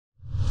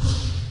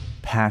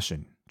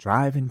passion,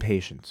 drive, and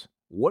patience.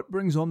 What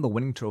brings home the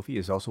winning trophy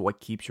is also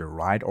what keeps your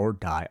ride or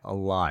die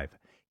alive.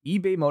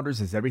 eBay Motors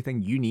has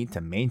everything you need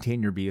to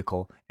maintain your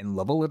vehicle and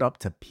level it up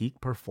to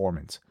peak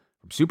performance.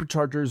 From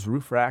superchargers,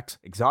 roof racks,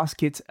 exhaust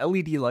kits,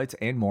 LED lights,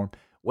 and more,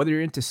 whether you're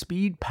into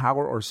speed,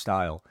 power, or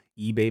style,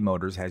 eBay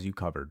Motors has you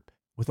covered.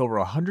 With over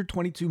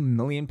 122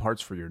 million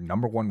parts for your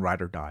number one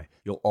ride or die,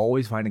 you'll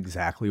always find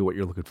exactly what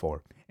you're looking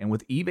for. And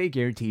with eBay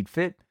Guaranteed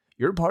Fit,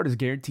 your part is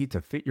guaranteed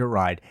to fit your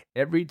ride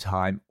every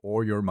time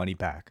or your money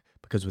back.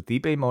 Because with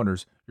eBay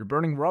Motors, you're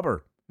burning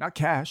rubber, not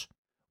cash.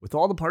 With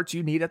all the parts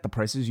you need at the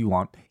prices you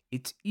want,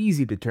 it's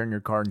easy to turn your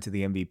car into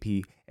the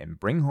MVP and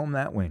bring home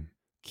that win.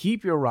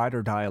 Keep your ride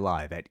or die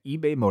alive at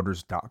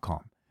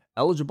ebaymotors.com.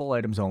 Eligible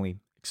items only.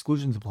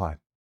 Exclusions apply.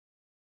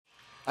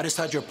 I just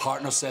had your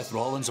partner Seth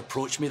Rollins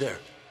approach me there.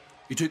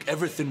 You took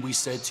everything we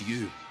said to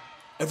you,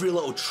 every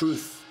little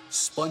truth,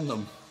 spun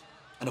them,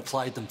 and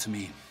applied them to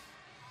me.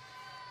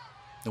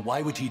 Now,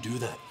 why would he do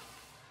that?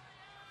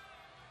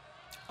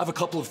 I have a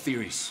couple of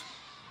theories.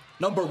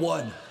 Number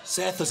one,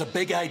 Seth has a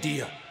big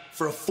idea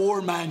for a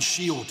four-man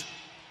shield,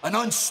 an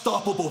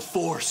unstoppable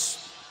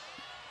force.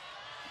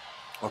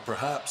 Or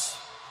perhaps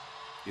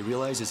he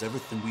realizes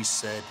everything we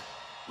said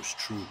was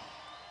true.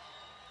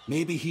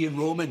 Maybe he and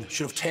Roman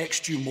should have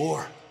texted you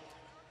more.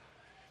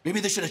 Maybe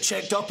they should have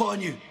checked up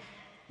on you.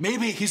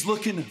 Maybe he's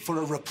looking for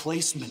a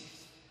replacement.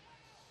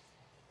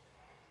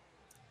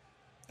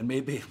 And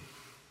maybe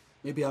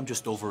I'm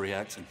just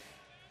overreacting.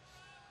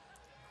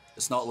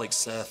 It's not like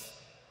Seth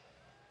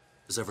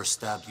has ever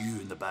stabbed you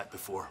in the back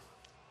before.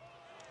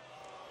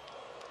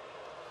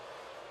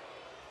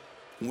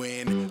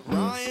 When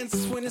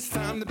it's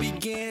time to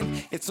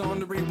begin, it's on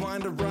the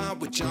Rewind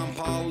Around with John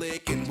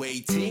Pollock and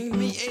Waiting.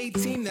 The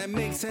 18 that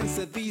makes sense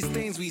of these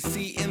things we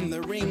see in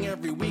the ring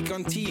every week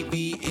on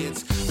TV.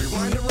 It's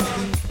Rewind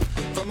Around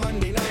for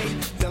Monday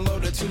night.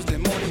 Download it Tuesday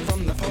morning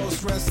from the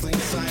Post Wrestling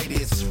site.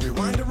 It's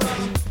Rewind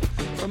Around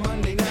for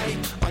Monday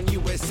night on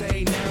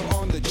USA Now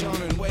on the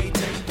John and Wai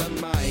Take the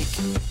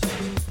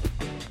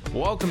Mic.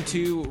 Welcome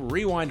to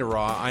Rewind to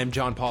Raw. I'm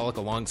John Pollock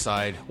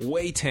alongside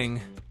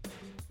Waiting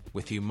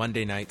with you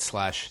Monday night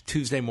 /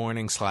 Tuesday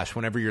morning /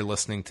 whenever you're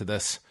listening to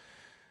this.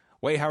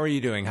 Wai, how are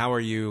you doing? How are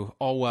you?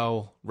 All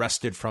well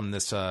rested from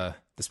this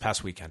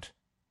past weekend?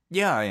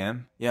 Yeah, I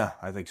am. Yeah,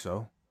 I think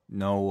so.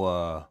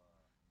 No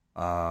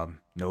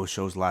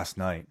shows last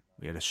night.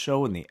 We had a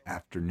show in the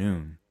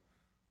afternoon.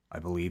 I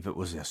believe it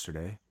was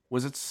yesterday.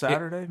 Was it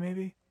Saturday,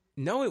 maybe?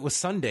 No, it was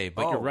Sunday,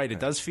 but you're right. Okay. It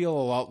does feel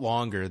a lot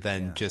longer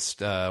than just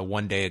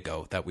 1 day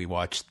ago that we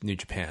watched New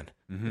Japan.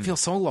 Mm-hmm. It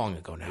feels so long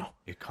ago now.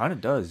 It kind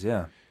of does,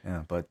 yeah.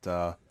 Yeah, but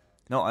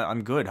no,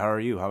 I'm good. How are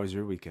you? How was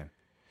your weekend?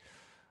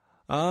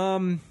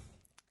 I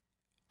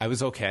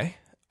was okay.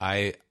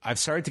 I've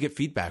started to get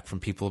feedback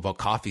from people about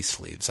coffee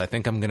sleeves. I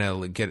think I'm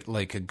gonna get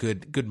like a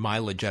good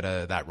mileage out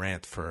of that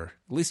rant for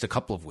at least a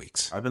couple of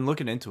weeks. I've been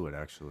looking into it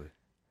actually.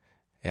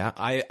 Yeah,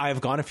 I've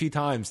gone a few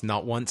times.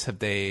 Not once have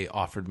they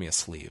offered me a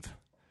sleeve.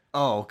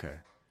 Oh, okay.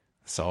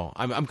 So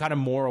I'm kind of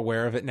more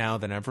aware of it now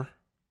than ever.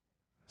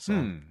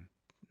 So,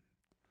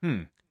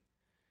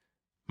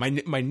 My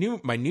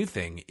new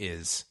thing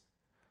is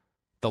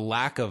the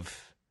lack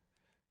of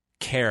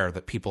care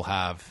that people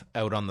have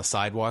out on the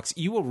sidewalks.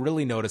 You will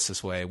really notice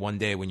this way one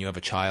day when you have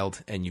a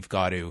child and you've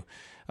got to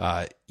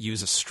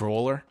use a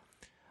stroller,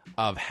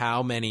 of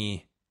how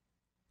many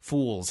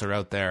fools are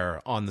out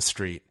there on the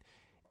street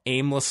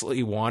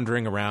aimlessly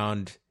wandering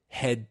around,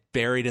 head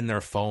buried in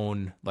their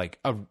phone, like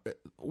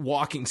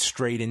walking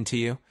straight into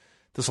you.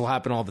 This will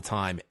happen all the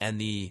time. And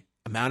the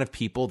amount of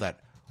people that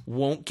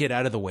won't get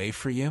out of the way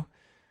for you,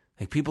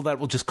 like people that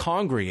will just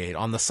congregate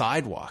on the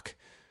sidewalk.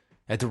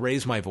 I had to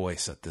raise my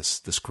voice at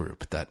this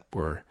group that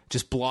were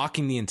just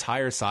blocking the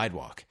entire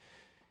sidewalk,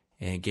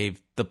 and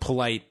gave the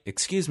polite,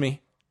 excuse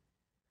me,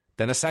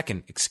 then a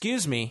second,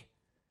 excuse me,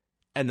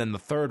 and then the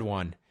third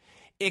one,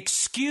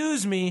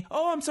 excuse me.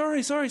 Oh, I'm sorry.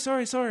 It's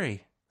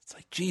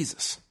like,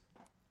 Jesus.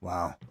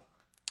 Wow.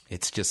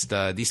 It's just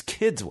these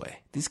kids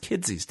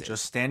these days.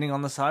 Just standing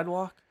on the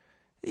sidewalk?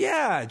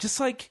 Yeah, just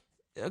like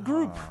a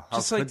group,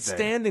 just like they?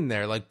 standing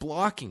there, like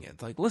blocking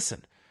it. Like,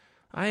 listen,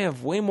 I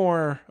have way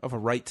more of a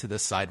right to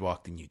this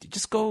sidewalk than you do.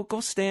 Just go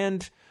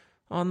stand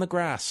on the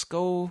grass.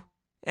 Go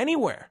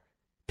anywhere.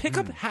 Pick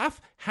up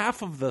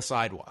half of the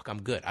sidewalk.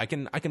 I'm good. I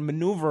can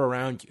maneuver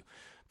around you,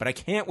 but I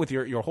can't with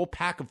your whole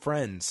pack of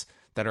friends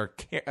that are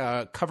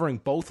covering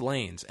both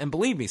lanes. And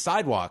believe me,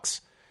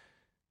 sidewalks,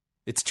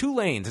 it's 2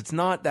 lanes. It's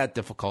not that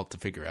difficult to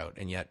figure out,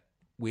 and yet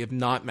we have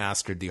not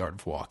mastered the art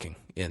of walking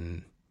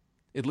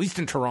at least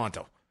in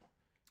Toronto.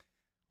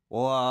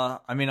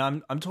 Well, I mean,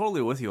 I'm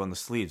totally with you on the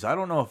sleeves. I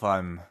don't know if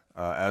I'm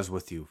as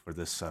with you for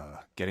this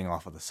getting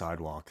off of the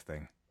sidewalk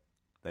thing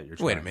that you're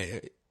trying. Wait a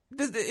minute.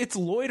 It's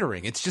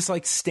loitering. It's just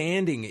like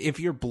standing if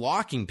you're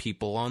blocking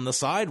people on the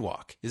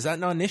sidewalk. Is that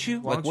not an issue?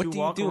 Why like, don't what you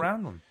walk do you do?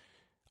 around them?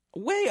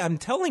 Wait, I'm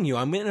telling you,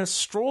 I'm in a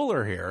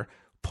stroller here,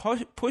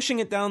 pushing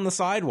it down the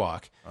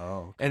sidewalk.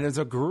 Oh, okay. And there's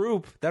a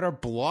group that are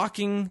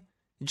blocking,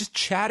 just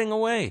chatting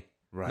away,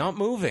 Right. not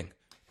moving.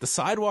 The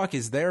sidewalk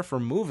is there for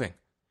moving.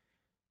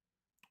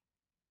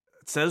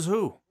 Says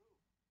who?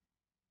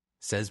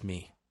 Says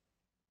me.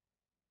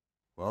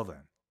 Well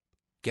then.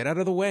 Get out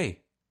of the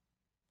way.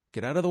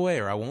 Get out of the way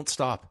or I won't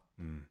stop.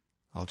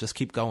 I'll just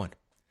keep going.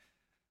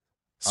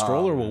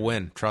 Stroller will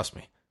win. Trust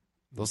me.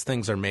 Those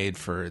things are made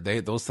for,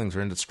 those things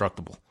are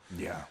indestructible.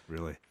 Yeah,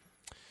 really.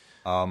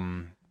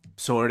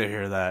 Sorry to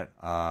hear that.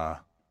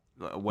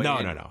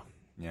 No.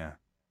 Yeah.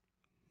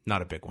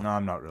 Not a big one. No,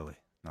 I'm not really.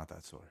 Not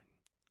that sorry.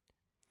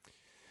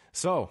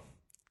 So,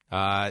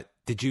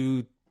 did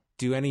you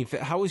do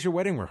how was your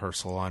wedding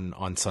rehearsal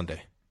on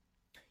Sunday?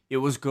 It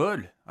was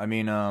good. I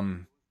mean,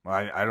 I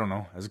don't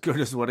know. As good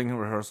as wedding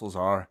rehearsals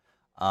are,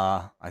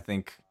 I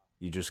think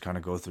you just kind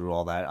of go through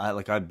all that.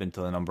 I've been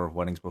to a number of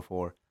weddings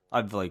before.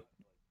 I've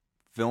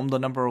filmed a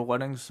number of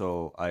weddings,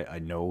 so I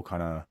know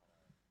kind of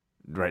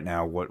right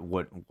now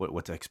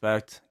what to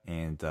expect.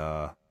 And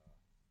I'll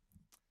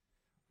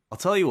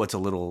tell you what's a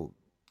little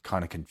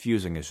kind of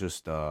confusing is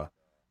just the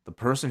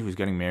person who's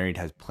getting married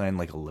has planned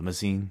a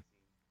limousine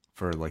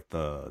for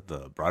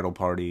the bridal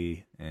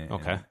party and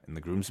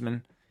the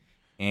groomsmen.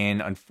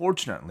 And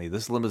unfortunately,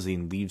 this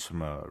limousine leaves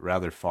from a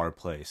rather far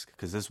place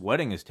because this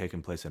wedding is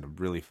taking place in a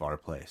really far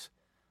place.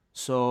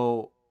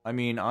 So, I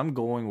mean, I'm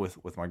going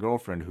with my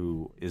girlfriend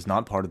who is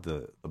not part of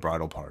the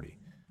bridal party.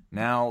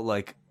 Now,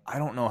 I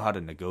don't know how to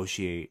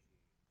negotiate,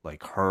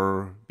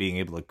 her being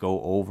able to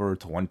go over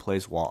to one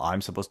place while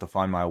I'm supposed to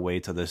find my way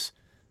to this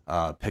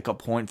pickup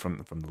point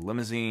from the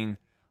limousine.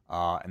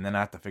 And then I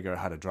have to figure out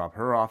how to drop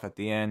her off at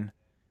the end.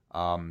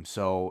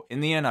 So, in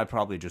the end, I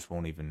probably just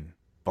won't even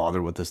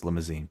bother with this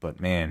limousine. But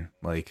man,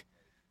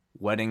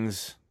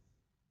 weddings,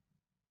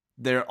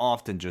 they're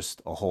often just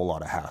a whole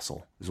lot of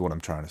hassle is what I'm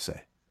trying to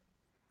say.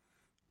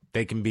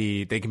 They can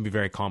be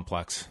very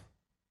complex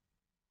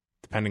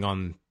depending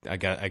on I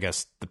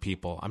guess the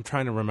people. I'm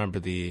trying to remember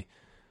the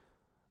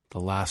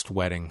last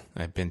wedding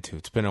I've been to.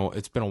 It's been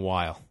a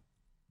while.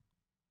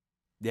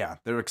 Yeah,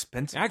 they're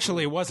expensive.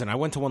 Actually, it wasn't. I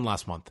went to one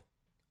last month.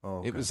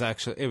 Oh, okay.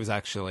 It was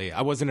actually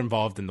I wasn't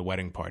involved in the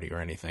wedding party or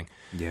anything.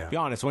 Yeah. To be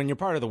honest, when you're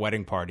part of the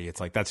wedding party, it's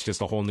that's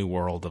just a whole new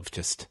world of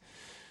just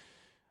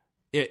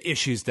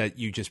issues that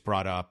you just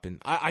brought up.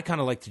 And I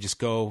kind of like to just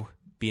go,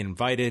 be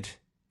invited,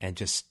 and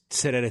just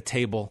sit at a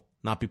table,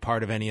 not be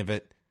part of any of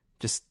it.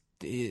 Just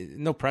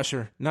no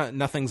pressure.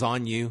 Nothing's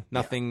on you.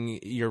 Nothing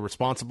you're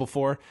responsible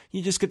for.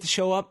 You just get to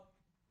show up,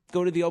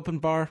 go to the open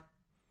bar,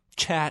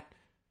 chat,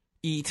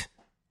 eat,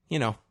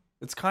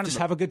 It's kind of just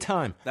have a good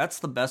time. That's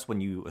the best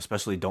when you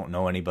especially don't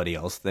know anybody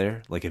else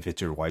there. If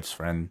it's your wife's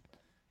friend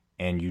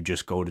and you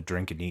just go to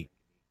drink and eat.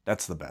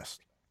 That's the best.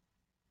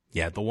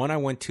 Yeah, the one I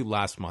went to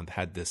last month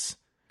had this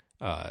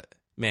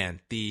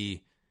man,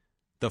 the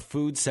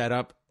food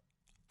setup,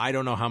 I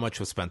don't know how much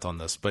was spent on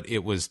this, but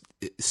it was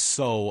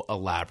so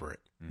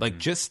elaborate. Mm-hmm.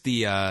 Just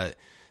the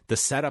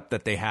setup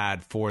that they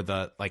had for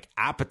the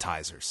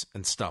appetizers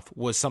and stuff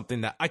was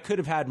something that I could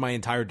have had my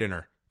entire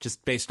dinner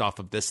just based off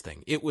of this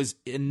thing. It was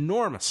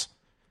enormous.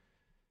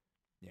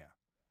 Yeah.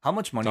 How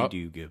much money do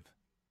you give?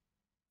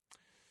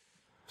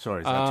 Sorry,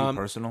 is that too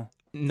personal?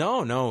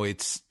 No.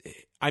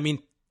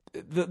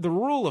 The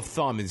rule of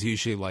thumb is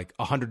usually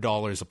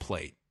 $100 a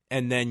plate.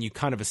 And then you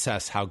kind of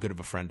assess how good of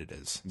a friend it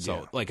is.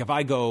 So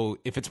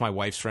if it's my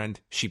wife's friend,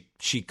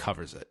 she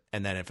covers it.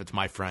 And then if it's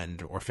my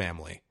friend or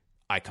family,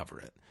 I cover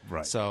it.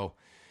 Right. So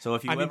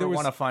if you ever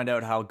want to find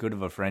out how good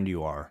of a friend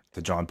you are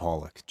to John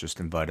Pollock, just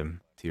invite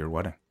him to your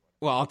wedding.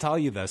 Well, I'll tell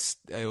you this.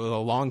 It was a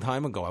long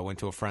time ago. I went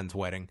to a friend's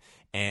wedding,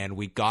 and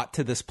we got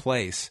to this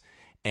place,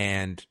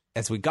 and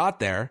as we got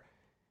there,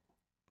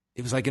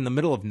 it was in the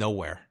middle of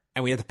nowhere,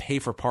 and we had to pay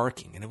for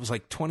parking, and it was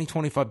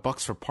 $20-25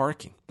 for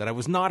parking that I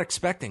was not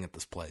expecting at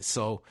this place.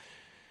 So,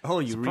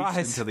 you reached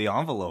into the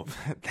envelope.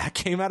 That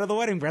came out of the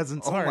wedding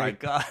present. Sorry. Oh my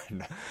God!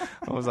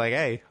 I was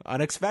hey,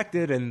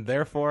 unexpected, and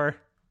therefore,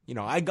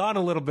 I got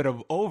a little bit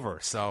of over.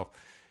 So.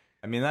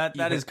 I mean,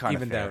 that is kind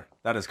of fair.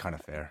 That is kind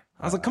of fair.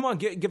 I was come on,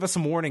 give us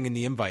some warning in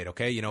the invite,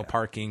 okay?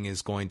 Parking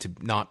is going to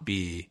not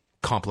be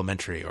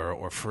complimentary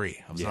or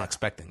free. I was not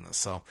expecting this.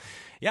 So,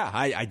 yeah,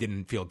 I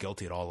didn't feel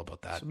guilty at all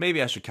about that. So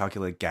maybe I should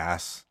calculate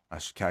gas. I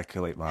should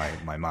calculate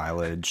my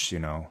mileage,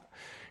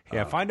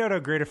 Yeah, find out how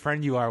great a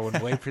friend you are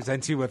when Wade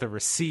presents you with a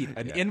receipt,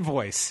 an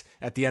invoice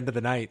at the end of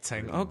the night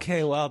saying,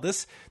 okay, well,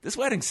 this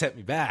wedding set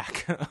me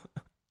back.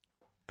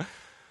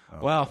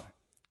 Well...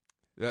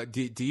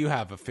 Do you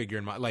have a figure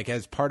in mind,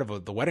 as part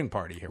of the wedding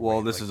party here?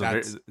 Well, this is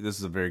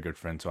a very good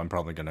friend, so I'm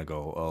probably gonna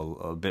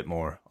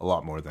go a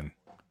lot more than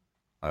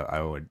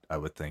I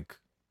would think,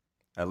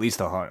 at least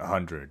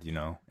 100,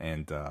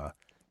 and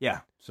yeah.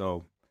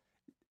 So,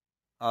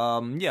 I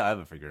have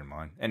a figure in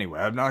mind. Anyway,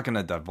 I'm not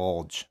gonna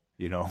divulge,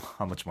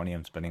 how much money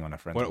I'm spending on a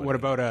friend's wedding. What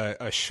about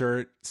a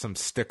shirt, some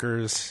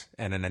stickers,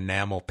 and an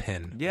enamel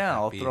pin? Yeah,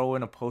 I'll throw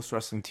in a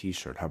post-wrestling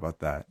T-shirt. How about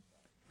that?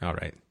 All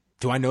right.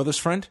 Do I know this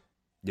friend?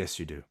 Yes,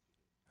 you do.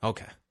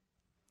 Okay.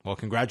 Well,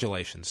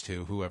 congratulations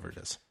to whoever it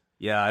is.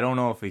 Yeah, I don't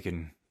know if we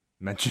can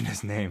mention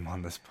his name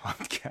on this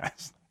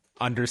podcast.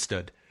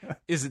 Understood.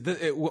 Is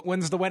it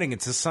when's the wedding?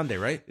 It's this Sunday,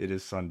 right? It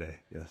is Sunday,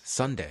 yes.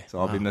 Sunday. So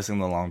I'll be missing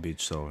the Long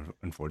Beach show,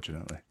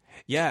 unfortunately.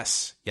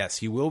 Yes,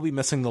 you will be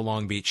missing the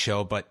Long Beach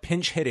show, but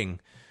pinch hitting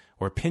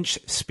or pinch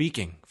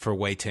speaking for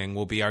Wei Ting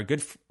will be our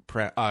good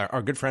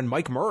friend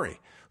Mike Murray,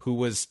 who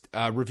was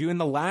reviewing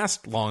the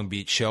last Long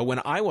Beach show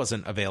when I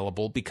wasn't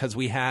available because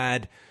we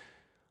had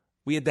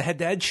the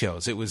head-to-head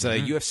shows. It was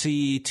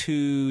UFC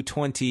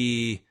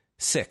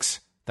 226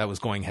 that was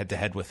going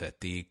head-to-head with it,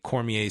 the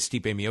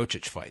Cormier-Stipe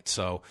Miocic fight.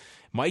 So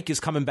Mike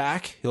is coming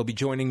back. He'll be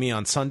joining me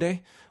on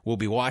Sunday. We'll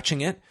be watching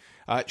it.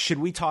 Should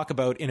we talk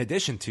about, in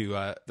addition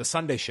to the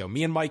Sunday show,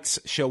 me and Mike's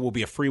show will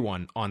be a free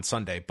one on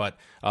Sunday, but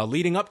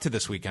leading up to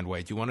this weekend,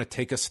 Wade, do you want to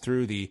take us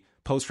through the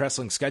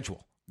post-wrestling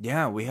schedule?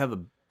 Yeah, we have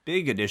a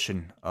big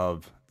edition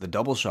of the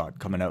Double Shot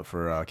coming out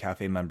for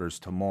Cafe members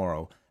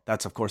tomorrow.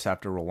 That's, of course,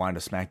 after Rewind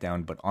to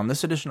SmackDown. But on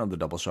this edition of the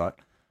Double Shot,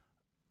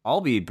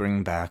 I'll be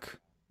bringing back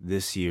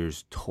this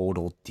year's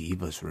Total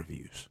Divas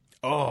reviews.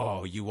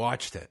 Oh, you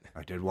watched it.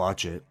 I did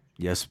watch it.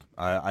 Yes.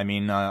 I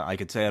mean, I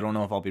could say I don't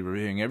know if I'll be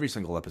reviewing every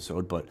single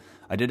episode, but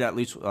I did at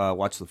least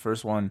watch the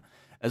first one.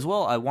 As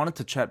well, I wanted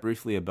to chat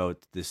briefly about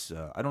this.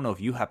 I don't know if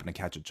you happen to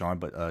catch it, John,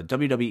 but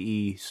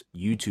WWE's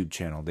YouTube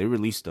channel, they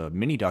released a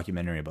mini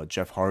documentary about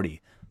Jeff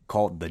Hardy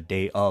called The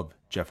Day of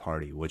Jeff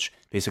Hardy, which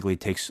basically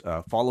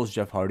follows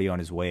Jeff Hardy on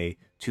his way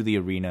to the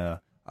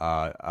arena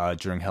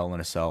during Hell in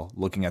a Cell,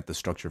 looking at the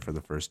structure for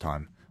the first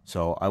time.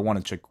 So I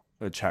want to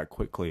chat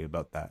quickly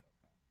about that.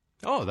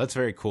 Oh, that's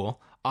very cool.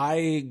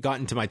 I got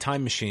into my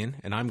time machine,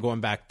 and I'm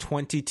going back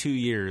 22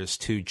 years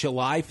to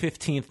July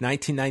 15th,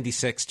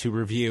 1996 to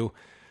review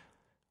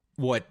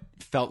what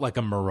felt like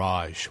a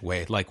mirage,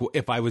 Wade. Like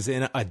if I was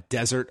in a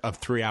desert of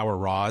 3-hour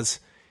Raws,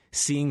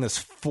 seeing this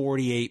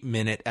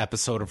 48-minute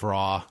episode of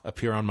Raw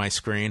appear on my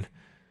screen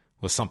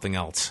was something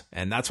else.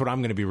 And that's what I'm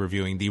going to be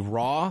reviewing. The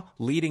Raw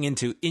leading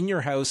into In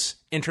Your House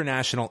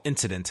International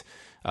Incident,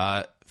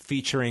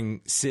 featuring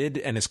Sid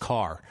and his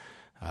car.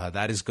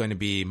 That is going to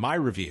be my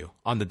review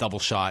on the Double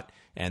Shot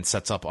and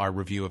sets up our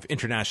review of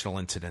International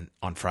Incident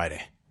on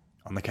Friday.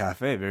 On the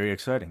Cafe, very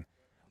exciting.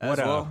 What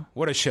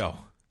a show.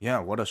 Yeah,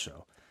 what a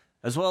show.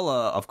 As well,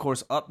 of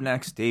course, up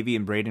next, Davey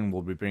and Braden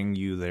will be bringing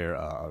you their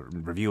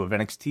review of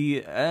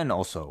NXT and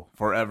also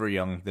Forever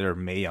Young, their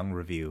Mae Young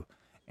review.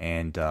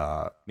 And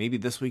maybe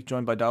this week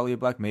joined by Dahlia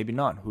Black, maybe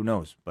not, who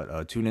knows.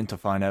 But tune in to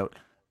find out.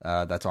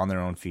 That's on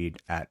their own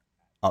feed at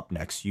Up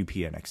Next,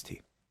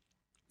 UPNXT.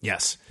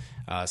 Yes.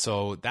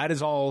 So that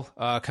is all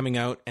coming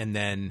out. And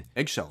then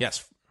Eggshells.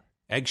 Yes.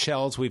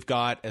 Eggshells we've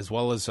got, as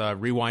well as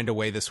Rewind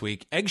Away this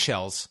week.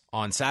 Eggshells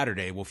on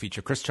Saturday will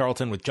feature Chris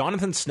Charlton with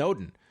Jonathan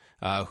Snowden,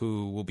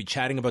 who will be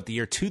chatting about the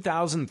year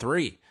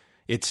 2003.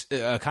 It's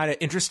a kind of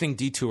interesting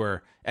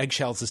detour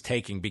Eggshells is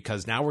taking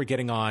because now we're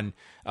getting on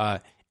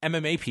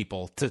MMA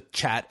people to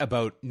chat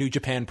about New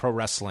Japan Pro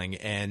Wrestling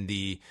and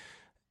the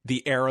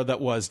era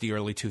that was the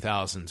early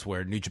 2000s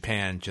where New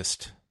Japan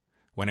just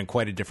went in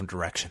quite a different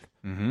direction.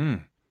 Mm-hmm.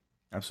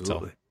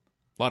 Absolutely. So,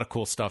 a lot of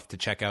cool stuff to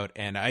check out.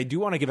 And I do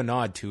want to give a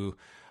nod to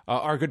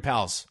our good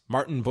pals,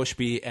 Martin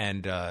Bushby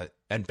and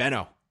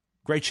Benno.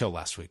 Great show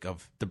last week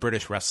of the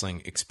British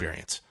wrestling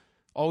experience.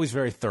 Always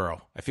very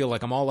thorough. I feel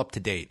like I'm all up to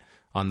date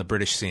on the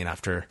British scene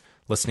after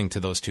listening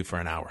to those two for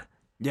an hour.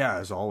 Yeah,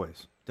 as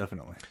always.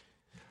 Definitely.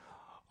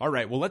 All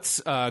right, well,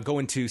 let's go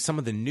into some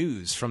of the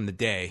news from the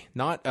day.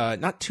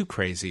 Not too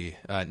crazy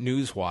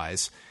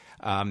news-wise.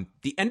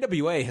 The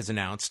NWA has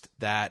announced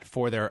that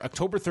for their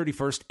October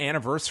 31st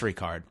anniversary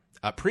card,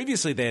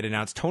 previously they had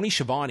announced Tony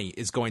Schiavone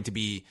is going to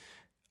be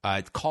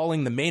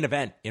calling the main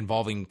event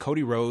involving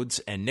Cody Rhodes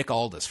and Nick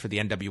Aldis for the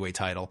NWA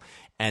title.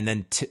 And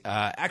then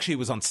actually it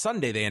was on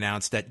Sunday they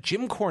announced that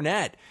Jim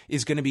Cornette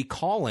is going to be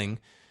calling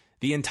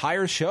the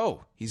entire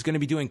show. He's going to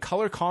be doing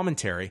color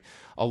commentary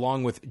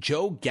along with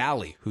Joe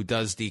Galli, who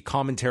does the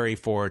commentary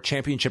for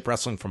Championship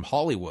Wrestling from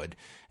Hollywood.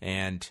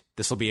 And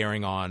this will be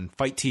airing on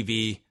Fight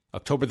TV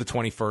October the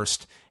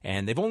 21st.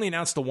 And they've only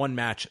announced the one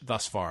match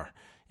thus far.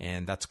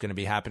 And that's going to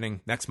be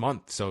happening next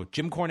month. So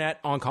Jim Cornette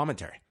on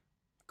commentary.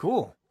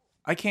 Cool.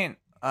 I can't.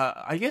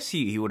 I guess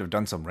he would have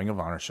done some Ring of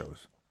Honor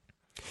shows.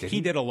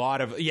 He did a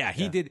lot of. Yeah,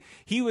 he did.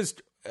 He was.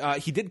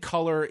 He did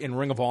color in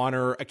Ring of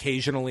Honor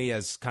occasionally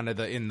as kind of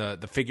in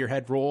the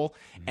figurehead role,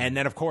 and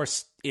then of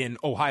course in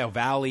Ohio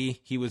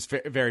Valley he was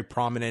very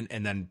prominent.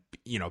 And then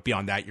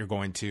beyond that you're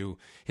going to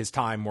his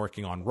time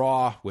working on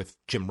Raw with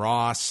Jim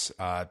Ross,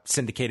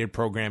 syndicated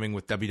programming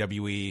with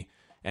WWE,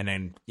 and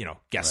then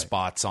guest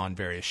spots on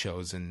various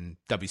shows in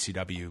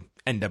WCW,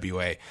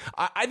 NWA.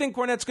 I think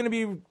Cornette's going to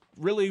be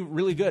really,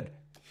 really good.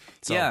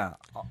 So. Yeah,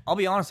 I'll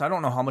be honest, I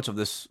don't know how much of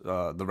this,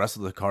 the rest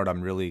of the card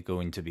I'm really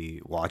going to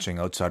be watching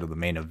outside of the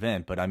main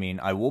event, but I mean,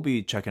 I will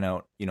be checking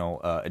out,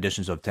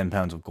 editions of 10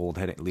 Pounds of Gold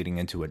leading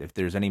into it. If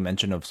there's any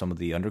mention of some of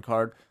the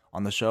undercard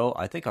on the show,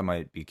 I think I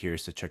might be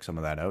curious to check some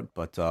of that out,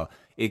 but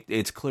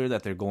it's clear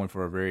that they're going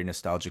for a very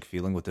nostalgic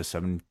feeling with the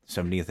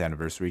 70th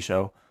anniversary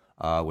show,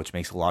 which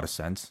makes a lot of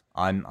sense.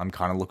 I'm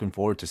kind of looking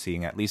forward to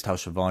seeing at least how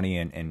Schiavone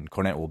and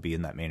Cornette will be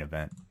in that main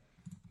event.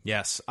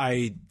 Yes,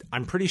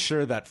 I'm pretty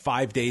sure that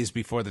 5 days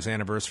before this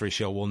anniversary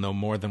show, we'll know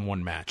more than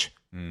one match.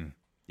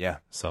 Yeah.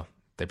 So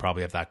they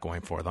probably have that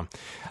going for them.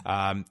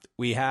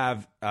 We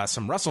have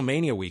some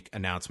WrestleMania week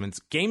announcements.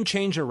 Game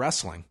Changer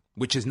Wrestling,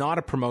 which is not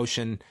a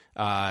promotion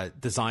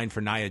designed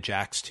for Nia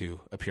Jax to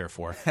appear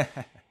for,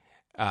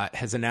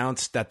 has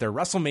announced that their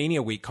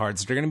WrestleMania week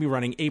cards, they're going to be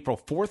running April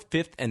 4th,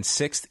 5th, and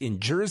 6th in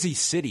Jersey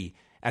City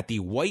at the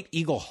White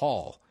Eagle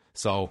Hall.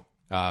 So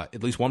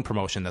at least one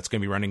promotion that's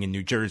going to be running in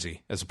New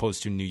Jersey as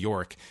opposed to New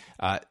York.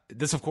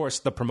 This, of course,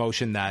 the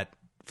promotion that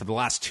for the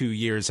last 2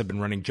 years have been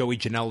running Joey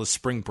Janela's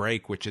Spring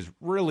Break, which has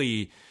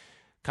really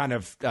kind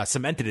of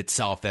cemented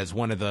itself as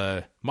one of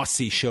the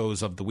must-see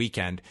shows of the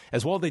weekend.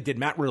 As well, they did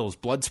Matt Riddle's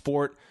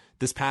Bloodsport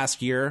this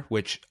past year,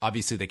 which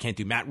obviously they can't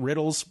do Matt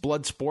Riddle's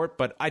Bloodsport,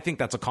 but I think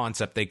that's a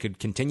concept they could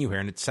continue here,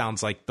 and it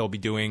sounds like they'll be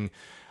doing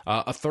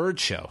a third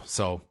show,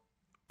 so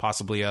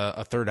possibly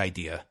a third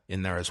idea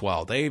in there as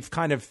well. They've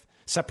kind of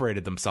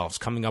separated themselves,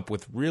 coming up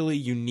with really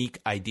unique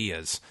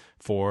ideas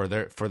for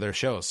their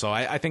shows. So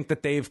I think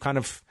that they've kind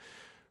of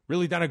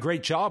really done a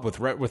great job with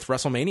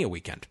WrestleMania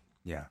weekend.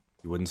 Yeah,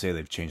 you wouldn't say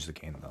they've changed the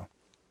game, though.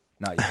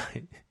 Not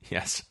yet.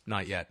 Yes,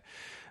 not yet.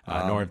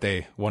 Nor have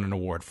they won an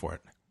award for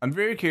it. I'm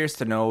very curious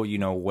to know,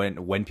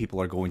 when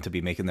people are going to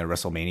be making their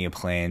WrestleMania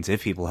plans,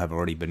 if people have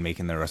already been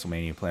making their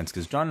WrestleMania plans,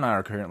 because John and I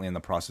are currently in the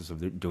process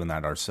of doing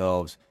that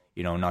ourselves,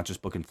 not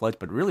just booking flights,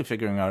 but really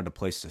figuring out a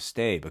place to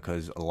stay,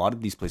 because a lot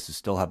of these places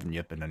still haven't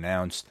yet been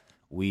announced.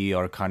 We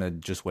are kind of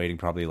just waiting,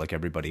 probably like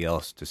everybody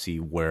else, to see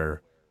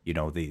where,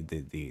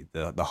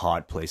 the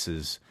hot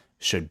places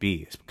should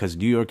be, because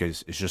New York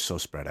is just so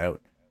spread out.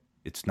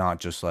 It's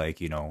not just like,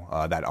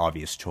 that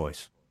obvious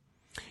choice.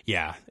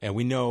 Yeah, and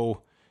we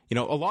know... a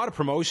lot of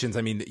promotions,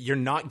 I mean, you're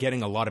not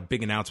getting a lot of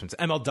big announcements.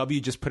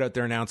 MLW just put out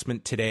their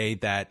announcement today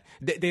that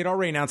they'd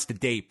already announced the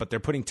date, but they're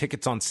putting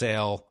tickets on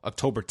sale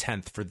October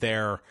 10th for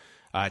their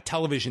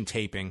television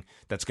taping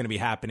that's going to be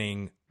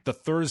happening the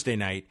Thursday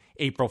night,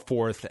 April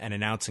 4th, and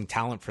announcing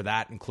talent for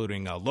that,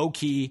 including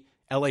Low-Key,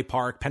 L.A.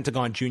 Park,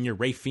 Pentagon Jr.,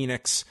 Ray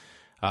Phoenix,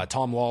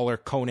 Tom Lawler,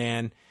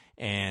 Conan,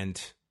 and,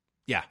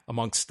 yeah,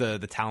 amongst the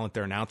talent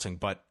they're announcing.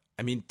 But,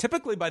 I mean,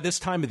 typically by this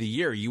time of the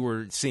year, you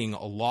were seeing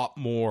a lot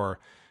more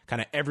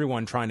kind of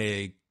everyone trying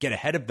to get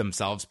ahead of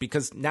themselves,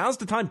 because now's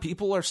the time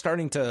people are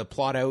starting to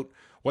plot out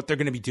what they're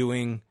going to be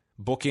doing,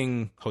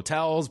 booking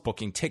hotels,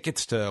 booking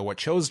tickets to what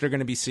shows they're going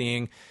to be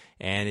seeing.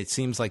 And it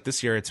seems like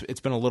this year it's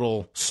been a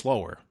little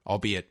slower,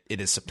 albeit it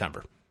is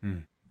September.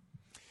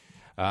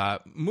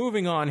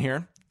 Moving on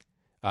here.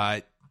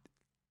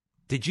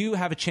 Did you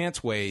have a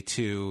chance, Wei,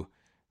 to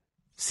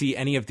see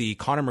any of the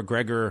Conor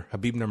McGregor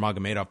Khabib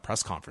Nurmagomedov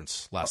press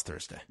conference last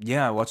Thursday?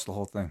 Yeah, I watched the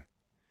whole thing.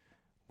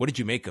 What did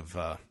you make of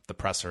the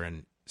presser,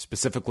 and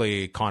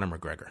specifically Conor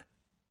McGregor?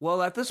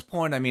 Well, at this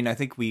point, I mean, I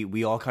think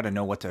we all kind of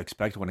know what to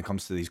expect when it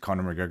comes to these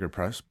Conor McGregor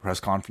press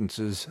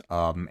conferences.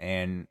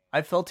 And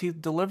I felt he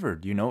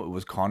delivered. It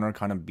was Conor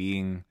kind of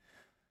being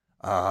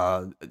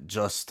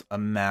just a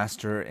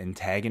master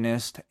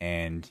antagonist.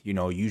 And,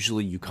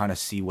 usually you kind of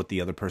see what the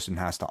other person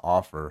has to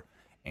offer.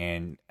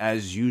 And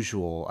as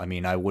usual, I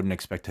mean, I wouldn't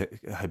expect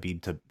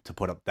Khabib to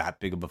put up that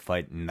big of a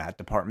fight in that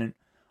department.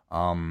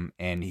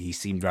 And he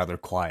seemed rather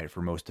quiet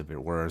for most of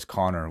it, whereas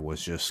Conor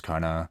was just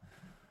kind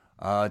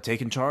of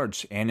taking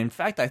charge. And in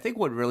fact, I think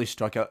what really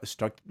stood out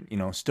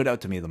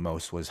to me the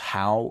most was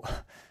how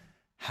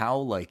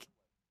like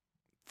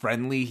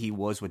friendly he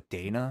was with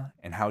Dana,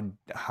 and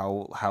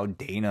how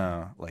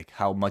Dana, like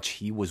how much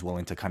he was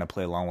willing to kind of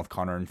play along with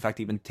Conor. In fact,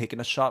 even taking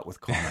a shot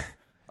with Conor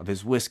of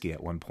his whiskey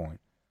at one point.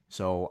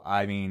 So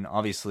I mean,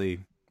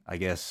 obviously, I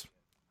guess,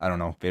 I don't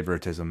know,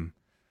 favoritism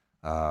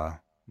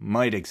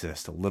might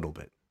exist a little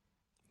bit.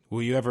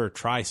 Will you ever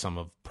try some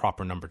of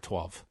proper number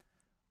 12?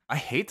 I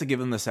hate to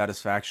give him the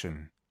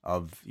satisfaction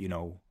of,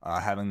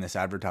 having this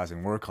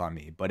advertising work on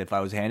me, but if I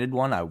was handed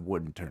one, I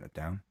wouldn't turn it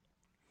down.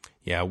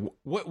 Yeah.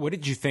 What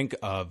did you think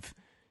of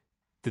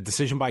the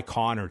decision by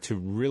Conor to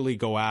really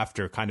go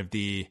after kind of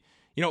the,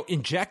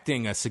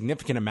 injecting a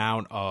significant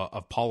amount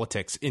of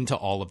politics into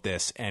all of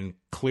this, and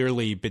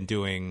clearly been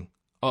doing,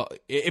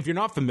 if you're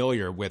not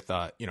familiar with,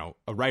 a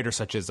writer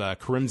such as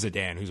Karim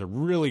Zidan, who's a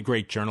really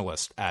great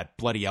journalist at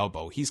Bloody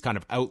Elbow, he's kind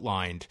of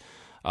outlined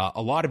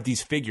a lot of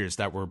these figures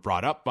that were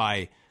brought up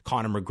by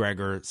Conor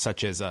McGregor,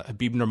 such as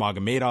Khabib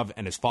Nurmagomedov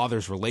and his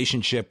father's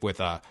relationship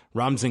with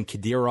Ramzan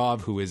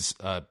Kadyrov, who is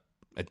a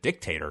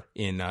dictator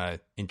in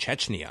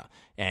Chechnya,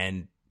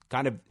 and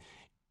kind of,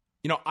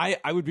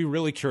 I would be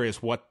really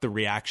curious what the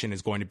reaction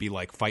is going to be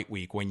like fight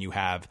week when you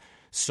have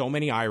so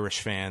many Irish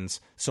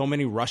fans, so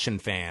many Russian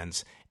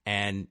fans,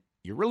 and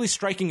you're really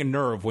striking a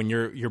nerve when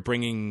you're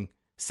bringing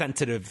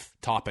sensitive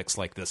topics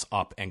like this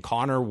up. And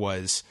Conor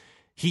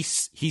he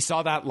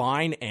saw that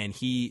line and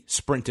he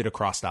sprinted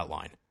across that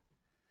line.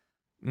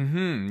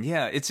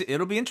 Yeah,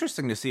 it'll be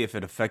interesting to see if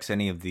it affects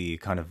any of the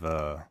kind of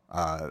the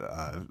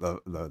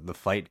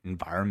fight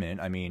environment.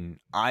 I mean,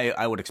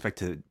 I would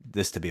expect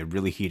this to be a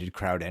really heated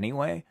crowd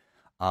anyway.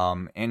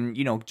 And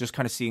just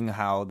kind of seeing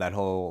how that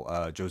whole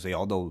Jose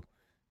Aldo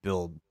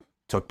build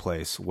took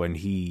place when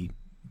he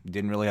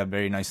didn't really have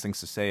very nice things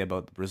to say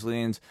about the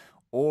Brazilians,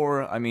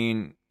 or I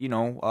mean,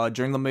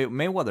 during the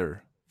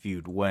Mayweather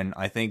feud when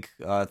I think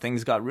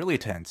things got really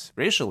tense,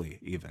 racially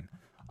even.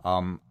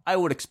 I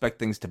would expect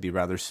things to be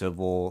rather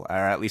civil, or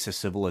at least as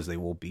civil as they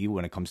will be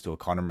when it comes to a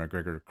Conor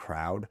McGregor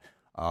crowd.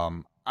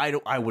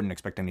 I wouldn't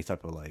expect any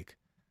type of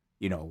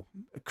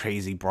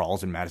crazy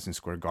brawls in Madison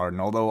Square Garden.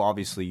 Although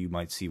obviously you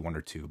might see one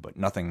or two, but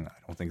nothing.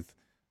 I don't think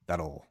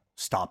that'll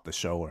stop the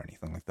show or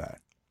anything like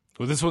that.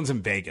 Well, this one's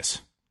in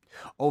Vegas.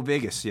 Oh,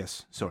 Vegas,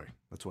 yes. Sorry,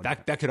 that's what.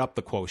 That could up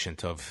the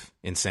quotient of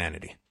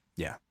insanity.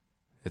 Yeah,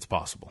 it's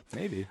possible.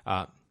 Maybe.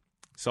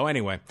 So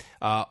anyway,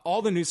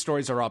 all the news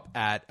stories are up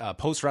at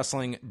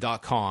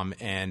postwrestling.com.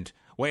 And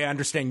Wei, I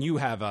understand you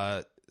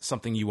have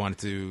something you wanted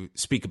to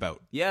speak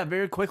about. Yeah,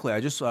 very quickly.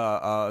 I just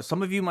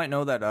some of you might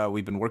know that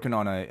we've been working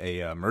on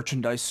a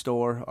merchandise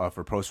store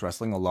for Post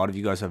Wrestling. A lot of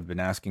you guys have been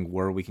asking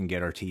where we can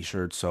get our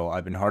T-shirts, so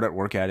I've been hard at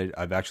work at it.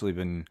 I've actually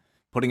been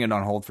putting it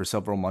on hold for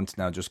several months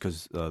now just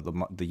because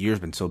the year's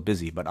been so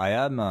busy. But I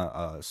am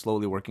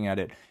slowly working at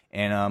it,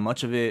 and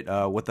much of it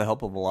with the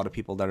help of a lot of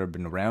people that have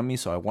been around me.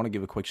 So I want to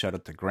give a quick shout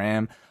out to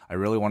Graham. I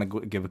really want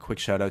to give a quick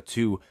shout out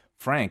to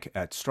Frank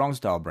at Strong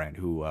Style Brand,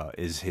 who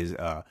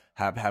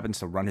happens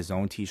to run his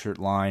own T-shirt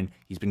line.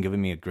 He's been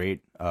giving me a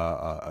great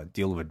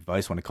deal of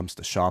advice when it comes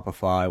to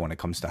Shopify, when it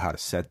comes to how to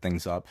set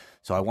things up.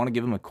 So I want to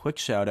give him a quick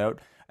shout out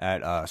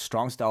at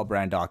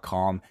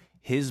strongstylebrand.com.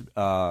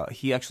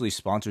 He actually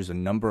sponsors a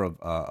number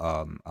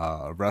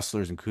of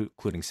wrestlers,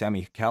 including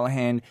Sami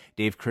Callihan,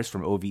 Dave Chris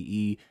from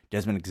OVE,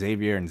 Desmond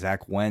Xavier and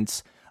Zach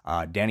Wentz,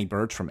 Danny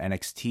Burch from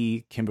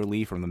NXT,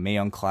 Kimberly from the Mae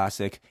Young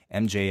Classic,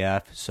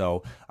 MJF.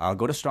 So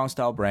go to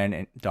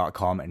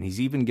strongstylebrand.com, and he's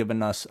even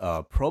given us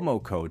a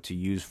promo code to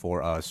use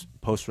for us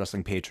Post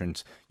Wrestling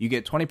patrons. You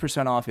get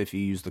 20% off if you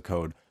use the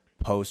code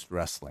Post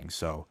Wrestling.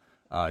 So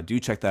do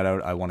check that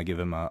out. I want to give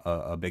him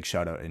a big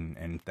shout out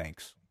and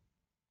thanks.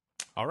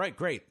 All right,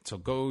 great. So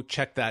go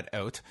check that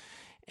out.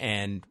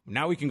 And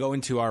now we can go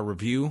into our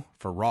review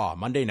for Raw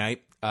Monday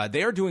night.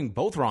 They are doing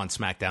both Raw and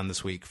SmackDown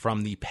this week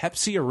from the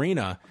Pepsi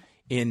Arena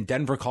in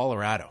Denver,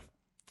 Colorado.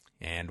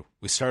 And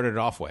we started it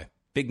off with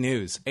big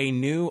news, a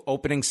new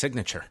opening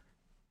signature.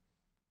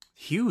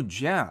 Huge,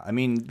 yeah. I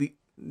mean,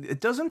 it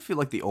doesn't feel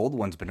like the old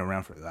one's been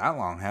around for that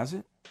long, has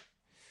it?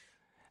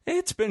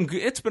 It's been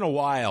a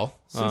while.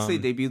 Since they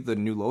debuted the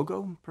new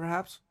logo,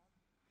 perhaps?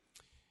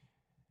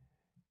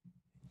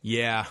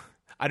 Yeah.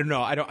 I don't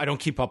know. I don't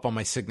keep up on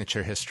my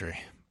signature history,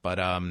 but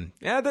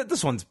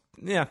this one's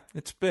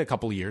it's been a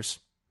couple of years.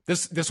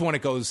 This one,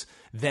 it goes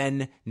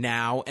then,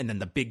 now, and then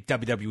the big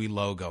WWE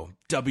logo,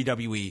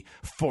 WWE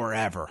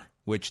Forever,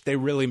 which they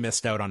really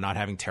missed out on not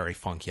having Terry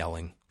Funk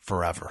yelling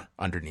forever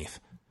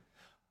underneath.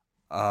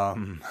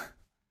 Yeah,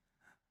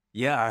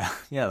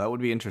 that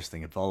would be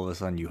interesting if all of a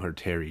sudden you heard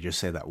Terry just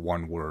say that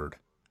one word,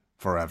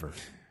 forever,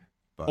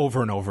 but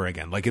over and over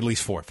again, like at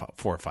least four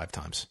or five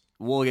times.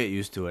 We'll get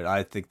used to it.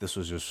 I think this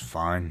was just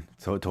fine.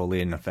 So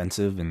totally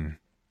inoffensive and,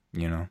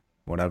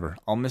 whatever.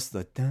 I'll miss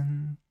the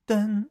dun,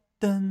 dun,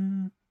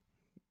 dun.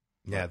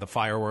 Yeah, the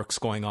fireworks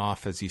going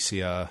off as you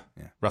see a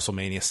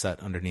WrestleMania set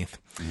underneath.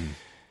 Mm.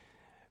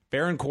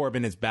 Baron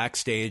Corbin is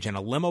backstage and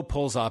a limo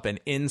pulls up, and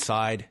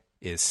inside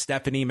is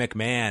Stephanie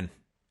McMahon.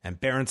 And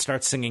Baron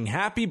starts singing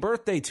happy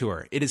birthday to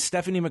her. It is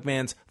Stephanie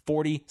McMahon's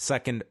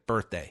 42nd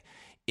birthday.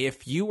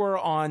 If you were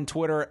on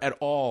Twitter at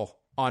all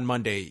on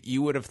Monday,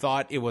 you would have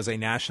thought it was a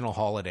national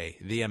holiday.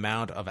 The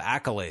amount of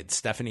accolades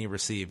Stephanie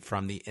received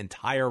from the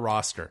entire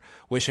roster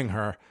wishing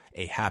her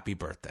a happy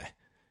birthday.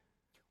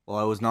 Well,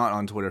 I was not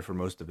on Twitter for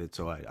most of it,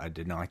 so I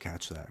did not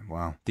catch that.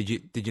 Wow. Did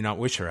you not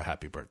wish her a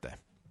happy birthday?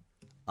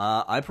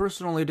 I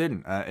personally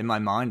didn't. In my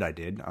mind, I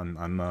did.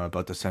 I'm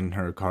about to send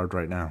her a card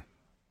right now.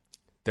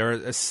 There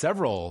are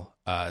several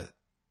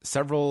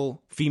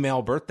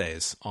female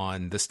birthdays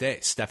on this day.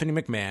 Stephanie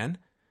McMahon,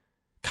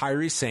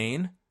 Kairi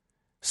Sane,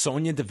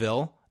 Sonya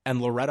Deville,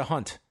 and Loretta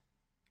Hunt.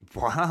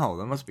 Wow,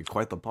 that must be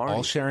quite the party.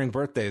 All sharing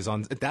birthdays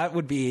on that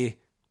would be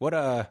what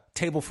a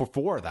table for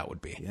four that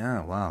would be.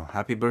 Yeah, wow.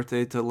 Happy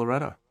birthday to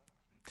Loretta.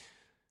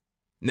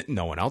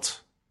 No one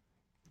else?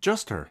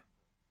 Just her.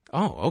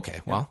 Oh, okay.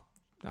 Yeah. Well,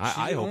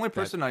 she's the only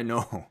person I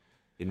know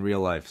in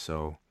real life,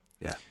 so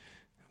yeah.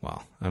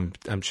 Well,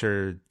 I'm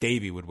sure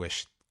Davey would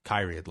wish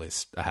Kairi at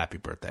least a happy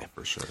birthday.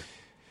 For sure.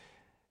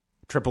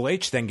 Triple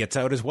H then gets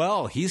out as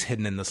well. He's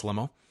hidden in this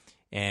limo.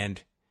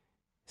 And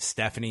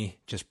Stephanie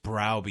just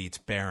browbeats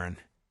Baron.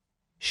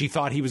 She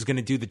thought he was going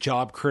to do the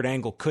job Kurt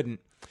Angle couldn't,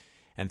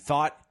 and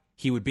thought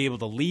he would be able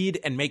to lead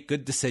and make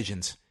good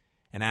decisions,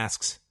 and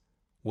asks,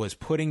 was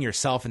putting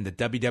yourself in the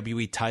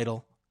WWE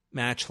title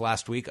match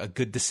last week a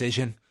good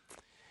decision?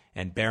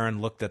 And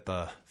Baron looked at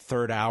the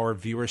third-hour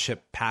viewership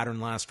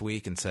pattern last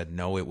week and said,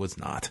 no, it was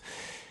not.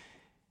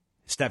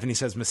 Stephanie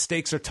says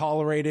mistakes are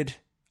tolerated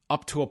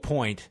up to a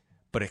point,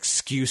 but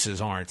excuses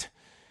aren't,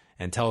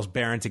 and tells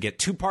Baron to get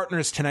two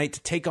partners tonight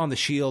to take on the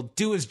Shield,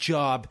 do his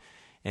job,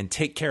 and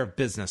take care of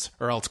business,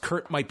 or else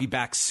Kurt might be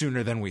back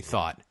sooner than we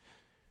thought.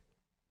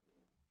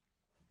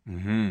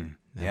 Mm-hmm.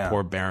 Yeah.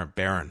 Poor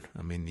Baron.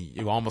 I mean,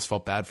 you almost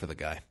felt bad for the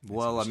guy.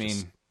 Well, I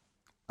mean,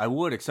 I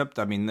would, except,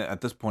 I mean,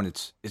 at this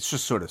point, it's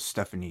just sort of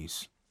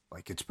Stephanie's,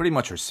 like, it's pretty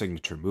much her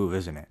signature move,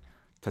 isn't it?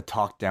 to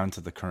talk down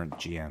to the current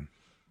GM.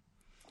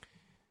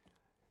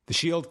 The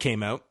Shield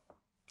came out,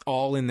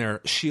 all in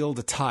their Shield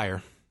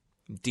attire.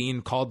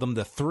 Dean called them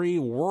the 3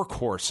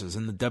 workhorses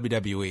in the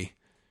WWE.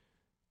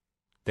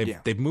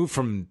 They've moved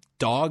from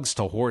dogs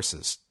to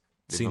horses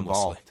They've seamlessly.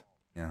 evolved.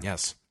 Yeah.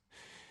 Yes.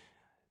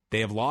 They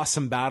have lost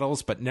some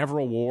battles, but never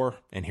a war,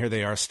 and here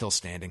they are still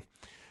standing.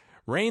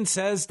 Reigns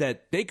says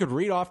that they could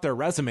read off their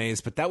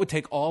resumes, but that would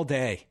take all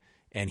day,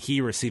 and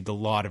he received a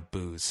lot of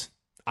boos.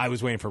 I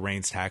was waiting for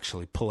Reigns to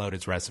actually pull out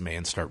his resume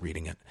and start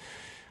reading it.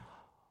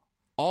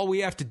 All we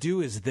have to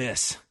do is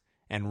this,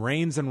 and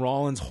Reigns and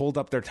Rollins hold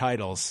up their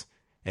titles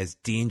as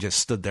Dean just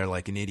stood there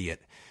like an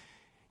idiot.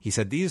 He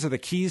said, "These are the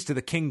keys to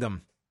the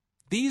kingdom.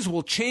 These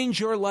will change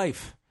your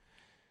life."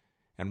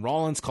 And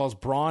Rollins calls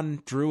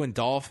Braun, Drew, and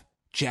Dolph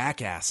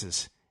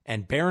jackasses.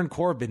 And Baron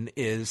Corbin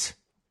is,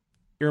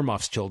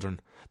 earmuffs, children,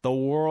 the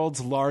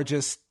world's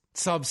largest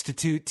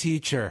substitute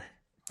teacher.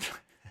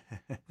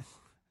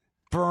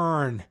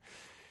 Burn.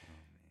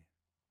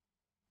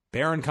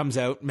 Baron comes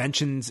out,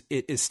 mentions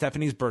it is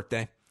Stephanie's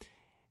birthday,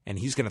 and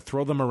he's going to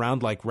throw them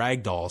around like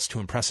rag dolls to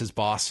impress his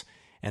boss,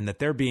 and that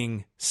they're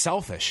being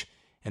selfish,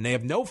 and they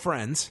have no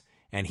friends,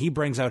 and he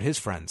brings out his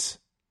friends.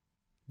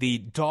 The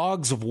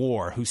Dogs of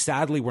War, who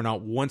sadly were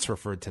not once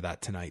referred to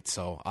that tonight,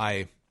 so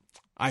I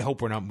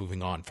hope we're not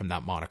moving on from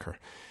that moniker.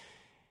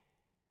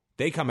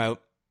 They come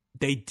out,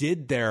 they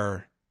did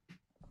their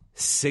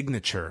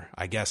signature,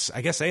 I guess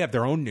they have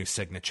their own new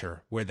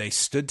signature, where they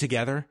stood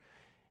together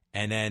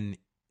and then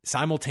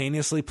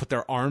simultaneously put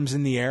their arms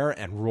in the air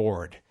and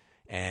roared.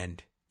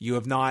 And you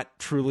have not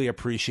truly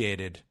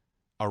appreciated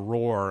a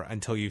roar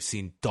until you've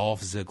seen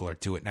Dolph Ziggler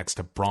do it next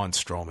to Braun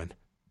Strowman.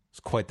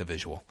 It's quite the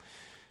visual.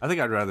 I think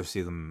I'd rather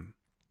see them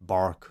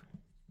bark.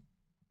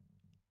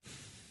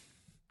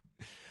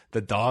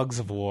 The Dogs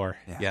of War.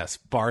 Yeah. Yes,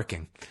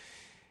 barking.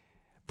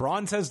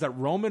 Braun says that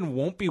Roman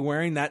won't be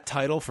wearing that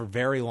title for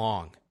very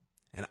long.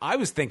 And I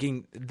was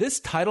thinking, this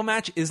title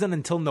match isn't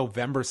until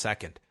November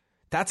 2nd.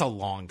 That's a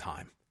long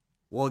time.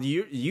 Well,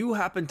 you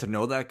happen to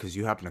know that because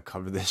you happen to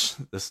cover this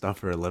stuff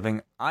for a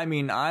living. I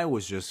mean, I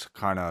was just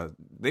kind of...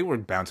 They were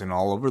bouncing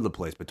all over the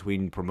place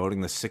between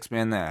promoting the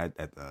 6-man at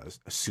a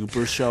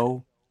super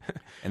show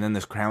and then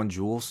this Crown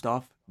Jewel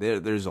stuff.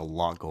 There's a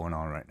lot going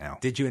on right now.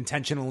 Did you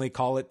intentionally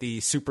call it the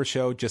super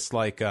show just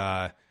like...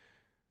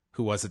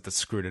 who was it that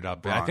screwed it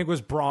up? Braun. I think it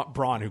was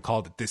Braun who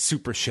called it the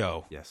super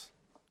show. Yes.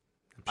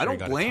 Sure I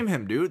don't blame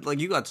him, dude. Like,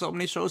 you got so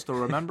many shows to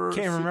remember.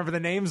 Can't remember the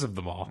names of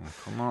them all. Oh,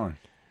 come on.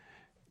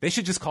 They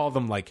should just call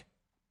them, like,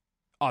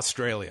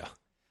 Australia.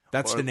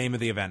 That's the name of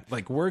the event.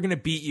 Like, we're going to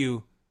beat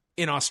you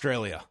in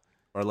Australia.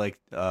 Or like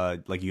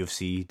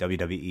UFC,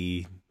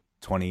 WWE,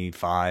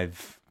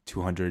 25,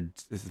 200,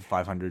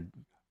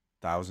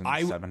 500,000,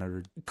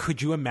 700.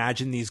 Could you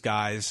imagine these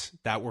guys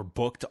that were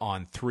booked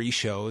on 3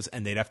 shows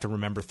and they'd have to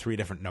remember 3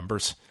 different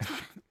numbers?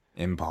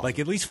 Impossible. Like,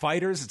 at least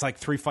fighters, it's like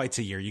 3 fights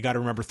a year. You got to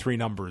remember 3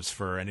 numbers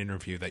for an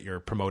interview that you're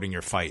promoting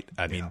your fight.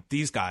 I mean,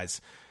 these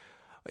guys...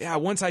 Yeah,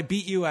 once I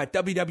beat you at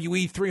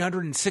WWE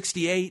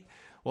 368.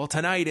 Well,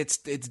 tonight it's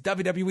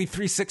WWE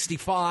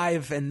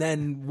 365, and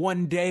then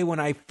one day when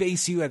I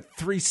face you at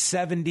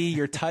 370,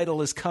 your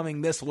title is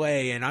coming this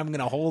way, and I'm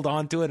going to hold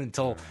on to it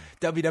until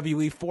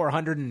WWE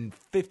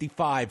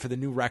 455 for the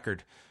new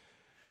record.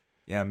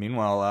 Yeah,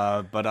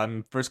 meanwhile, but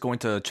I'm first going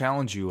to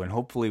challenge you and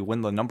hopefully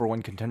win the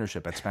 #1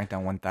 contendership at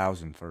SmackDown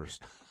 1000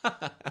 first.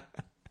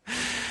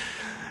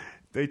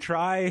 They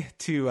try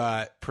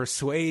to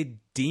persuade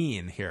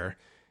Dean here,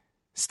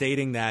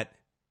 stating that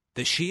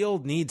the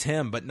Shield needs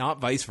him, but not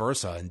vice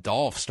versa. And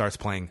Dolph starts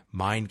playing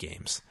mind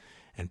games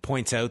and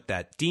points out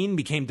that Dean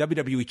became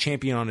WWE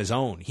champion on his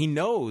own. He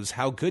knows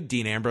how good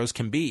Dean Ambrose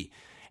can be,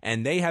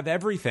 and they have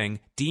everything.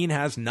 Dean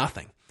has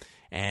nothing.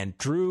 And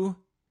Drew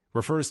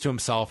refers to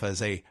himself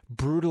as a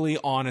brutally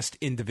honest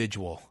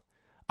individual.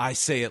 I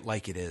say it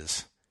like it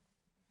is.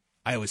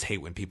 I always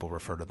hate when people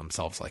refer to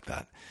themselves like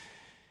that.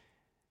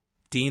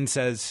 Drew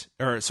says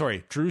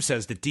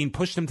that Dean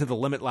pushed him to the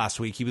limit last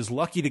week. He was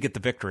lucky to get the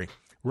victory.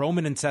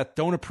 Roman and Seth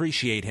don't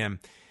appreciate him,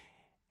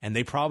 and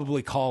they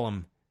probably call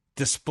him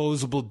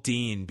Disposable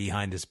Dean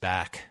behind his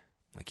back.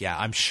 Like, yeah,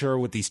 I'm sure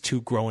what these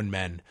 2 grown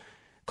men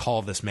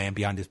call this man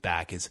behind his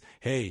back is,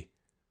 hey,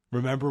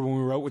 remember when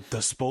we were out with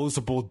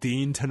Disposable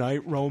Dean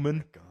tonight,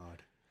 Roman?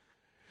 God.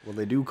 Well,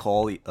 they do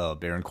call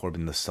Baron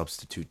Corbin the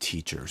substitute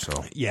teacher,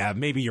 so... Yeah,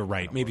 maybe you're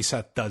right. Maybe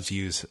Seth does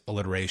use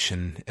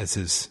alliteration as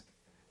his...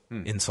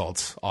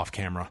 insults off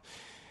camera.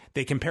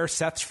 They compare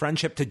Seth's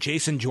friendship to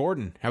Jason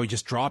Jordan, how he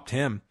just dropped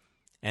him,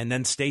 and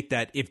then state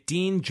that if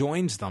Dean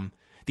joins them,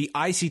 the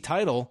IC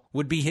title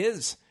would be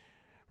his.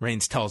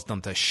 Reigns tells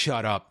them to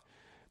shut up.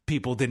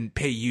 People didn't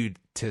pay you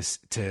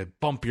to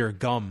bump your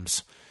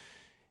gums.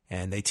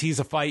 And they tease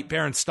a fight.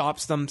 Baron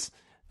stops them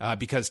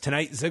because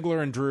tonight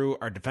Ziggler and Drew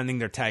are defending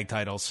their tag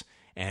titles,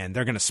 and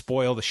they're going to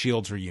spoil the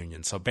Shield's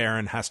reunion. So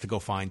Baron has to go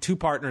find 2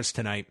 partners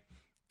tonight.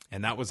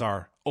 And that was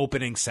our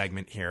opening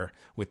segment here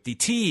with the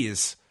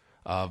tease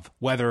of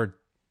whether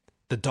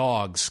the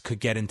dogs could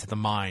get into the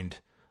mind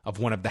of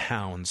one of the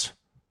hounds.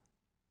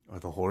 Or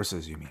the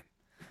horses, you mean?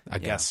 I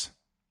guess.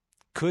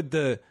 Could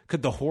the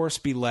horse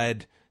be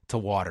led to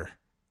water?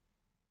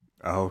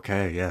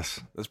 Okay, yes.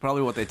 That's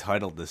probably what they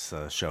titled this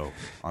show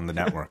on the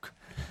network.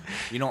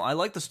 I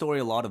like the story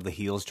a lot of the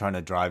heels trying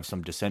to drive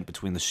some dissent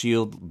between the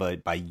Shield,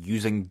 but by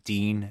using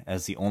Dean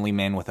as the only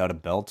man without a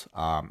belt,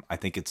 I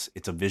think it's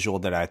a visual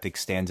that I think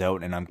stands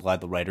out, and I'm glad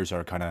the writers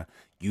are kind of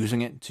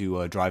using it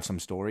to drive some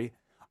story.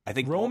 I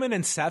think Roman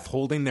and Seth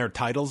holding their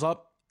titles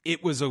up,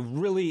 it was a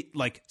really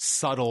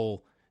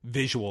subtle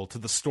visual to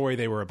the story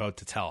they were about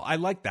to tell. I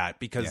like that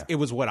because it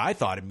was what I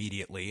thought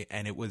immediately,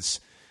 and it was...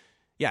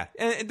 Yeah,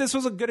 and this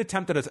was a good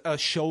attempt at a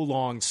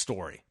show-long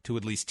story to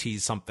at least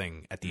tease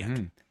something at the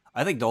end.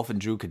 I think Dolph and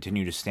Drew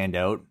continue to stand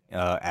out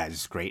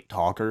as great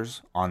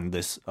talkers on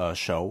this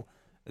show.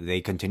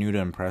 They continue to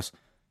impress.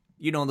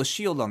 The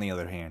Shield, on the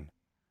other hand,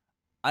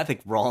 I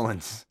think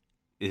Rollins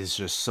is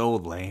just so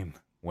lame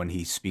when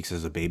he speaks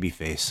as a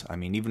babyface. I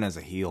mean, even as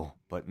a heel.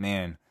 But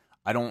man,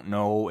 I don't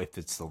know if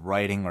it's the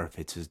writing or if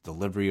it's his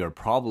delivery or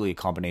probably a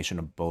combination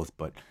of both.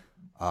 But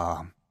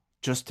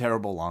just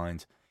terrible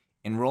lines.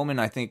 In Roman,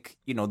 I think,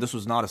 this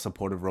was not a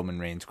supportive Roman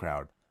Reigns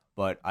crowd,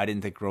 but I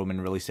didn't think Roman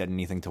really said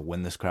anything to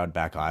win this crowd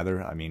back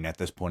either. I mean, at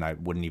this point, I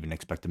wouldn't even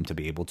expect him to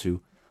be able to.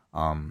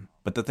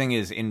 But the thing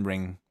is, in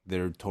ring,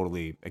 they're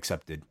totally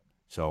accepted,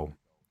 so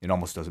it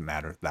almost doesn't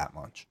matter that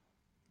much.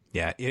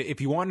 Yeah, if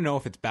you want to know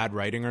if it's bad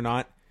writing or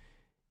not,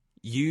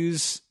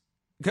 use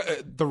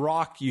The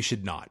Rock. You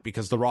should not,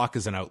 because The Rock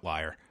is an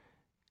outlier.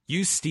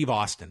 Use Steve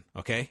Austin,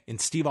 okay? In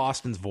Steve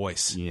Austin's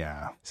voice.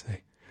 Yeah.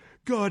 Say,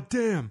 God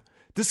damn.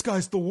 This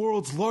guy's the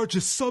world's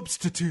largest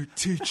substitute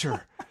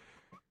teacher.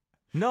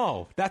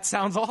 No, that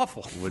sounds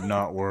awful. Would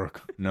not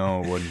work.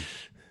 No, it wouldn't.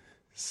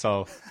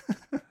 So,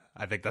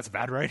 I think that's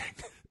bad writing.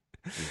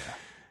 Yeah.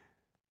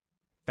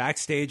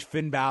 Backstage,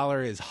 Finn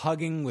Balor is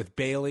hugging with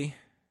Bayley.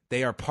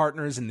 They are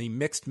partners in the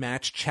Mixed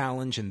Match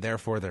Challenge, and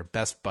therefore they're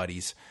best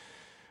buddies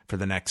for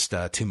the next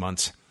 2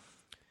 months.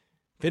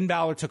 Finn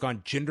Balor took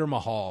on Jinder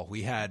Mahal.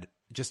 We had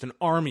just an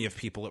army of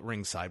people at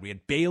ringside. We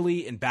had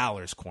Bayley in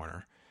Balor's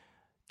corner.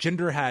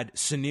 Jinder had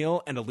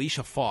Sunil and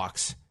Alicia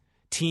Fox,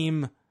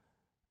 team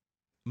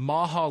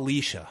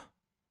Mahalisha.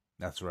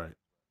 That's right.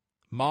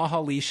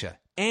 Mahalisha.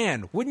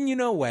 And, wouldn't you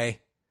know,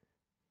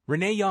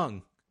 Renee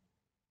Young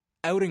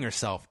outing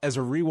herself as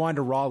a Rewind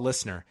to Raw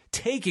listener,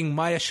 taking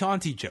my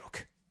Ashanti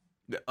joke.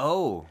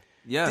 Oh,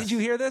 yes. Did you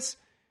hear this?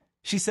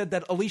 She said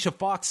that Alicia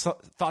Fox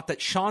thought that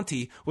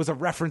Shanti was a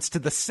reference to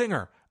the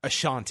singer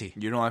Ashanti.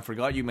 I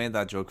forgot you made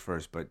that joke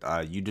first,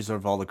 but you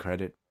deserve all the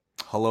credit.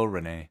 Hello,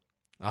 Renee.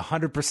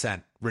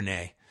 100%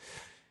 Renee.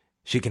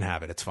 She can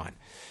have it. It's fine.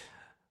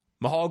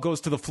 Mahal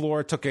goes to the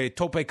floor, took a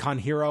tope con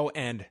hero,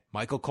 and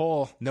Michael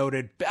Cole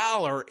noted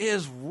Balor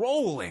is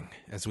rolling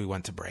as we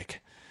went to break.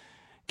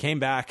 Came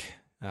back.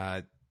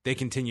 They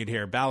continued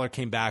here. Balor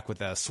came back with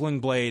a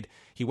sling blade.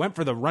 He went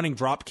for the running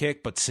drop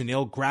kick, but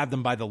Sunil grabbed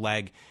him by the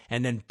leg.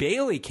 And then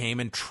Bayley came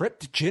and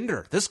tripped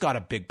Jinder. This got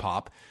a big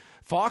pop.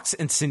 Fox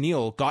and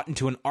Sunil got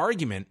into an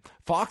argument.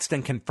 Fox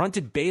then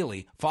confronted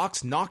Bayley.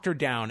 Fox knocked her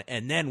down,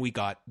 and then we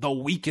got the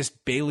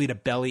weakest Bayley to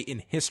belly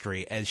in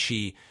history as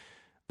she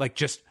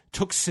just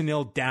took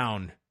Sunil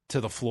down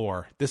to the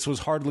floor. This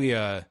was hardly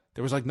there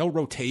was no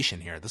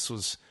rotation here. This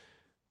was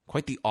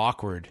quite the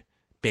awkward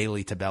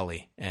Bayley to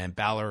belly, and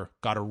Balor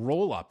got a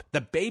roll up,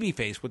 the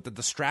babyface with the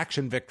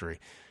distraction victory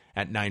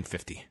at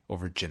 9:50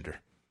 over Jinder.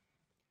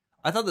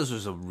 I thought this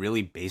was a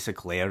really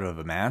basic layout of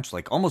a match,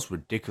 almost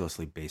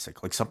ridiculously basic,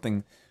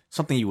 something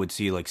you would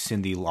see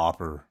Cyndi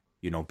Lauper,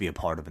 be a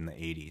part of in the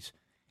 80s.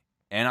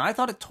 And I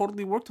thought it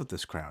totally worked with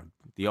this crowd.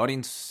 The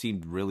audience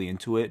seemed really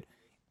into it.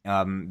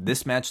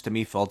 This match to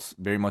me felt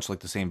very much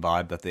like the same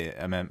vibe that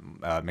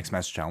the Mixed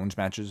Match Challenge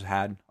matches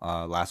had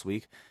last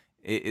week.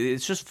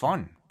 It's just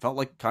fun.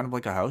 Felt kind of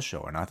like a house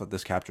show, and I thought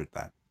this captured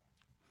that.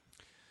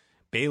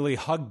 Bayley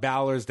hugged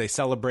Balor as they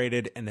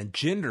celebrated, and then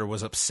Jinder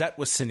was upset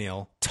with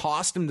Sunil,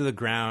 tossed him to the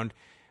ground.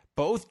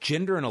 Both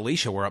Jinder and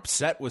Alicia were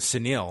upset with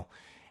Sunil,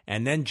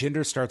 and then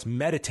Jinder starts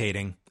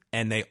meditating,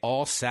 and they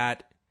all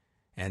sat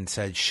and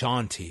said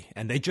Shanti,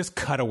 and they just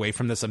cut away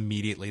from this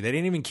immediately. They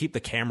didn't even keep the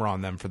camera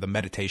on them for the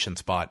meditation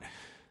spot.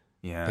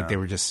 Yeah, they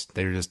were just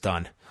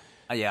done.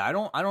 Yeah, I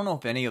don't know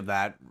if any of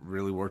that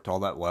really worked all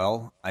that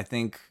well. I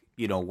think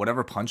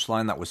whatever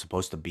punchline that was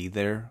supposed to be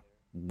there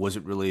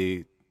wasn't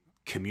really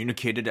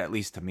communicated, at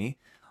least to me.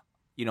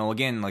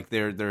 Again,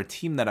 they're a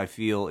team that I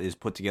feel is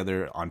put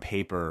together on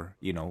paper,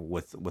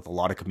 with a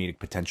lot of comedic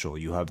potential.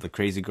 You have the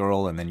crazy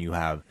girl, and then you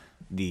have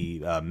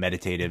the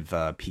meditative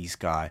peace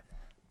guy.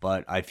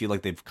 But I feel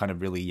like they've kind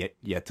of really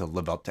yet to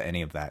live up to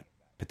any of that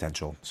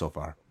potential so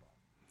far.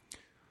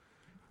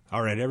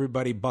 All right,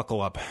 everybody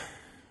buckle up.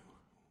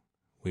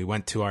 We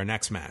went to our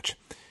next match.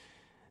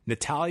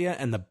 Natalya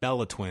and the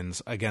Bella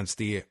Twins against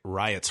the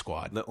Riot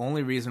Squad. The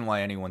only reason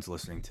why anyone's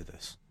listening to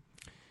this.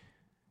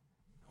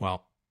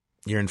 Well,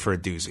 you're in for a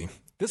doozy.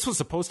 This was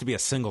supposed to be a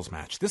singles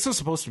match. This was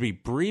supposed to be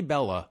Brie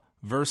Bella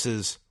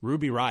versus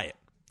Ruby Riot.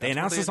 They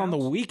announced this on the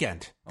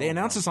weekend. They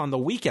announced this on the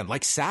weekend,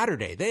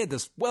 Saturday. They had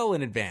this well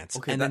in advance.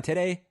 Okay, then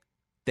today,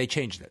 they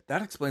changed it.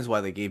 That explains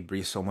why they gave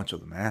Brie so much of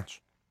the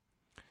match.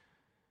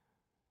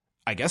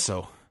 I guess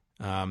so.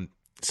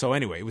 So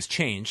anyway, it was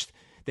changed.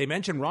 They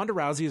mentioned Ronda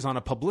Rousey is on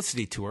a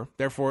publicity tour,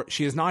 therefore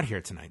she is not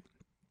here tonight.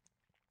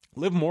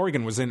 Liv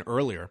Morgan was in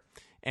earlier,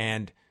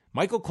 and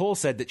Michael Cole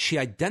said that she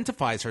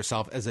identifies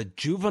herself as a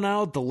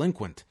juvenile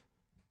delinquent.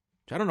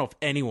 I don't know if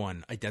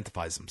anyone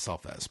identifies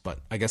himself as, but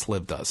I guess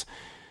Liv does.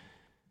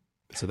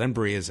 So then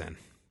Brie is in.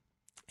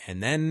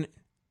 And then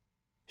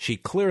she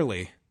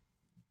clearly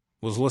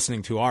was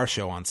listening to our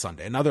show on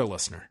Sunday, another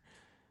listener,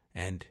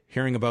 and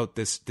hearing about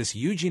this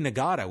Yuji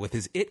Nagata with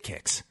his it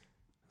kicks.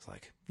 It's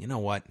like, you know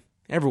what?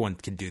 Everyone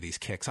can do these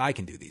kicks. I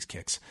can do these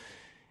kicks.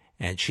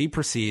 And she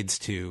proceeds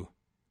to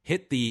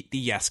hit the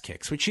yes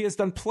kicks, which she has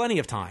done plenty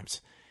of times.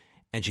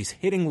 And she's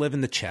hitting Liv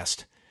in the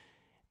chest.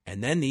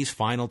 And then these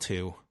final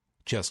two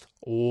just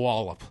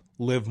wallop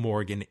Liv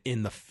Morgan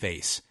in the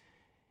face.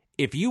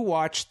 If you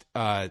watched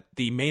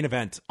the main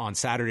event on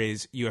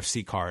Saturday's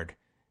UFC card,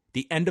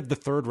 the end of the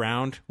third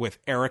round with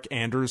Eric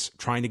Anders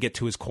trying to get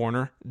to his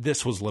corner,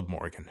 this was Liv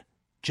Morgan.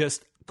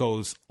 Just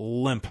goes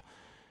limp.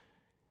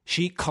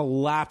 She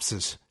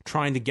collapses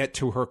trying to get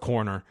to her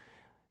corner.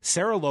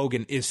 Sarah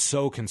Logan is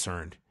so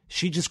concerned.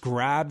 She just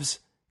grabs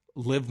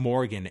Liv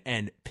Morgan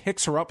and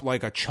picks her up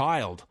like a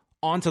child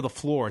onto the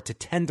floor to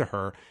tend to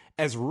her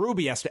as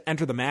Ruby has to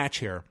enter the match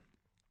here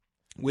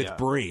with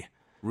Brie.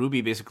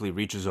 Ruby basically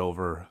reaches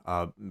over.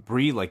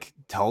 Brie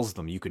tells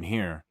them, you can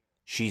hear,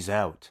 she's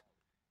out.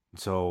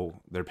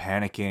 So they're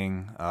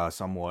panicking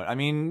somewhat. I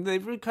mean, they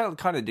kind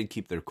of did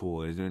keep their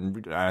cool.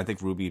 And I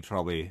think Ruby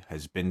probably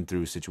has been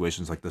through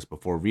situations like this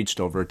before, reached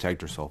over,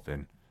 tagged herself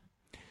in.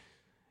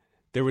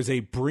 There was a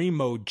Brie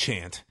mode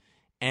chant,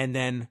 and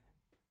then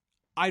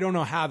I don't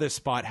know how this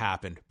spot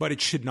happened, but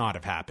it should not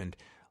have happened.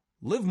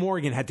 Liv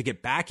Morgan had to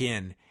get back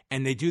in,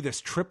 and they do this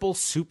triple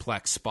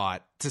suplex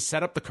spot to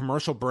set up the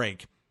commercial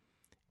break.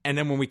 And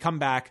then when we come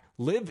back,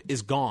 Liv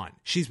is gone.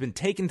 She's been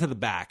taken to the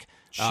back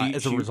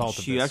as a result of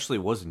this. She actually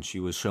wasn't. She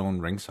was shown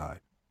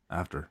ringside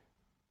after.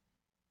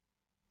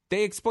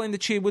 They explained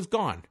that she was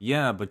gone.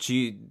 Yeah, but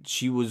she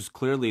was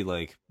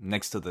clearly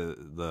next to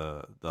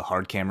the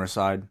hard camera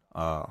side,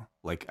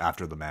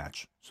 after the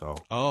match. So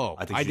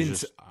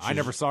I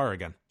never saw her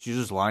again. She was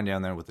just lying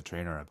down there with the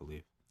trainer, I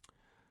believe.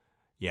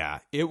 Yeah,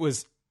 it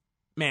was,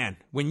 man,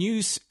 when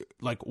you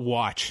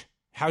watch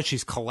how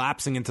she's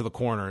collapsing into the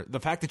corner, the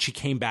fact that she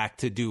came back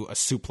to do a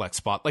suplex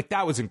spot,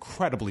 that was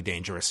incredibly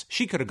dangerous.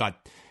 She could have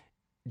got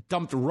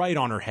dumped right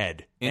on her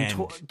head.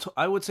 And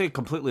I would say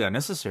completely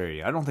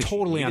unnecessary. I don't think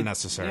totally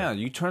unnecessary. Yeah,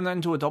 you turn that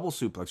into a double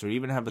suplex or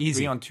even have a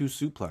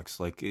 3-on-2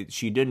 suplex.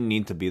 She didn't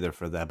need to be there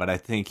for that. But I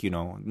think,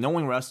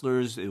 knowing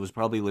wrestlers, it was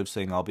probably Liv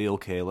saying, I'll be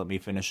okay, let me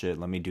finish it,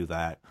 let me do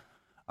that.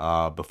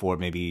 Before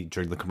maybe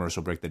during the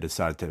commercial break they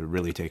decided to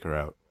really take her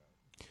out.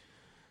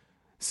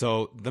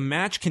 So the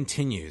match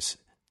continues.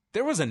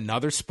 There was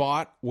another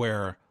spot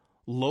where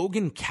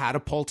Logan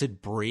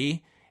catapulted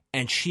Brie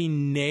and she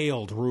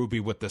nailed Ruby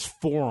with this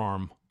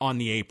forearm on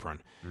the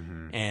apron.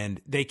 Mm-hmm. And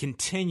they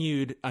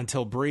continued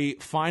until Brie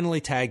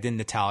finally tagged in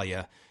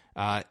Natalya.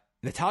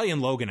 Natalya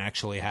and Logan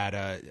actually had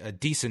a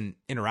decent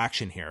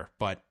interaction here,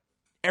 but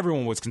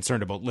everyone was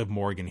concerned about Liv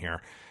Morgan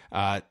here.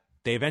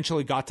 They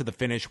eventually got to the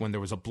finish when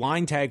there was a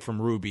blind tag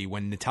from Ruby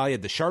when Natalya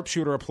had the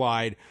sharpshooter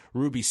applied.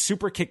 Ruby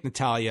super kicked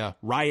Natalya,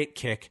 riot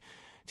kick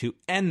to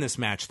end this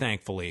match,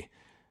 thankfully.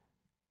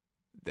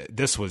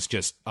 This was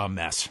just a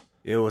mess.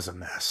 It was a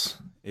mess.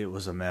 There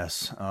was a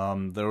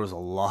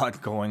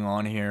lot going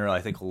on here.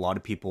 I think a lot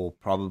of people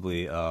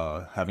probably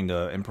having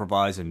to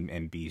improvise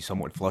and be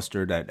somewhat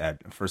flustered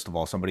at first of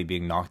all, somebody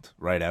being knocked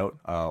right out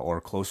or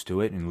close to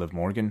it in Liv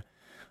Morgan.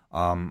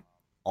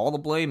 All the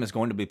blame is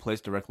going to be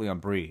placed directly on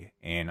Brie,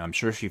 and I'm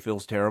sure she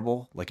feels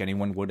terrible, like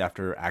anyone would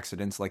after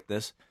accidents like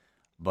this.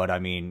 But I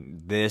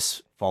mean,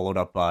 this followed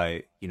up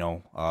by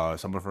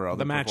some of her other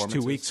the match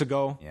performances. 2 weeks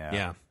ago.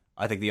 Yeah.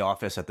 I think the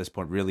office at this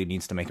point really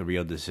needs to make a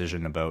real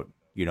decision about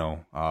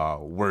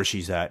where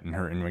she's at in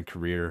her in-ring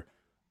career.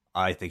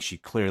 I think she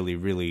clearly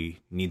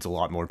really needs a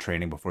lot more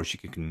training before she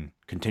can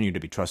continue to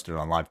be trusted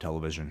on live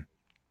television.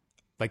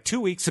 2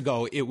 weeks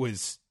ago, it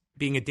was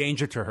being a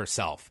danger to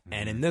herself. Mm-hmm.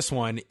 And in this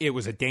one, it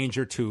was a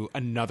danger to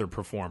another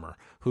performer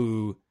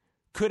who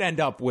could end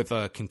up with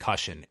a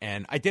concussion.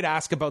 And I did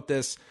ask about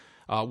this.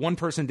 One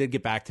person did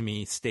get back to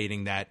me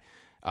stating that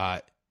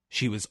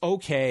she was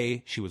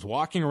okay. She was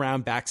walking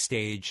around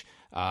backstage,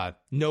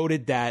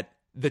 noted that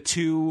the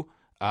two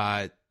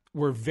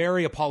were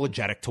very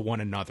apologetic to one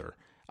another.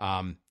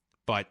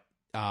 But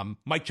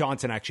Mike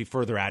Johnson actually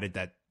further added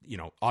that,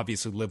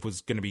 obviously Liv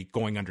was going to be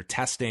going under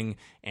testing.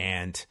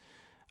 And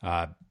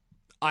I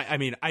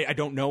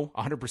don't know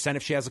 100%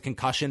 if she has a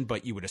concussion,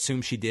 but you would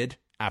assume she did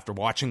after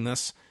watching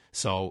this.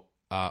 So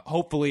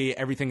hopefully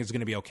everything is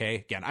going to be okay.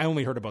 Again, I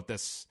only heard about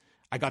this.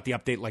 I got the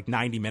update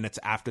 90 minutes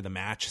after the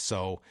match.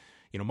 So,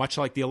 much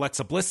like the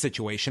Alexa Bliss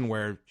situation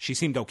where she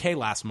seemed okay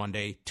last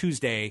Monday,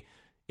 Tuesday,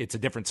 it's a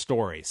different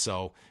story.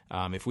 So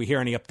if we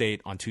hear any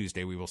update on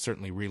Tuesday, we will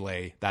certainly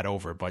relay that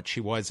over. But she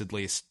was at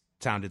least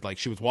sounded like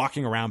she was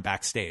walking around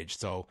backstage.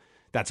 So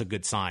that's a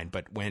good sign.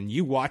 But when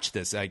you watch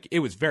this, it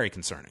was very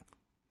concerning.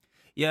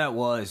 Yeah, it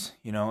was,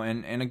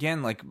 and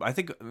again, like I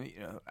think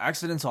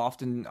accidents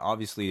often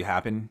obviously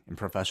happen in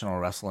professional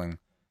wrestling.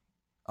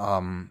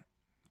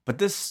 But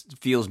this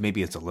feels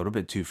maybe it's a little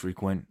bit too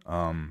frequent.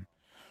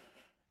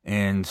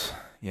 And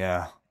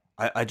yeah,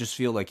 I just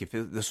feel like if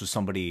this was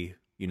somebody,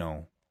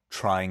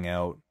 trying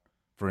out,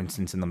 for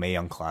instance, in the Mae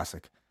Young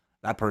Classic,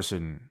 that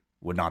person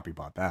would not be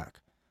brought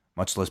back,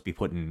 much less be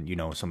put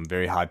in, some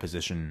very high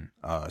position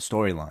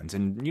storylines.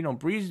 And,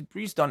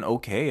 Bree's done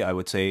okay, I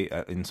would say,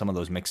 in some of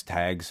those mixed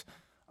tags.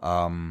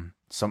 All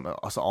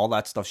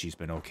that stuff, she's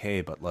been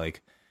okay. But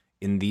like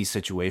in these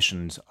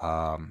situations,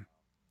 I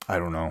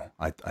don't know.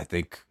 I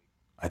think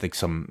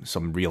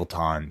some real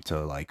time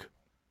to like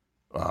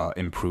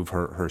improve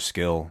her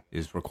skill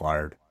is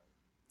required.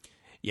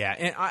 Yeah,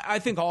 and I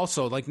think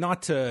also, like,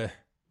 not to,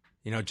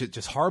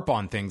 just harp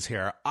on things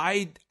here.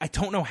 I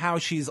don't know how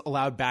she's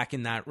allowed back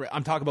in that.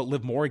 I'm talking about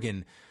Liv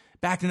Morgan,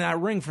 back in that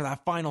ring for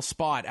that final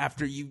spot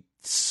after you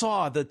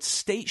saw the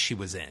state she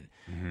was in,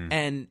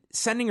 and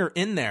sending her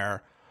in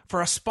there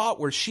for a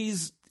spot where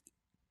she's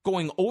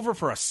going over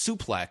for a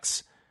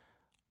suplex.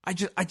 I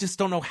just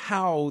don't know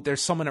how there's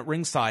someone at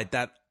ringside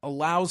that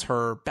allows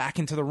her back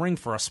into the ring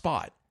for a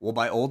spot. Well,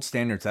 by old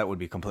standards, that would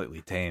be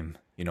completely tame.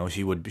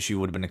 She would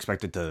have been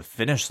expected to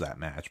finish that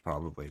match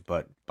probably,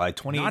 but by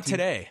 2018, not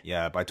today.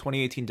 Yeah, by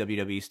 2018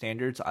 WWE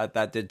standards,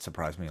 that did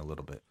surprise me a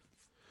little bit.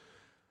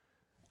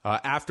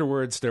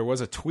 Afterwards, there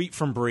was a tweet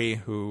from Brie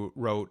who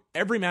wrote,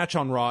 "Every match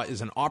on Raw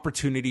is an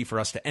opportunity for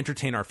us to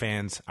entertain our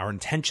fans. Our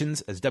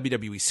intentions as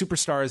WWE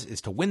superstars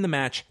is to win the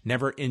match,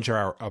 never injure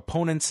our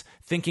opponents.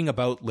 Thinking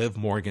about Liv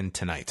Morgan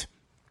tonight."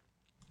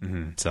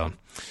 So,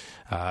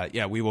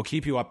 we will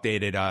keep you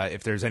updated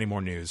if there's any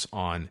more news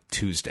on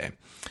Tuesday.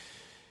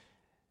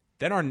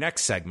 Then our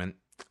next segment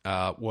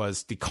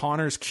was the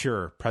Connor's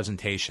Cure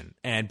presentation.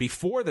 And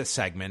before this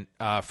segment,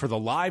 for the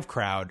live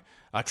crowd,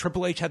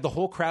 Triple H had the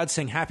whole crowd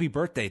sing happy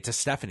birthday to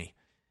Stephanie,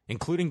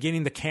 including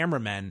getting the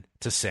cameramen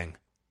to sing.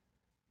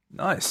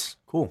 Nice.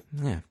 Cool.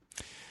 Yeah.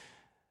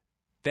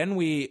 Then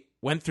we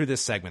went through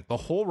this segment. The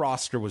whole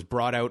roster was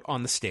brought out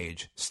on the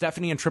stage.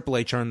 Stephanie and Triple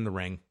H are in the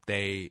ring.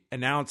 They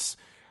announce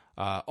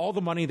all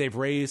the money they've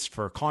raised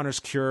for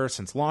Connor's Cure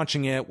since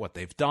launching it, what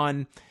they've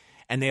done.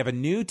 And they have a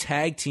new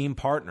tag team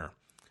partner,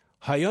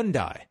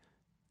 Hyundai,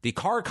 the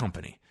car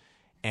company.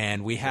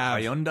 And we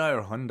have... Hyundai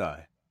or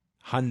Hyundai?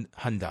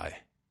 Hyundai.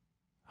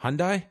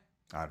 Hyundai?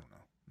 I don't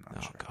know. I'm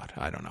not sure. God,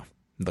 I don't know.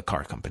 The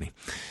car company.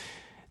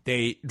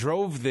 They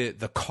drove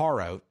the car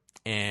out,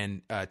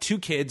 and two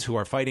kids who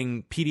are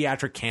fighting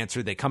pediatric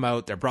cancer, they come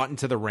out, they're brought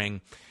into the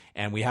ring,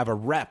 and we have a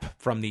rep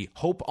from the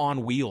Hope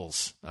on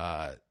Wheels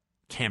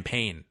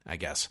campaign, I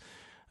guess.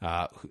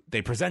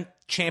 They present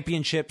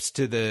championships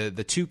to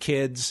the two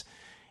kids,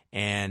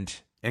 and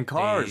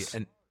cars.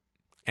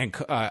 And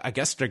I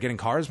guess they're getting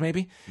cars,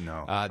 maybe?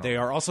 No. They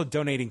are also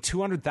donating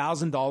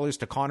 $200,000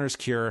 to Connor's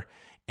Cure.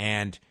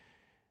 And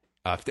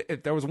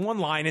if there was one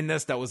line in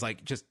this that was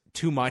like just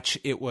too much,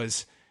 it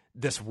was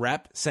this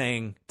rep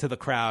saying to the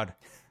crowd,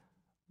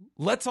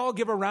 "Let's all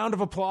give a round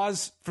of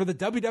applause for the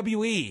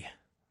WWE."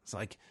 It's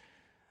like,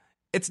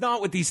 it's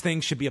not what these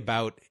things should be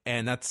about.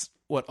 And that's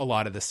what a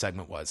lot of this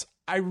segment was.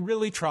 I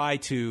really try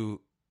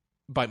to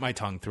bite my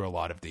tongue through a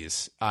lot of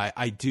these.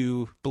 I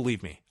do,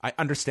 believe me, I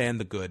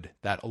understand the good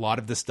that a lot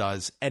of this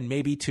does. And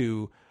maybe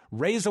to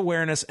raise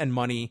awareness and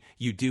money,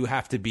 you do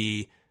have to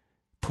be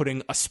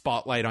putting a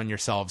spotlight on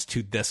yourselves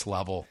to this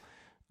level.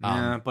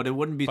 Yeah, but it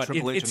wouldn't be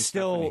Triple H and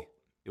still, Stephanie.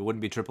 It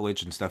wouldn't be Triple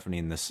H and Stephanie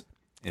in this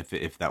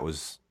if that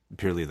was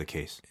purely the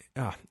case.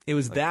 It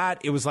was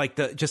that. It was like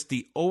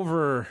the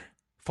over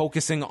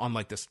focusing on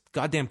like this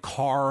goddamn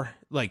car.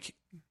 Like,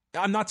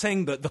 I'm not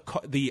saying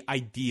the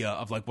idea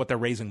of like what they're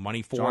raising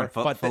money for, John,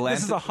 but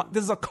this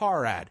is a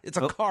car ad. It's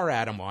a car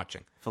ad I'm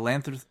watching.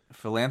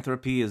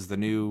 Philanthropy is the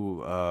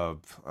new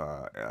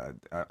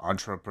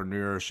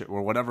entrepreneurship,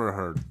 or whatever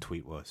her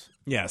tweet was.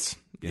 Yes,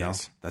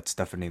 yes, that's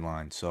Stephanie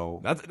line. So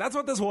that's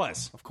what this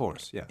was. Of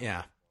course, yeah,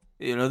 yeah.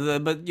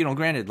 But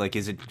granted, like,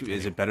 is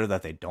it better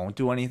that they don't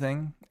do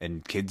anything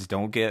and kids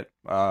don't get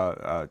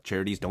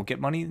charities don't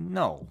get money?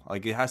 No,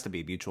 like, it has to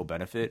be mutual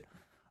benefit.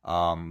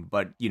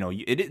 But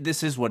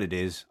this is what it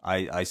is.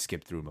 I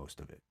skipped through most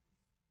of it.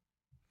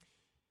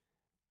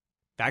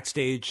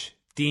 Backstage,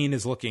 Dean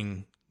is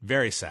looking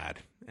very sad,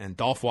 and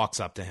Dolph walks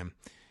up to him.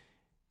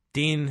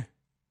 Dean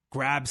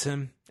grabs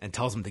him and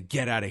tells him to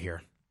get out of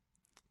here.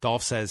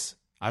 Dolph says,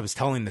 "I was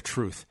telling the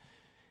truth."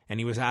 And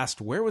he was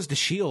asked, "Where was the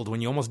Shield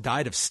when you almost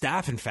died of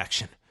staph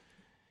infection?"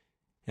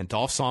 And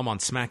Dolph saw him on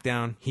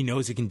SmackDown. He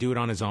knows he can do it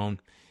on his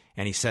own.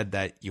 And he said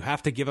that you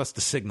have to give us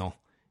the signal,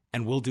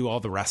 and we'll do all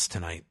the rest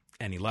tonight.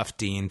 And he left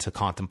Dean to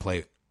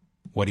contemplate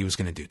what he was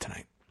going to do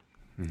tonight.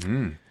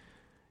 Mm-hmm.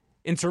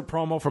 Insert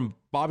promo from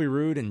Bobby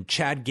Roode and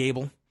Chad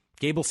Gable.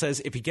 Gable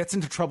says if he gets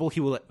into trouble,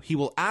 he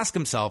will ask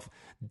himself,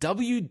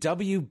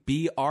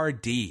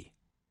 WWBRD.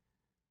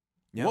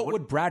 Yeah, what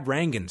would Brad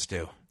Rangans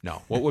do?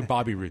 No, what would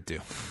Bobby Roode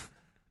do?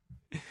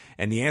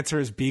 And the answer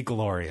is be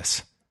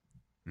glorious.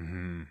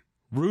 Mm-hmm.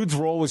 Roode's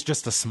role was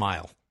just a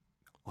smile.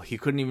 Well, he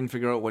couldn't even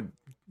figure out what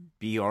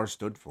BR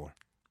stood for.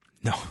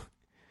 No.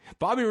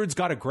 Bobby Roode's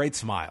got a great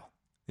smile.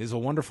 It's a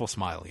wonderful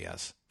smile he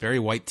has. Very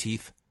white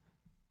teeth.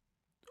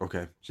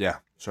 Okay. Yeah,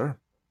 sure.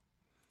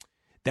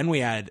 Then we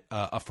had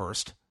a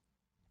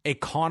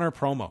Conor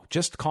promo.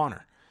 Just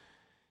Conor.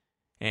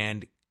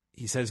 And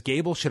he says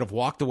Gable should have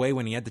walked away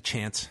when he had the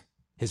chance.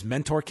 His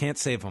mentor can't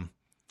save him.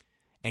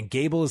 And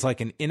Gable is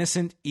like an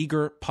innocent,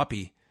 eager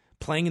puppy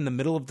playing in the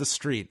middle of the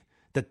street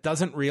that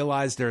doesn't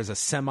realize there is a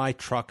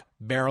semi-truck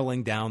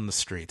barreling down the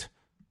street.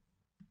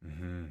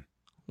 Mm-hmm.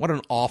 What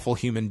an awful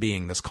human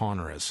being this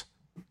Conor is.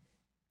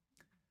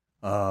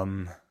 Yeah,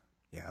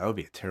 that would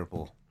be a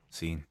terrible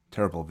scene.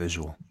 Terrible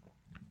visual.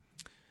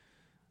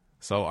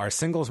 So our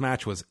singles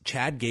match was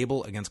Chad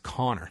Gable against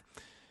Conor.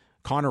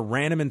 Conor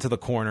ran him into the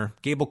corner.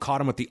 Gable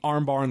caught him with the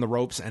armbar and the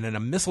ropes and then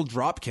a missile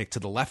drop kick to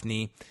the left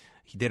knee.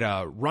 He did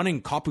a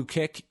running Kapu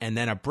kick and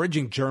then a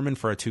bridging German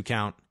for a 2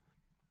 count.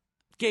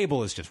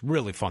 Gable is just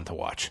really fun to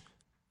watch.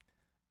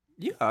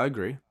 Yeah, I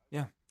agree.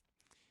 Yeah.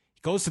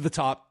 He goes to the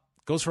top,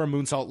 goes for a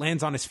moonsault,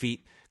 lands on his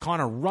feet.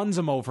 Conor runs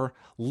him over,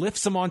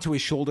 lifts him onto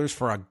his shoulders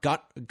for a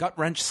gut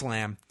wrench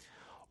slam.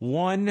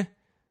 1,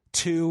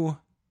 2,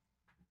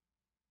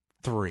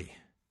 3.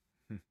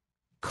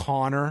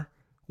 Conor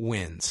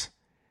wins.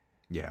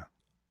 Yeah.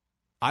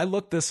 I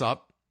looked this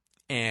up,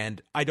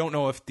 and I don't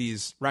know if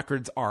these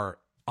records are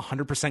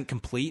 100%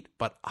 complete,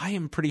 but I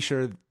am pretty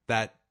sure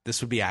that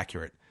this would be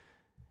accurate.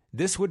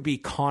 This would be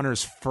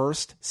Conor's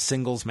first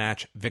singles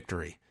match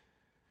victory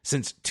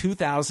since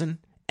 2000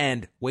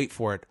 and, wait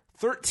for it,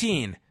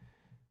 13,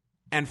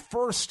 and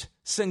first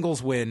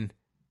singles win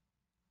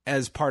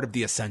as part of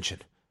the Ascension.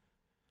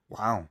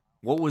 Wow.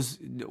 What was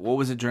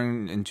it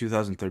during in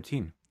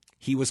 2013?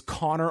 He was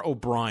Conor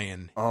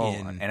O'Brien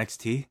in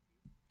NXT?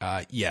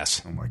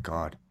 Yes. Oh my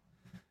God.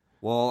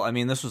 Well, I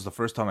mean, this was the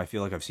first time I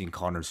feel like I've seen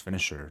Conor's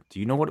finisher. Do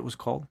you know what it was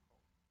called?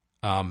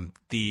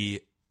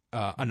 The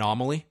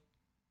Anomaly?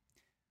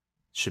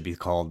 Should be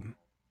called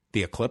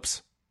The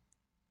Eclipse?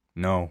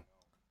 No.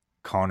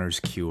 Conor's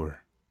Cure.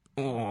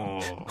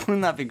 Oh.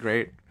 Wouldn't that be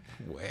great?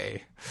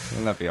 Way.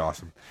 Wouldn't that be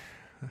awesome?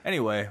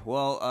 Anyway,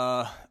 well,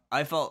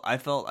 I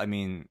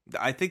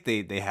think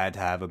they had to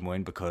have him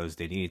win because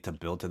they needed to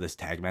build to this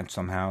tag match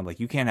somehow. Like,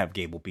 you can't have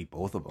Gable beat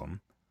both of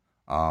them.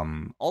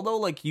 Although,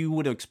 like, you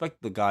would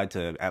expect the guy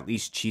to at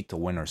least cheat to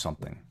win or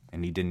something,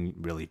 and he didn't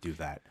really do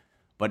that.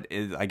 But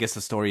I guess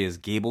the story is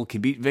Gable can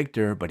beat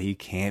Victor, but he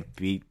can't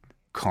beat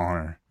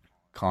Conor.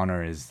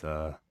 Conor is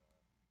the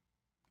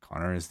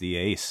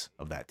ace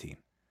of that team.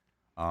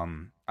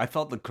 I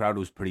felt the crowd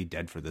was pretty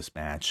dead for this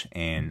match,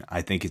 and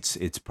I think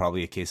it's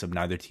probably a case of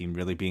neither team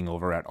really being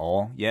over at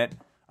all yet.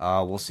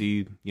 We'll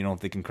see, if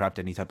they can craft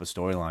any type of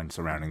storyline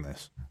surrounding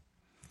this.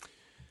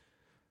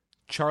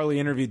 Charlie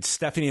interviewed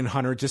Stephanie and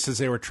Hunter just as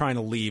they were trying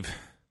to leave.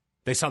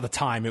 They saw the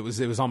time. It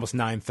was almost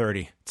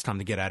 9:30. It's time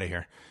to get out of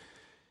here.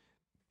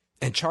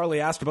 And Charlie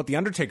asked about the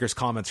Undertaker's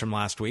comments from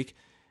last week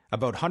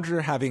about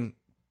Hunter having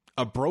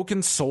a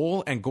broken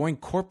soul and going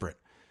corporate.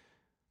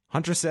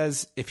 Hunter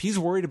says if he's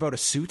worried about a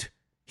suit,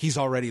 he's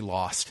already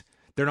lost.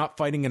 They're not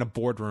fighting in a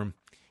boardroom,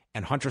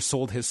 and Hunter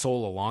sold his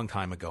soul a long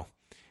time ago.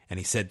 And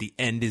he said the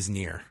end is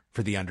near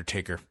for The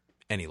Undertaker,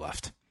 and he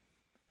left.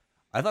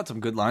 I thought some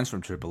good lines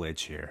from Triple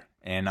H here,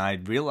 and I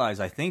realized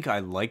I think I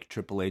like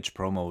Triple H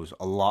promos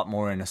a lot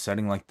more in a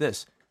setting like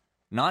this.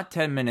 Not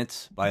 10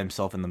 minutes by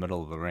himself in the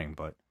middle of the ring,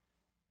 but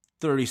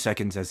 30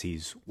 seconds as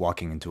he's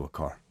walking into a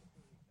car.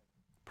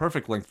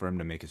 Perfect length for him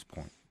to make his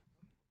point.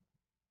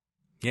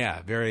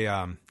 Yeah, very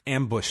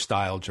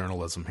ambush-style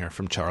journalism here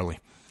from Charlie.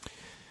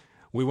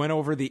 We went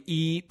over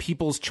the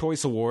People's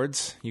Choice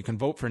Awards. You can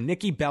vote for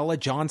Nikki Bella,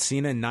 John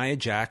Cena, and Nia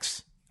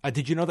Jax.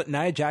 Did you know that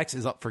Nia Jax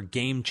is up for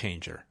Game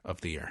Changer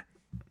of the Year?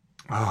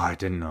 Oh, I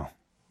didn't know.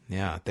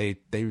 Yeah, they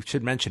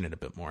should mention it a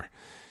bit more.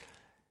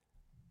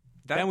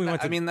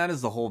 That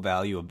is the whole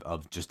value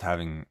of just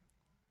having,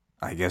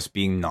 I guess,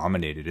 being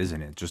nominated,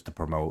 isn't it? Just to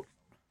promote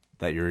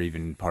that you're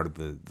even part of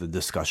the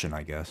discussion,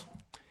 I guess.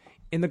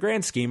 In the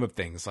grand scheme of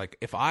things, like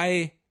if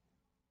I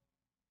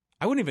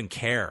wouldn't even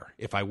care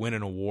if I win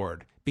an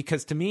award,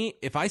 because to me,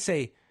 if I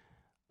say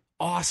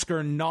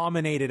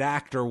Oscar-nominated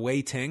actor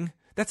Wei Ting,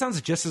 that sounds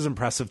just as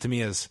impressive to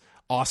me as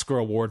Oscar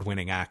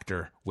award-winning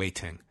actor Wei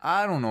Ting.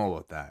 I don't know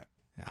about that.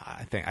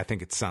 I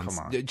think it sounds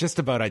just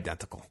about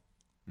identical.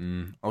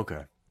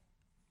 Okay.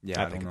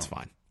 Yeah, I think it's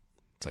fine.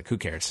 It's like, who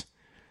cares?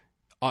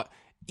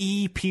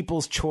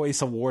 People's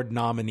Choice Award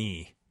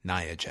nominee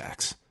Nia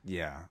Jax.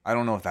 Yeah, I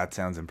don't know if that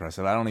sounds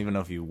impressive. I don't even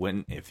know if you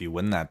win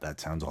that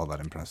sounds all that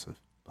impressive.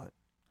 But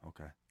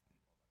okay.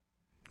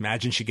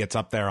 Imagine she gets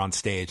up there on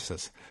stage,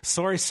 says,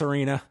 "Sorry,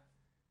 Serena,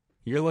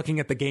 you're looking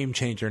at the Game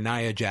Changer,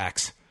 Nia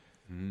Jax."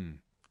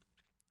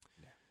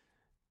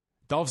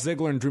 Dolph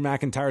Ziggler and Drew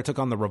McIntyre took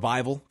on the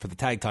Revival for the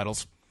tag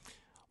titles.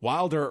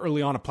 Wilder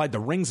early on applied the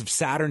Rings of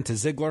Saturn to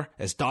Ziggler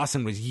as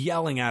Dawson was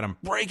yelling at him,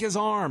 "Break his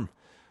arm!"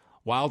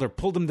 Wilder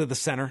pulled him to the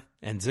center,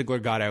 and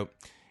Ziggler got out.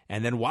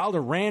 And then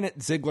Wilder ran at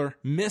Ziggler,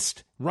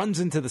 missed, runs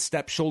into the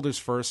step, shoulders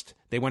first.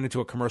 They went into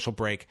a commercial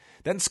break.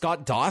 Then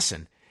Scott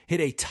Dawson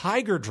hit a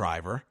Tiger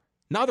Driver,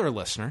 another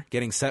listener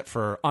getting set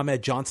for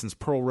Ahmed Johnson's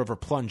Pearl River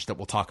Plunge that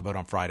we'll talk about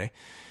on Friday.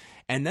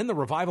 And then the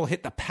Revival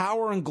hit the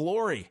Power and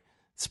Glory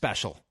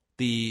special,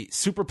 the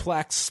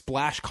Superplex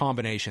Splash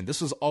combination.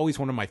 This was always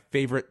one of my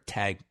favorite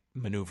tag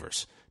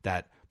maneuvers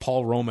that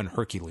Paul Roman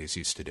Hercules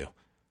used to do.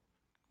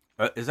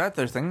 Is that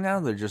their thing now?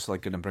 They're just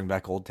like going to bring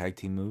back old tag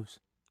team moves?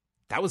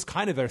 That was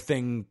kind of their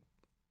thing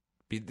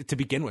to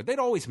begin with. They'd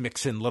always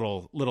mix in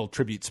little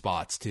tribute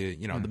spots to,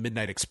 the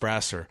Midnight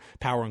Express or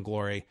Power and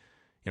Glory.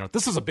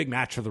 This was a big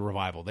match for the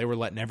Revival. They were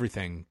letting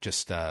everything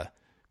just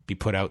be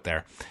put out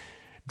there.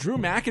 Drew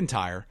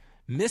McIntyre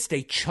missed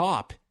a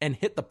chop and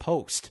hit the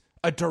post.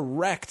 A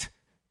direct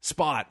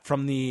spot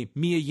from the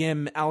Mia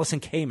Yim Allison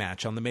Kay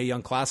match on the Mae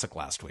Young Classic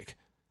last week.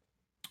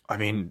 I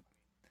mean,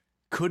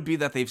 could be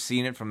that they've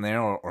seen it from there,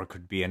 or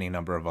could be any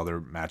number of other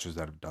matches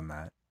that have done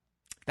that.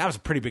 That was a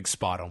pretty big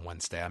spot on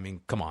Wednesday. I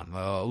mean, come on,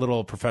 a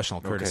little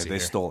professional courtesy. Okay, they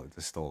stole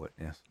it.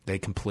 Yes, they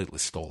completely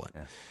stole it.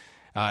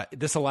 Yes.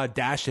 This allowed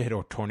Dash to hit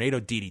a tornado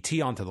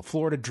DDT onto the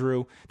floor to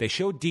Drew. They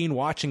showed Dean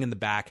watching in the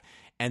back,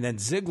 and then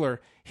Ziggler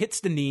hits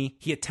the knee.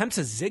 He attempts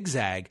a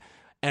zigzag,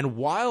 and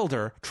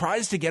Wilder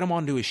tries to get him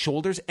onto his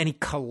shoulders, and he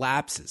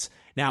collapses.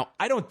 Now,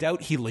 I don't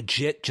doubt he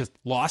legit just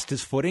lost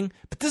his footing,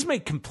 but this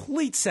made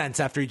complete sense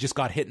after he just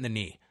got hit in the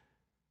knee.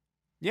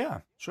 Yeah,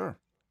 sure.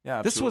 Yeah,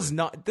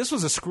 absolutely. This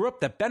was a screw up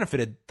that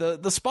benefited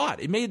the spot.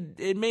 It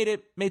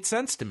made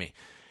sense to me.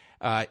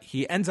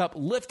 He ends up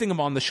lifting him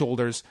on the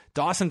shoulders.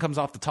 Dawson comes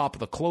off the top of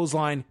the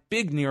clothesline,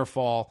 big near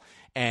fall,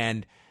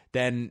 and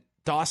then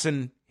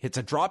Dawson hits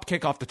a drop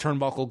kick off the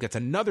turnbuckle, gets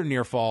another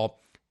near fall.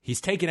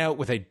 He's taken out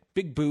with a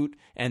big boot,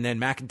 and then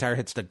McIntyre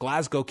hits the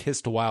Glasgow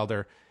Kiss to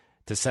Wilder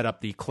to set up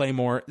the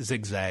Claymore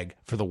zigzag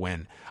for the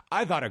win.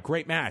 I thought a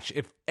great match.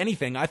 If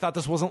anything, I thought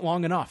this wasn't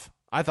long enough.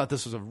 I thought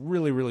this was a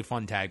really, really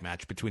fun tag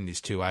match between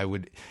these two.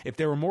 If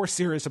they were more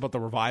serious about the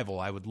Revival,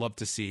 I would love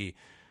to see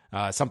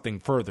something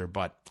further,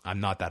 but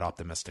I'm not that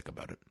optimistic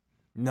about it.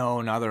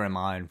 No, neither am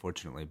I,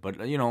 unfortunately. But,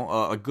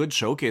 a good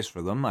showcase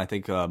for them, I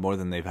think, more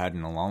than they've had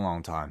in a long,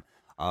 long time.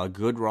 A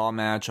good Raw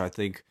match, I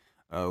think.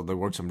 There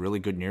were some really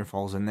good near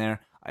falls in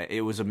there.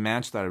 It was a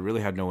match that I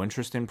really had no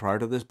interest in prior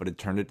to this, but it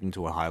turned it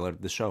into a highlight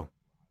of the show.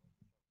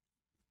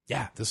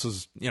 Yeah, this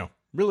was,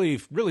 really,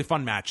 really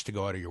fun match to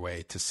go out of your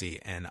way to see.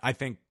 And I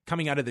think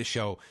coming out of this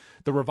show,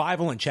 the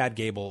Revival and Chad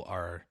Gable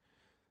are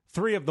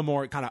three of the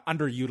more kind of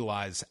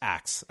underutilized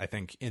acts, I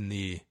think, in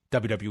the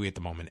WWE at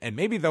the moment. And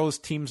maybe those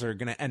teams are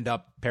going to end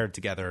up paired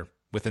together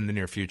within the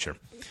near future.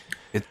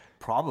 It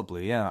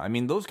probably, yeah. I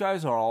mean, those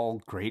guys are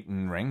all great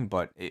in ring,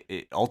 but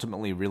it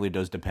ultimately really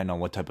does depend on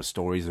what type of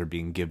stories are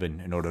being given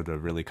in order to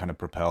really kind of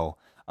propel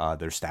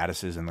their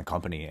statuses in the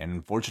company. And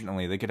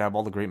unfortunately, they could have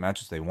all the great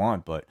matches they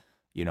want, but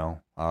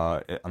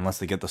unless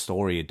they get the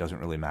story, it doesn't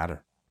really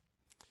matter.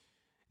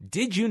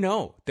 Did you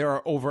know there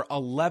are over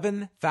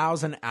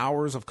 11,000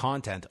 hours of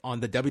content on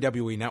the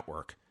WWE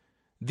Network?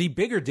 The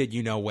bigger did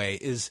you know way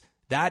is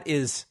that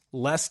is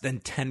less than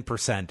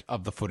 10%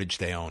 of the footage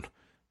they own.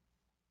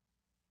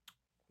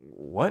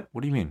 What?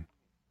 What do you mean?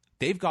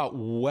 They've got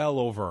well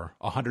over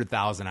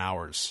 100,000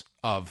 hours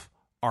of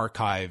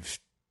archive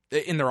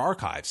in their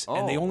archives,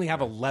 and they only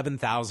have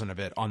 11,000 of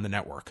it on the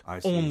network. I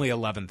see. Only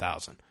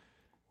 11,000.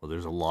 Well,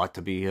 there's a lot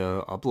to be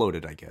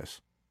uploaded, I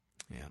guess.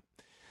 Yeah.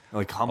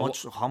 Like how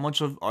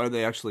much are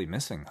they actually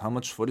missing? How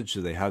much footage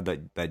do they have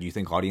that you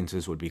think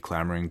audiences would be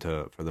clamoring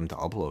for them to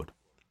upload?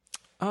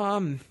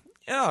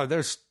 Yeah,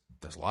 there's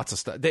lots of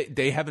stuff.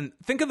 They haven't,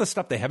 think of the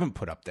stuff they haven't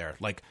put up there.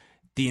 Like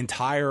the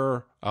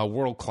entire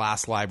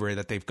world-class library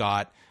that they've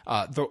got,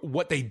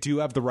 what they do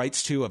have the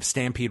rights to of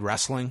Stampede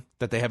Wrestling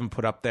that they haven't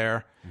put up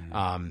there.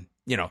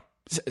 Mm-hmm.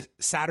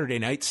 Saturday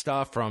night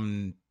stuff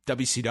from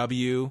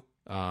WCW.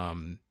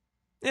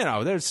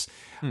 There's,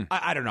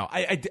 I don't know.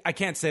 I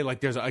can't say like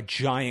there's a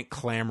giant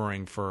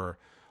clamoring for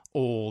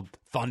old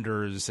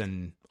Thunders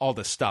and all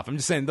this stuff. I'm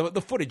just saying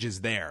the footage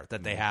is there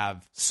that they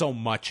have so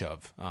much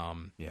of.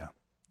 Yeah.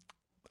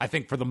 I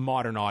think for the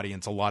modern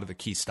audience, a lot of the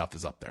key stuff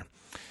is up there.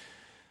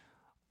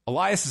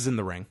 Elias is in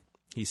the ring.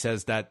 He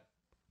says that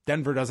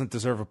Denver doesn't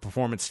deserve a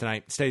performance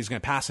tonight. Instead, he's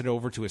going to pass it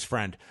over to his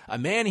friend, a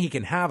man he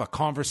can have a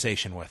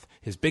conversation with,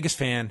 his biggest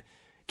fan,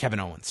 Kevin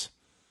Owens.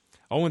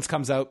 Owens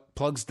comes out,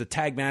 plugs the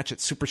tag match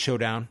at Super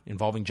Showdown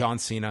involving John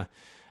Cena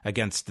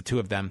against the two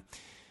of them.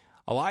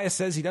 Elias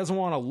says he doesn't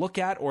want to look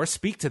at or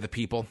speak to the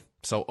people,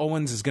 so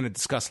Owens is going to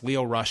discuss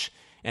Lio Rush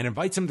and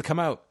invites him to come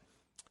out.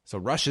 So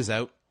Rush is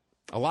out.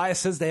 Elias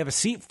says they have a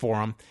seat for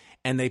him,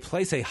 and they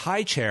place a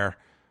high chair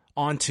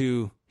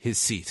onto his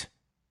seat.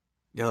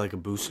 Yeah, like a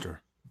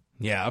booster.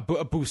 Yeah,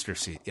 a booster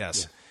seat,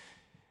 yes. Yeah.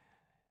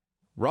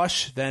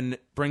 Rush then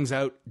brings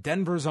out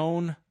Denver's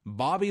own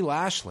Bobby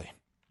Lashley,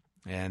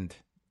 and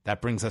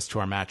that brings us to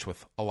our match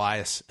with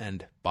Elias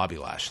and Bobby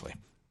Lashley.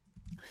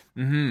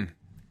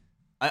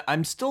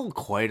 I'm still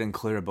quite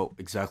unclear about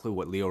exactly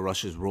what Lio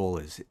Rush's role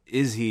is.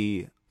 Is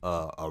he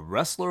a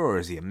wrestler, or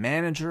is he a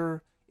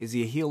manager? Is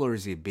he a heel, or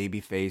is he a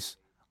babyface?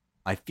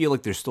 I feel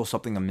like there's still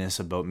something amiss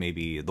about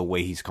maybe the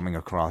way he's coming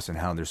across and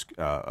how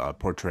they're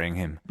portraying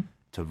him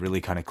to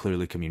really kind of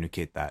clearly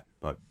communicate that.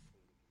 But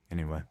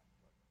anyway.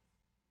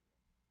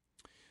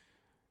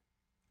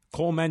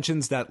 Cole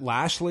mentions that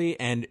Lashley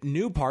and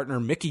new partner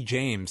Mickie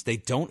James, they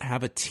don't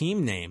have a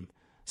team name.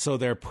 So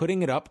they're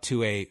putting it up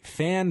to a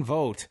fan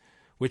vote,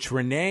 which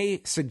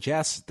Renee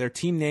suggests their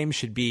team name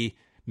should be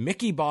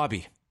Mickey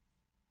Bobby.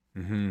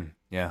 Mm-hmm.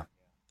 Yeah.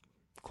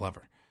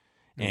 Clever.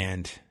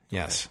 And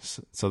yes,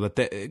 so that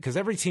because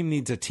every team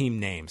needs a team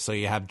name. So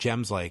you have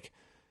gems like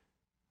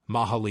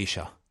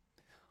Mahalisha.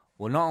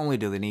 Well, not only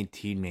do they need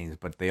team names,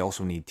 but they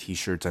also need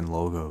T-shirts and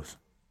logos.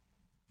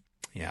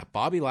 Yeah,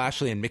 Bobby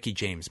Lashley and Mickie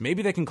James.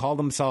 Maybe they can call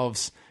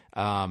themselves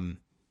Total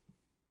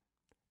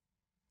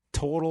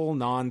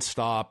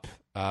Nonstop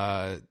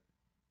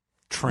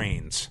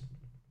Trains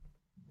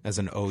as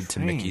an ode to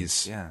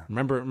Mickey's. Yeah.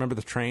 Remember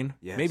the train?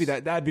 Yes. Maybe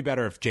that'd be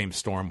better if James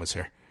Storm was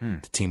here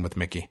to team with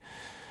Mickey.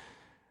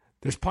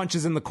 There's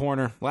punches in the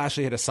corner.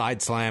 Lashley hit a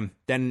side slam.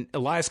 Then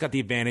Elias got the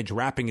advantage,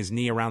 wrapping his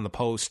knee around the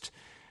post.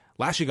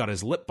 Lashley got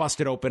his lip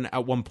busted open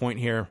at one point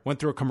here. Went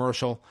through a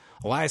commercial.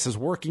 Elias is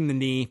working the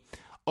knee.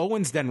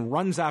 Owens then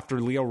runs after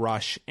Lio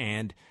Rush,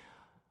 and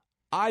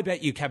I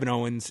bet you Kevin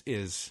Owens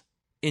is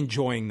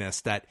enjoying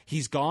this, that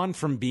he's gone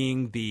from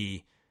being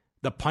the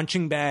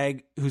punching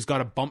bag who's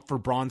got a bump for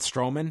Braun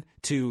Strowman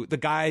to the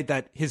guy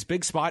that his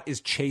big spot is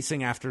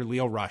chasing after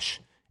Lio Rush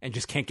and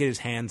just can't get his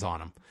hands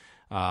on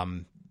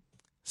him.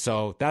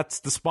 So that's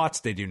the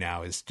spots they do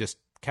now, is just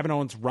Kevin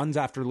Owens runs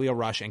after Lio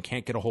Rush and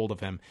can't get a hold of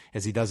him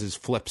as he does his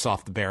flips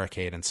off the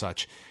barricade and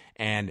such.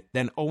 And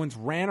then Owens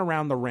ran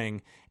around the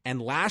ring,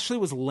 and Lashley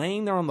was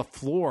laying there on the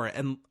floor,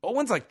 and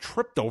Owens like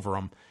tripped over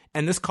him,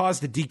 and this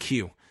caused a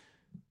DQ.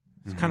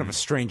 It's kind of a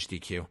strange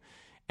DQ.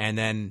 And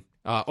then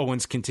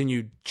Owens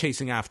continued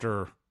chasing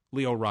after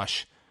Lio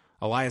Rush.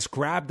 Elias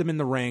grabbed him in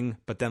the ring,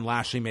 but then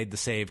Lashley made the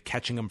save,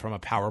 catching him from a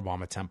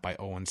powerbomb attempt by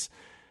Owens.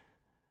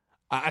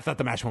 I thought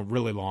the match went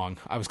really long.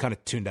 I was kind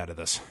of tuned out of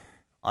this.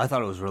 I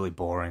thought it was really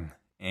boring,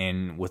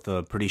 and with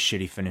a pretty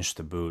shitty finish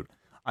to boot.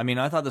 I mean,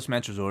 I thought this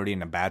match was already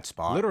in a bad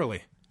spot.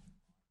 Literally.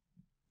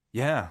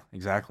 Yeah,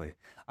 exactly.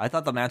 I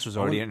thought the match was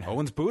already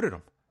Owens booted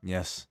him.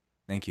 Yes,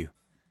 thank you.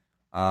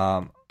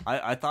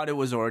 I thought it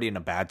was already in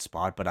a bad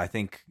spot, but I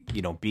think,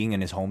 being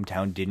in his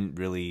hometown didn't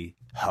really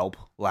help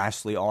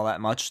Lashley all that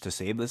much to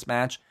save this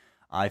match.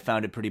 I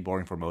found it pretty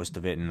boring for most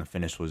of it, and the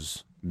finish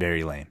was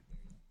very lame.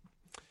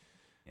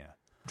 Yeah.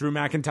 Drew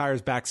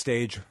McIntyre's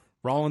backstage.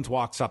 Rollins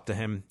walks up to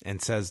him and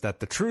says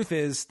that the truth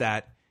is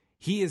that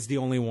he is the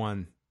only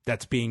one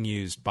that's being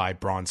used by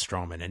Braun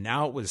Strowman. And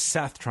now it was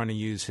Seth trying to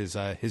use his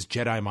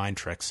Jedi mind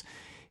tricks.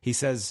 He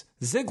says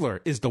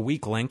Ziggler is the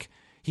weak link.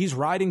 He's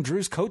riding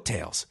Drew's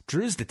coattails.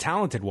 Drew's the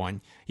talented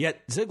one,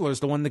 yet Ziggler's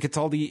the one that gets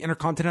all the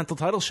Intercontinental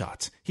title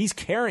shots. He's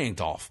carrying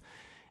Dolph.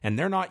 And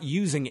they're not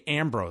using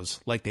Ambrose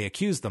like they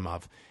accused them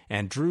of.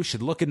 And Drew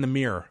should look in the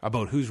mirror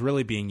about who's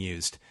really being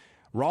used.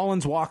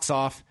 Rollins walks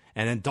off,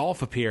 and then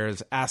Dolph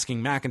appears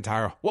asking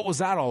McIntyre, what was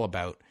that all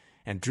about?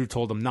 And Drew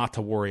told him not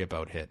to worry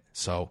about it.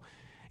 So,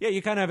 yeah,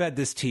 you kind of had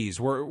this tease.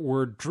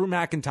 Were Drew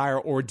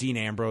McIntyre or Dean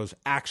Ambrose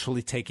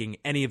actually taking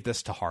any of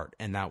this to heart?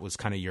 And that was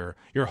kind of your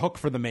hook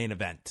for the main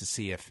event, to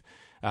see if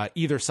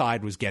either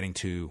side was getting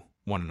to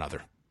one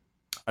another.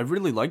 I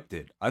really liked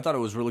it. I thought it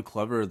was really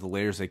clever, the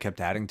layers they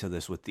kept adding to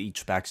this with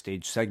each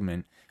backstage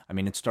segment. I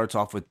mean, it starts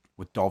off with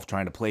Dolph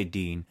trying to play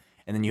Dean,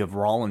 and then you have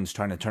Rollins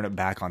trying to turn it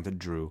back onto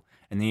Drew.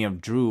 And then you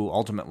have Drew,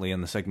 ultimately, in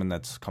the segment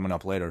that's coming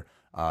up later,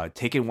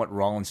 taking what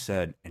Rollins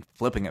said and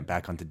flipping it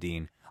back onto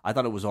Dean. I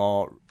thought it was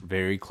all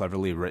very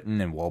cleverly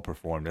written and well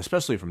performed,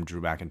 especially from Drew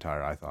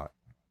McIntyre, I thought.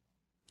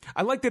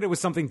 I like that it was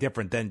something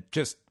different than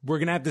just, we're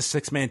going to have this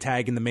 6-man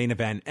tag in the main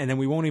event, and then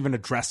we won't even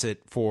address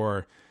it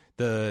for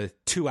the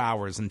 2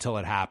 hours until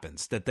it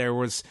happens. That there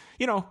was,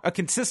 a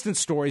consistent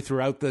story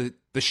throughout the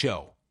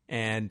show.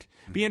 And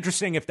be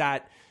interesting if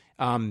that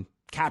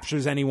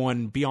captures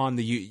anyone beyond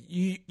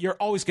you're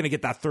always going to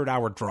get that 3rd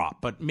hour drop,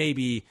 but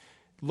maybe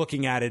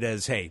looking at it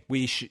as, hey,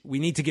 we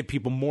need to give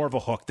people more of a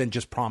hook than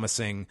just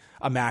promising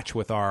a match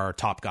with our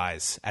top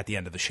guys at the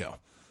end of the show.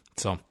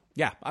 So,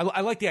 yeah,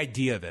 I like the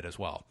idea of it as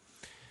well.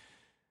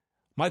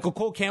 Michael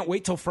Cole can't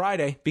wait till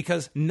Friday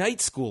because Night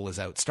School is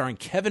out, starring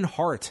Kevin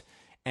Hart.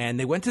 And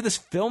they went to this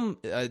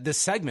this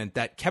segment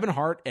that Kevin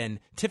Hart and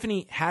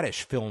Tiffany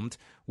Haddish filmed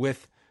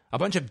with a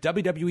bunch of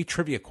WWE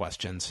trivia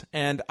questions.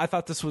 And I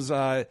thought this was,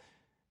 at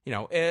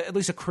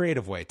least a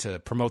creative way to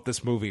promote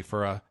this movie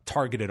for a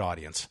targeted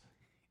audience.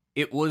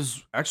 It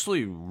was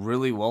actually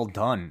really well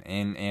done,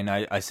 and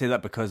I say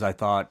that because I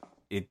thought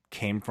it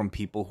came from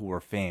people who were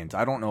fans.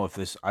 I don't know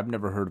if I've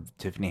never heard of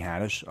Tiffany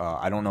Haddish.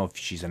 I don't know if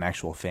she's an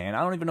actual fan.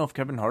 I don't even know if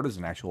Kevin Hart is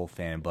an actual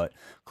fan, but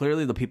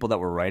clearly the people that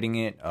were writing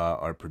it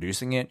or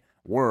producing it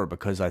were,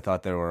 because I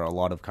thought there were a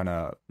lot of kind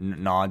of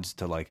nods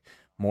to like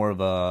more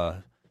of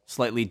a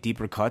slightly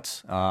deeper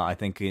cuts, I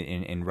think,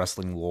 in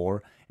wrestling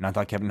lore, and I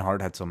thought Kevin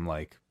Hart had some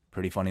like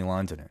pretty funny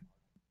lines in it.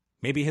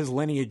 Maybe his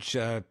lineage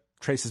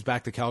traces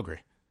back to Calgary.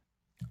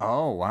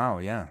 Oh, wow.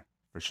 Yeah,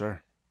 for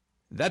sure.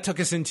 That took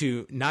us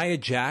into Nia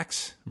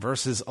Jax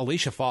versus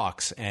Alicia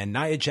Fox, and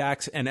Nia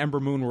Jax and Ember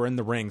Moon were in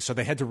the ring, so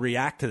they had to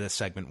react to this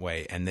segment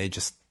way, and they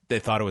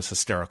thought it was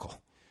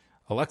hysterical.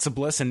 Alexa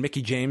Bliss and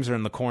Mickie James are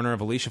in the corner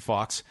of Alicia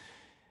Fox.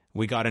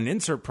 We got an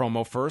insert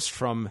promo first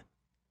from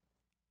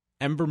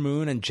Ember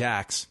Moon and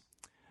Jax.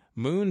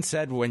 Moon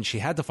said when she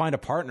had to find a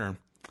partner,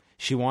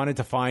 she wanted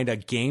to find a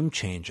game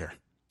changer.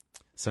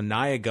 So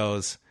Nia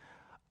goes,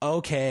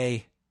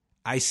 okay,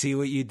 I see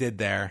what you did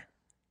there.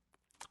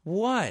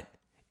 What?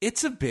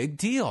 It's a big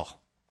deal.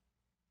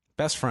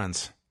 Best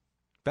friends.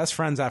 Best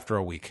friends after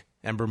a week.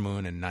 Ember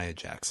Moon and Nia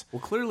Jax.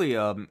 Well, clearly,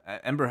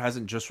 Ember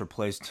hasn't just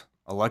replaced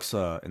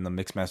Alexa in the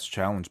Mixed Match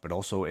Challenge, but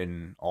also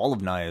in all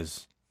of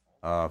Nia's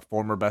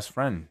former best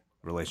friend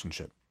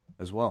relationship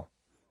as well.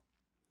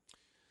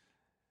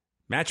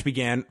 Match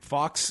began.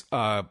 Fox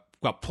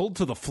got pulled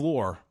to the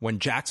floor when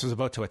Jax was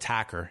about to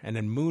attack her, and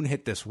then Moon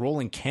hit this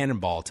rolling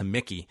cannonball to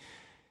Mickey.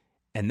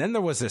 And then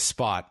there was this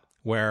spot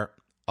where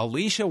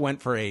Alicia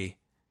went for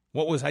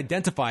what was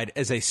identified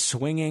as a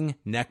swinging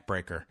neck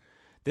breaker.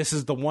 This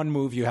is the one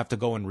move you have to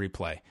go and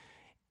replay.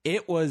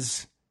 It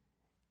was,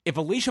 if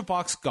Alicia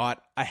Fox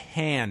got a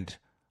hand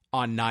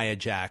on Nia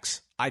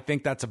Jax, I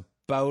think that's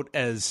about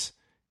as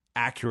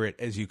accurate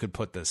as you could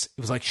put this.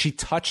 It was like she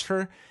touched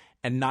her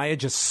and Nia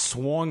just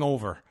swung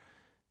over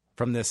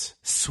from this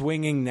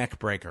swinging neck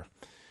breaker.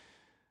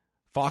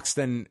 Fox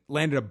then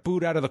landed a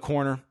boot out of the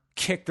corner,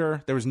 kicked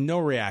her. There was no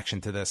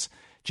reaction to this.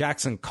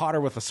 Jackson caught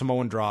her with a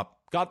Samoan drop,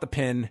 got the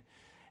pin,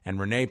 and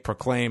Renee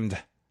proclaimed,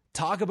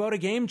 talk about a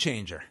game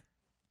changer.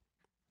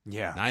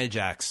 Yeah. Nia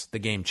Jax, the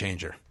game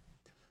changer.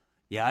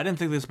 Yeah, I didn't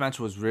think this match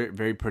was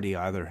very pretty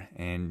either.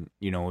 And,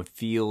 it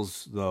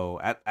feels,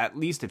 though, at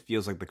least it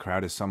feels like the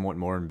crowd is somewhat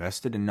more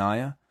invested in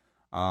Nia.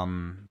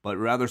 But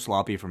rather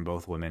sloppy from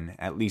both women.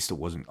 At least it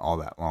wasn't all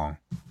that long.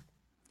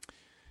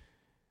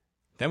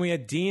 Then we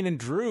had Dean and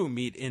Drew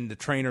meet in the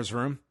trainer's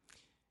room.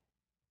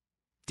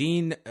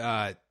 Dean,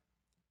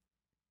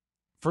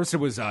 first it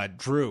was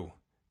Drew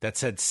that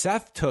said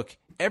Seth took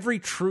every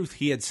truth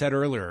he had said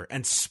earlier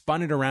and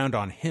spun it around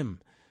on him.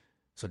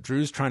 So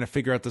Drew's trying to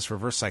figure out this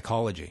reverse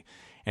psychology.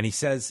 And he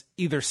says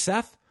either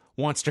Seth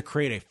wants to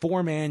create a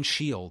 4-man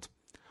shield,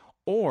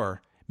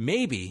 or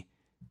maybe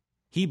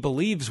he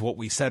believes what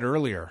we said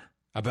earlier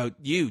about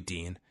you,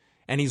 Dean,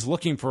 and he's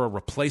looking for a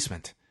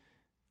replacement.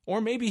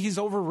 Or maybe he's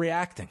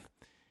overreacting.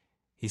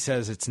 He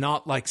says it's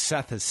not like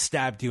Seth has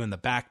stabbed you in the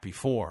back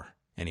before,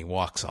 and he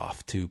walks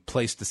off to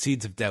place the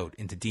seeds of doubt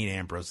into Dean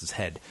Ambrose's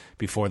head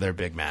before their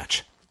big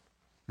match.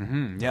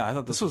 Mm-hmm. Yeah, I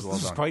thought this was well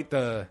done.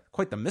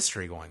 Quite the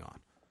mystery going on.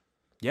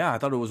 Yeah, I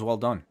thought it was well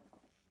done.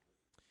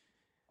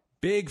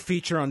 Big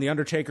feature on The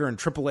Undertaker and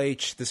Triple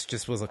H. This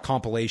just was a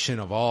compilation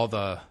of all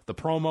the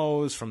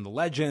promos from the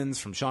legends,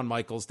 from Shawn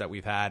Michaels that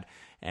we've had.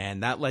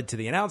 And that led to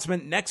the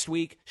announcement. Next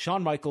week,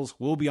 Shawn Michaels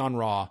will be on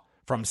Raw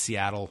from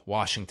Seattle,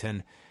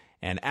 Washington.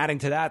 And adding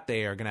to that,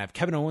 they are going to have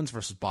Kevin Owens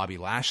versus Bobby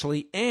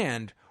Lashley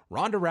and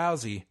Ronda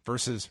Rousey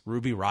versus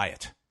Ruby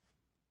Riott.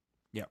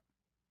 Yep.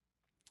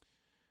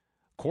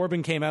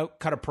 Corbin came out,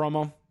 cut a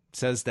promo,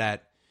 says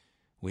that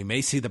we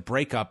may see the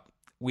breakup.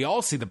 We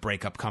all see the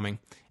breakup coming,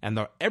 and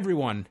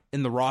everyone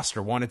in the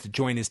roster wanted to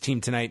join his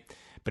team tonight,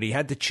 but he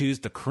had to choose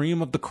the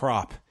cream of the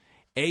crop,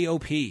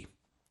 AOP,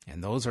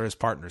 and those are his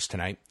partners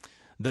tonight.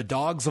 The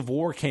Dogs of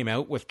War came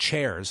out with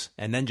chairs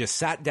and then just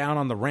sat down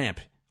on the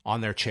ramp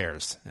on their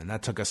chairs, and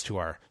that took us to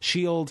our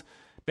Shield,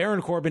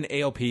 Baron Corbin,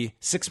 AOP,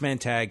 6-man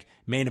tag,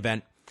 main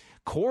event.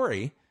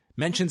 Corey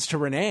mentions to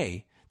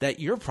Renee that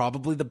you're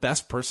probably the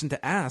best person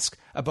to ask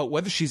about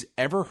whether she's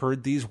ever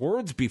heard these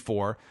words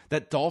before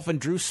that Dolph and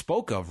Drew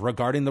spoke of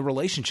regarding the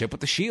relationship with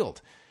the Shield.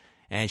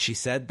 And she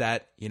said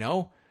that,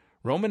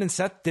 Roman and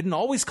Seth didn't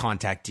always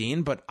contact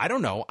Dean, but I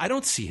don't know. I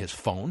don't see his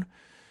phone.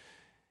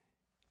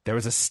 There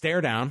was a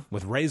stare down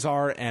with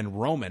Razor and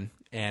Roman,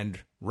 and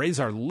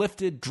Razor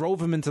lifted,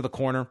 drove him into the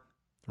corner.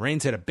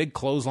 Reigns hit a big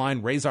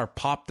clothesline. Razor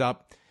popped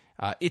up.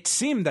 It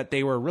seemed that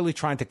they were really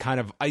trying to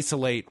kind of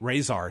isolate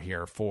Razor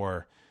here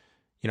for,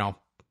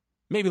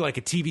 maybe like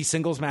a TV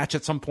singles match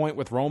at some point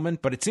with Roman,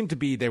 but it seemed to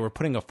be they were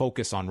putting a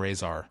focus on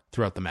Razor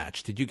throughout the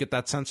match. Did you get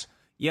that sense?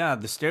 Yeah,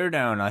 the stare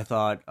down, I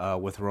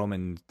thought, with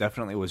Roman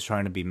definitely was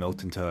trying to be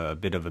milked into a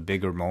bit of a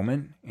bigger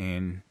moment.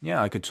 And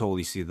yeah, I could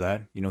totally see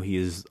that. He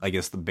is, I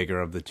guess, the bigger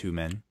of the two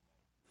men.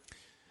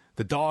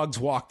 The Dogs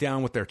walk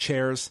down with their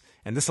chairs,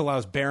 and this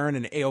allows Baron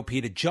and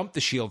AOP to jump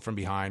the Shield from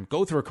behind,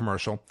 go through a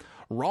commercial.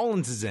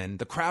 Rollins is in.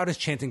 The crowd is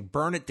chanting,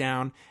 burn it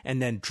down.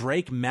 And then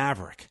Drake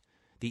Maverick,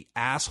 the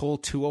asshole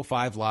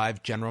 205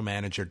 Live general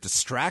manager,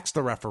 distracts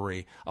the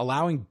referee,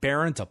 allowing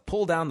Baron to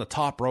pull down the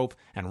top rope,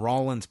 and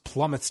Rollins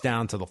plummets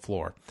down to the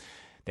floor.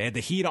 They had the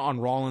heat on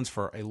Rollins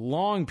for a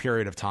long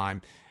period of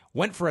time,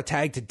 went for a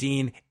tag to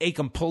Dean.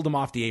 Akam pulled him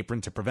off the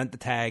apron to prevent the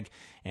tag,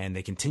 and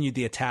they continued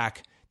the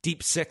attack.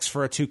 Deep 6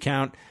 for a 2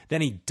 count.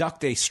 Then he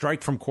ducked a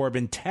strike from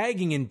Corbin,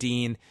 tagging in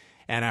Dean,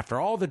 and after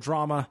all the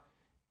drama,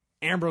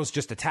 Ambrose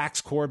just attacks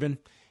Corbin.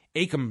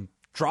 Akam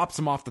drops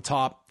him off the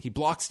top. He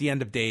blocks the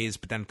end of days,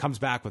 but then comes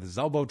back with his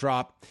elbow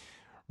drop.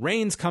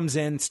 Reigns comes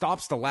in,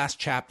 stops the last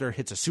chapter,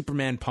 hits a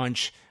Superman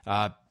punch.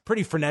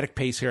 Pretty frenetic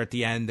pace here at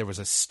the end. There was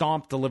a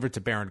stomp delivered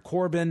to Baron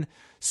Corbin.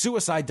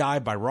 Suicide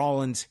dive by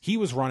Rollins. He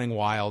was running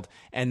wild.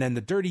 And then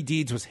the Dirty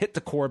Deeds was hit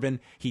to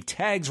Corbin. He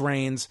tags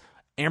Reigns.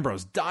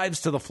 Ambrose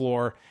dives to the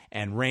floor,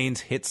 and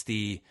Reigns hits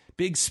the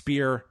big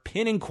spear,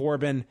 pinning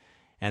Corbin,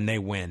 and they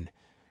win.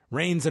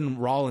 Reigns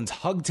and Rollins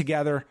hug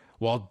together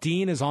while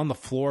Dean is on the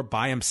floor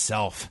by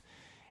himself.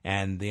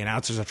 And the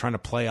announcers are trying to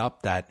play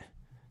up that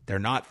they're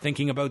not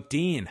thinking about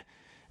Dean.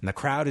 And the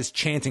crowd is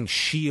chanting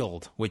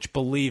Shield, which,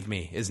 believe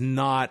me, is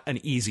not an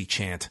easy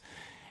chant.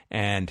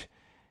 And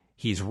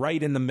he's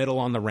right in the middle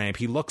on the ramp.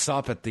 He looks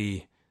up at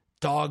the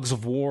dogs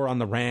of war on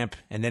the ramp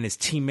and then his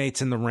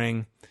teammates in the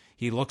ring.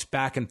 He looks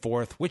back and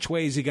forth. Which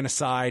way is he going to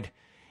side?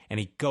 And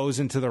he goes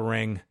into the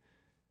ring.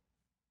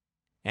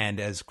 And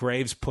as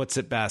Graves puts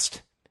it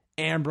best,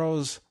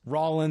 Ambrose,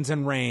 Rollins,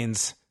 and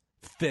Reigns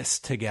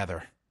fist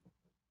together.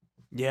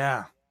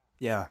 Yeah.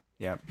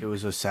 It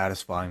was a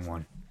satisfying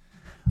one.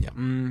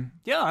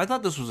 Yeah. I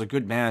thought this was a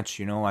good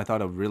match. I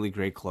thought a really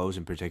great close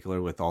in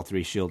particular with all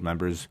three Shield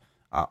members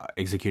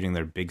executing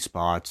their big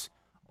spots.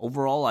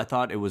 Overall, I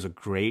thought it was a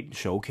great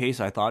showcase.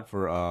 I thought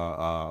for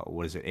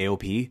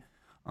AOP.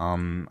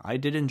 I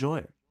did enjoy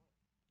it.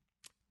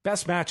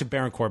 Best match of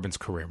Baron Corbin's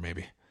career,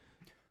 maybe.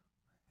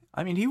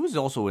 I mean, he was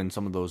also in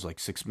some of those like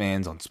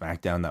 6-mans on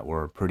SmackDown that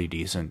were pretty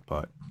decent,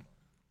 but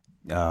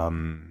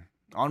on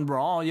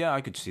Raw, yeah,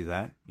 I could see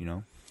that.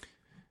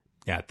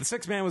 Yeah, the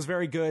 6-man was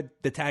very good.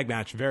 The tag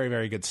match, very,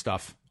 very good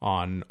stuff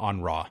on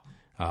Raw.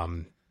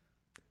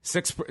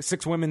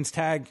 Six women's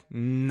tag,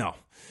 no.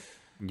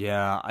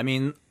 Yeah, I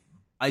mean,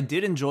 I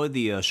did enjoy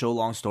the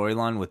show-long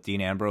storyline with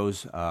Dean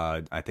Ambrose.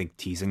 I think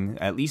teasing,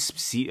 at least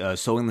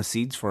sowing the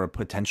seeds for a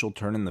potential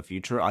turn in the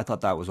future. I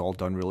thought that was all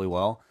done really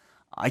well.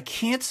 I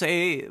can't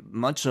say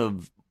much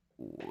of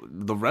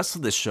the rest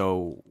of the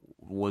show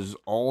was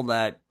all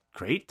that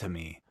great to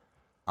me.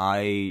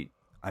 I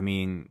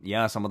mean,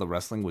 yeah, some of the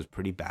wrestling was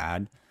pretty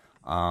bad.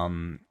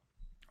 I'm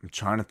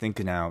trying to think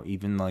now,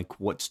 even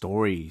like what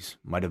stories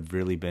might have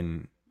really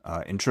been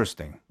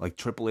interesting. Like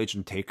Triple H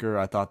and Taker,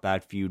 I thought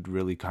that feud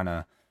really kind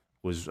of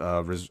was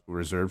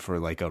reserved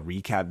for like a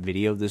recap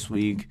video this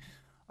week.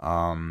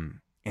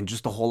 And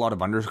just a whole lot of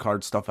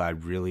undercard stuff I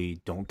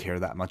really don't care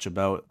that much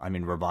about. I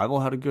mean,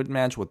 Revival had a good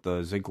match with the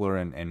Ziggler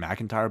and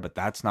McIntyre, but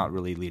that's not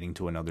really leading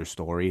to another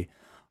story.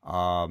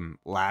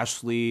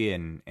 Lashley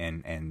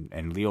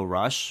and Lio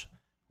Rush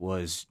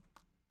was,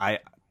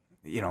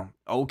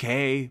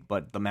 okay,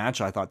 but the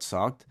match I thought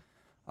sucked.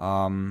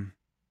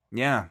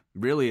 Yeah,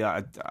 really,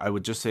 I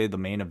would just say the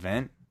main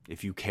event,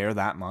 if you care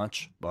that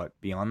much. But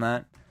beyond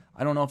that,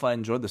 I don't know if I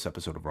enjoyed this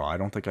episode of Raw. I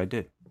don't think I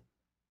did.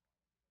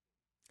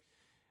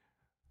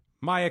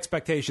 My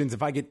expectations,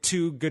 if I get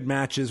 2 good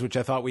matches, which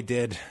I thought we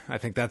did, I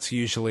think that's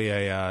usually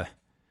a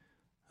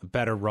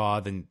better Raw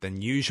than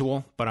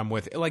usual. But I'm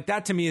with like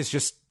that. To me is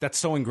just, that's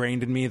so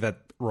ingrained in me that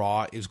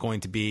Raw is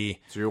going to be.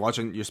 So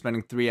you're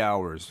spending 3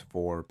 hours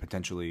for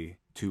potentially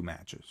 2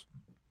 matches.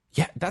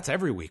 Yeah, that's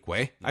every week,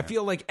 Way. Yeah. I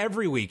feel like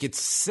every week it's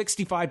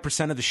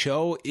 65% of the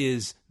show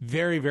is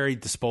very, very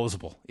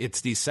disposable.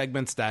 It's these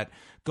segments that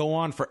go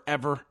on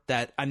forever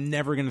that I'm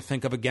never going to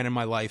think of again in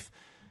my life.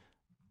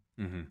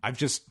 Mm-hmm. I've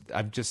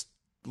just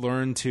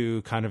learned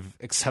to kind of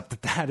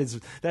accept that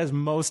is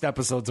most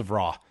episodes of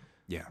Raw.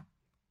 Yeah.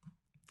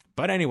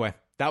 But anyway,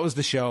 that was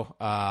the show.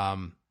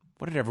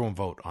 What did everyone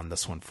vote on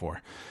this one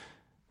for?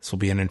 This will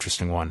be an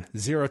interesting one.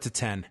 0 to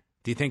 10.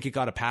 Do you think it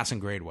got a passing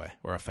grade, Way,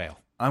 or a fail?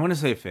 I'm gonna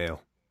say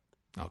fail.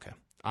 Okay.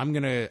 I'm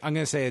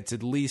gonna say it's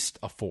at least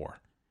a 4.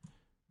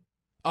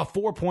 A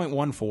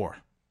 4.14.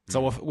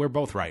 So we're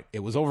both right. It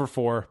was over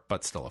 4,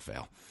 but still a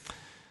fail.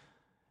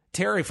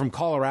 Terry from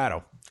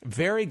Colorado.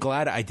 Very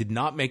glad I did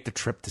not make the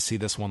trip to see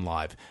this one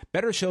live.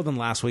 Better show than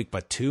last week,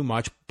 but too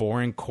much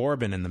boring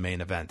Corbin in the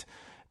main event.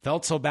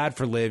 Felt so bad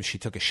for Liv. She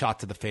took a shot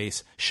to the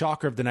face.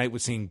 Shocker of the night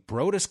was seeing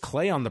Brodus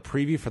Clay on the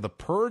preview for the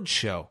Purge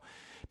show.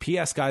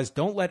 P.S. guys,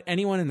 don't let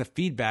anyone in the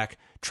feedback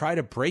try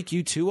to break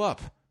you two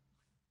up.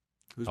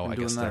 Who's been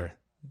doing that?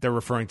 They're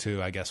referring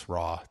to, I guess,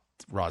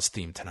 Raw's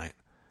theme tonight.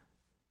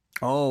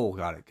 Oh,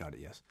 got it,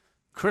 yes.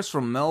 Chris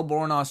from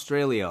Melbourne,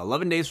 Australia.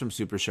 11 days from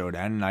Super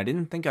Showdown, and I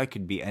didn't think I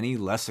could be any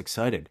less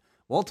excited.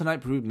 Well,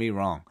 tonight proved me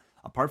wrong.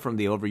 Apart from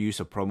the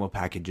overuse of promo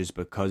packages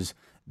because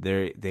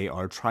they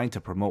are trying to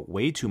promote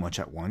way too much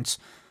at once,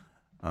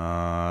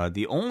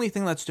 the only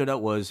thing that stood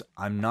out was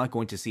I'm not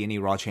going to see any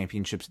Raw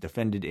Championships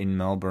defended in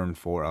Melbourne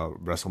for a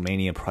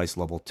WrestleMania price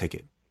level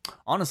ticket.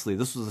 Honestly,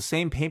 this was the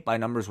same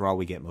paint-by-numbers Raw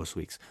we get most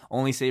weeks.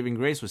 Only saving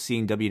grace was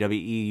seeing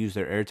WWE use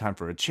their airtime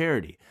for a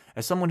charity.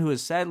 As someone who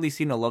has sadly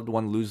seen a loved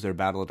one lose their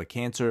battle to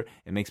cancer,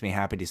 it makes me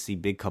happy to see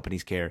big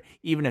companies care,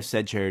 even if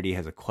said charity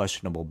has a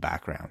questionable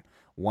background.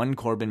 1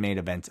 Corbin main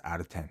event out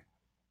of 10.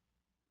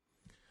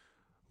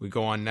 We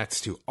go on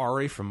next to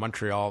Ari from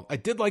Montreal. I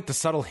did like the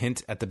subtle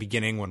hint at the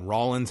beginning when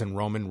Rollins and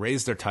Roman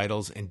raised their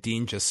titles and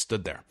Dean just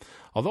stood there.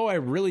 Although I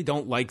really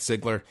don't like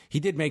Ziggler, he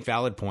did make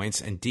valid points,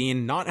 and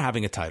Dean not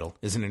having a title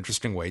is an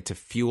interesting way to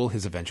fuel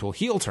his eventual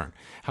heel turn.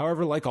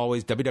 However, like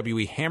always,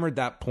 WWE hammered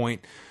that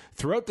point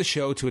throughout the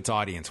show to its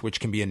audience, which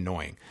can be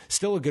annoying.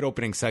 Still a good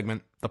opening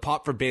segment. The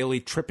pop for Bayley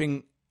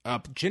tripping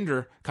up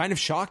Jinder kind of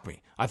shocked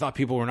me. I thought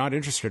people were not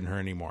interested in her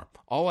anymore.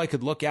 All I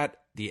could look at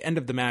the end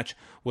of the match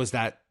was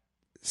that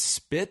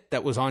spit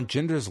that was on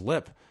Jinder's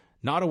lip.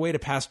 Not a way to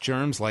pass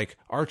germs like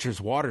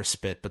Archer's water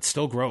spit, but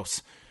still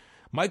gross.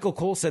 Michael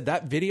Cole said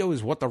that video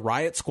is what the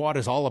Riot Squad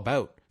is all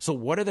about. So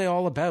what are they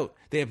all about?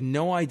 They have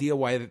no idea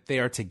why they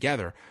are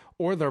together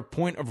or their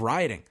point of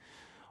rioting.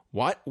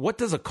 What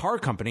does a car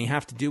company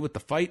have to do with the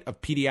fight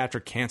of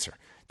pediatric cancer?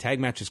 Tag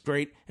match is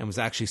great and was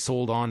actually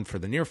sold on for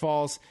the near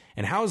falls.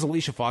 And how is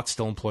Alicia Fox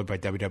still employed by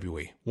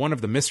WWE? One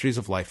of the mysteries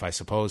of life, I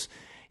suppose.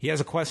 He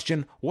has a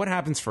question. What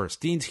happens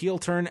first? Dean's heel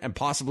turn and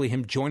possibly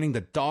him joining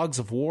the Dogs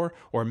of War,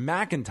 or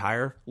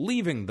McIntyre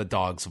leaving the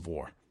Dogs of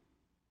War?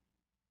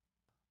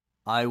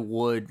 I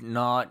would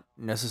not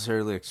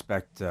necessarily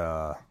expect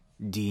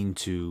Dean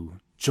to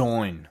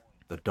join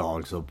the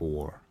Dogs of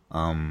War.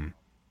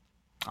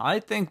 I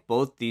think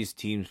both these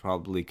teams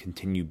probably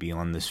continue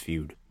beyond this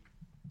feud.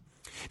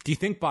 Do you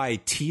think by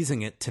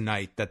teasing it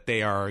tonight that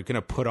they are going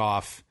to put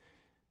off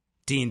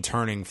Dean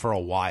turning for a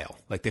while?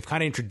 Like, they've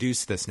kind of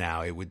introduced this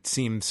now. It would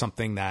seem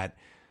something that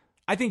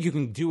I think you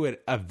can do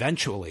it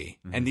eventually.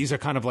 Mm-hmm. And these are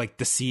kind of like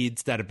the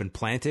seeds that have been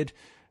planted,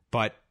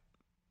 but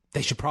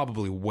they should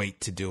probably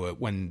wait to do it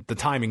when the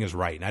timing is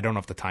right. And I don't know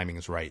if the timing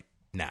is right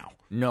now.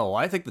 No,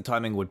 I think the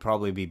timing would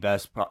probably be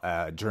best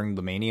during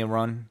the Mania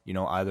run,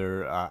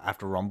 either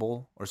after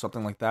Rumble or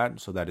something like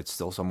that, so that it's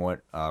still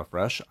somewhat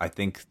fresh. I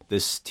think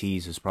this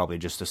tease is probably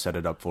just to set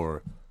it up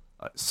for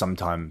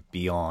sometime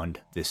beyond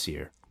this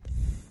year.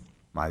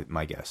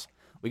 My guess.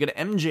 We got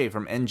MJ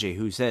from NJ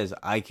who says,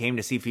 I came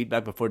to see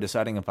feedback before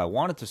deciding if I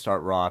wanted to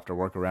start Raw after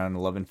work around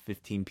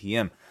 11:15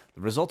 p.m.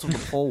 The results of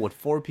the poll with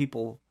 4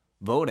 people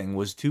voting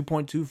was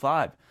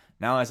 2.25.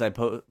 Now, as I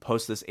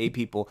post this, 8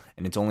 people,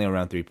 and it's only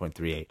around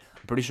 3.38.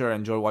 I'm pretty sure I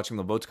enjoy watching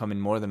the votes come in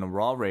more than a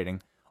Raw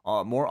rating,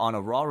 more on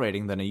a Raw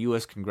rating than a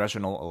U.S.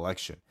 congressional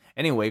election.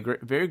 Anyway,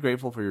 very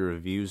grateful for your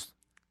reviews.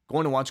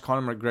 Going to watch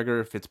Conor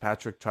McGregor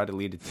Fitzpatrick try to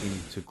lead a team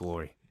to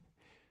glory.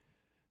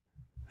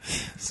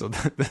 So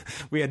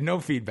we had no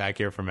feedback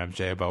here from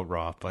MJ about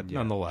Raw, but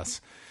nonetheless.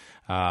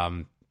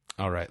 All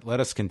right, let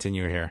us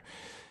continue here.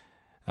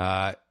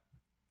 I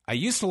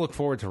used to look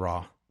forward to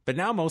Raw, but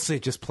now mostly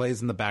it just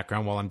plays in the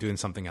background while I'm doing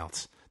something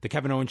else. The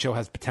Kevin Owens Show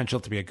has potential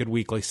to be a good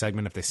weekly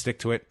segment if they stick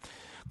to it.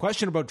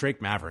 Question about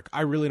Drake Maverick.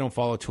 I really don't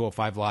follow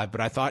 205 Live,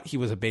 but I thought he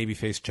was a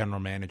babyface general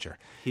manager.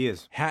 He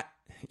is.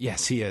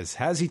 Yes, he is.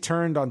 Has he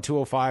turned on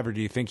 205, or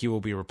do you think he will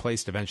be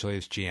replaced eventually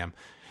as GM?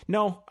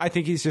 No, I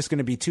think he's just going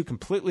to be 2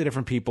 completely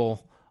different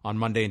people on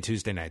Monday and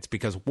Tuesday nights,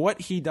 because what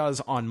he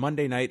does on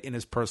Monday night in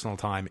his personal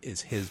time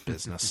is his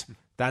business.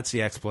 That's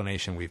the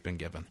explanation we've been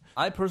given.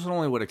 I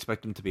personally would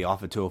expect him to be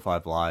off at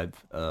 205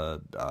 Live,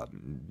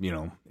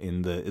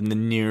 in the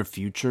near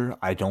future.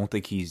 I don't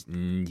think he's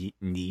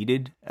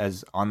needed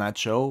as on that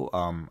show.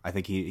 I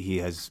think he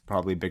has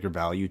probably bigger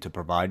value to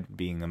provide,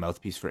 being a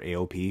mouthpiece for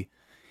AOP,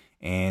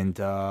 and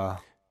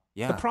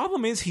yeah. The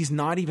problem is he's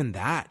not even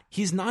that.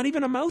 He's not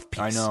even a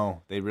mouthpiece. I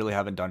know. They really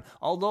haven't done.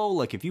 Although,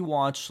 like, if you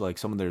watch like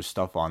some of their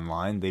stuff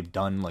online, they've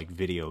done like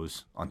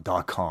videos on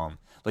 .com.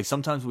 Like,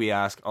 sometimes we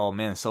ask, oh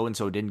man,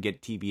 so-and-so didn't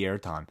get TV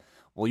airtime.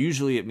 Well,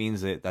 usually it means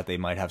that they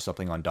might have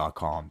something on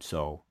 .com.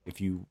 So if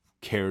you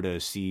care to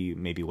see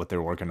maybe what they're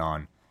working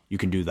on, you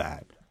can do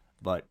that.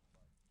 But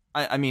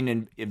I mean,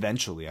 and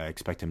eventually I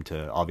expect him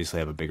to obviously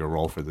have a bigger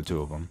role for the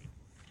two of them.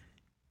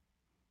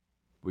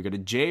 We got a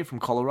Jay from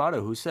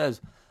Colorado who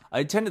says, I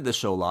attended the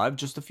show live.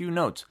 Just a few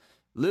notes.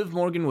 Liv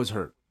Morgan was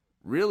hurt.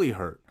 Really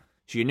hurt.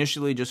 She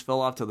initially just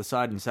fell off to the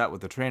side and sat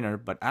with the trainer,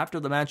 but after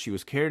the match she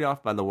was carried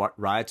off by the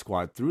Riot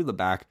Squad through the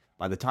back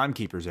by the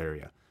Timekeepers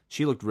area.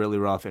 She looked really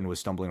rough and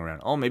was stumbling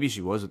around. Oh, maybe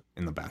she was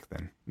in the back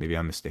then. Maybe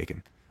I'm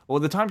mistaken. Well,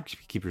 the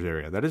Timekeepers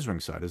area, that is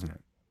ringside, isn't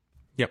it?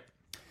 Yep.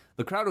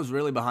 The crowd was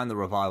really behind the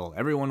revival.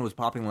 Everyone was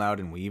popping loud,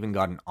 and we even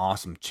got an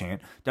awesome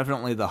chant.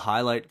 Definitely the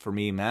highlight for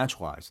me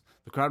match-wise.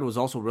 The crowd was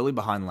also really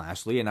behind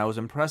Lashley, and I was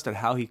impressed at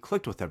how he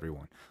clicked with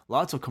everyone.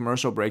 Lots of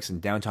commercial breaks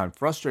and downtime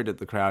frustrated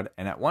the crowd,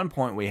 and at one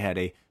point we had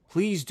a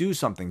 "Please do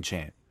something"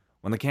 chant.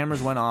 When the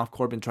cameras went off,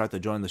 Corbin tried to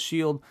join the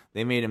Shield.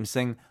 They made him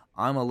sing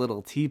 "I'm a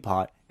Little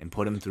Teapot" and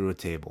put him through a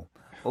table.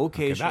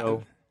 Okay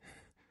show.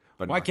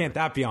 But why can't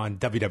that be on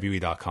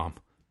WWE.com?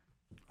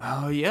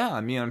 Oh, yeah.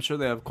 I mean, I'm sure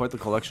they have quite the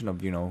collection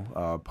of,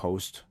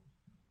 post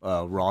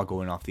Raw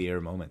going off the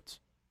air moments.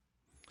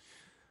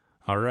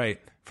 All right.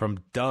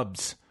 From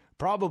Dubs.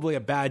 Probably a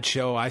bad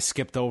show. I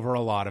skipped over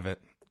a lot of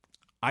it.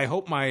 I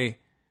hope my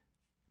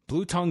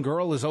blue tongue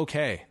girl is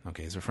okay.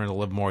 Okay, he's referring to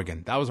Liv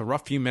Morgan. That was a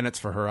rough few minutes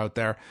for her out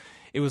there.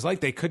 It was like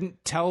they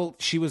couldn't tell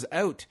she was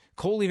out.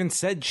 Cole even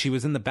said she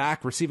was in the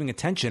back receiving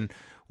attention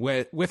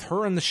with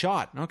her in the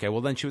shot. Okay, well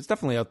then she was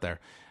definitely out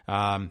there.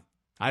 I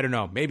don't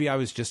know. Maybe I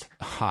was just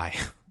high.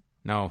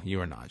 No, you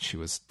were not. She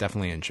was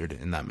definitely injured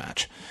in that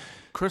match.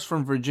 Chris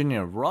from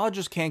Virginia. Raw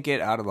just can't get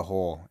out of the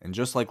hole. And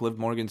just like Liv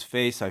Morgan's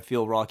face, I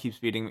feel Raw keeps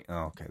beating me.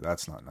 Oh, okay,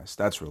 that's not nice.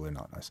 That's really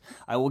not nice.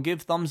 I will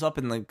give thumbs up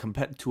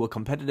to a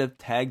competitive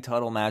tag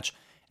title match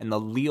and the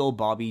Leo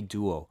Bobby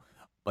duo.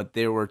 but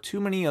there were too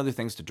many other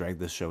things to drag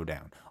this show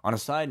down. On a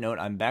side note,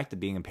 I'm back to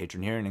being a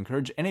patron here and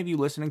encourage any of you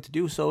listening to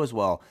do so as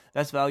well.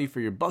 That's value for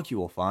your buck you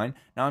will find.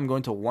 Now I'm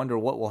going to wonder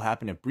what will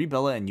happen if Brie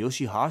Bella and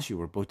Yoshihashi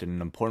were booked in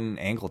an important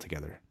angle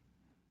together.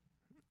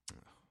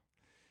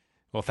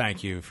 Well,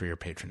 thank you for your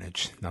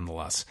patronage,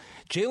 nonetheless.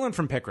 Jalen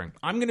from Pickering.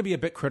 I'm going to be a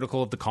bit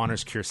critical of the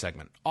Connor's Cure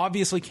segment.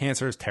 Obviously,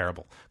 cancer is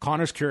terrible.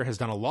 Connor's Cure has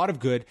done a lot of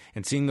good,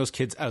 and seeing those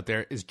kids out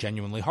there is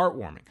genuinely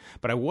heartwarming.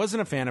 But I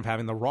wasn't a fan of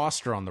having the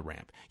roster on the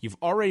ramp. You've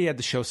already had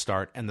the show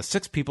start, and the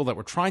 6 people that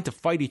were trying to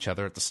fight each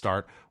other at the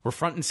start were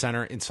front and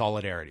center in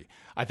solidarity.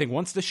 I think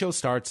once the show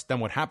starts, then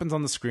what happens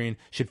on the screen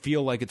should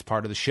feel like it's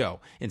part of the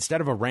show,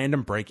 instead of a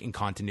random break in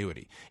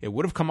continuity. It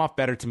would have come off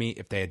better to me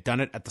if they had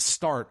done it at the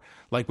start,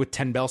 like with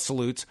 10 bell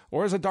salutes,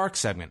 or as a dark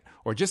segment,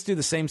 or just do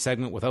the same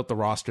segment without the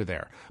roster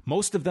there.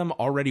 Most of them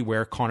already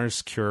wear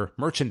Connor's Cure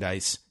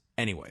merchandise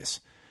anyways.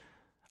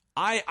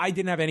 I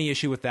didn't have any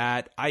issue with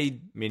that.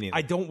 Me neither.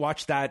 I don't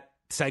watch that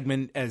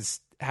segment as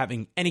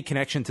having any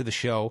connection to the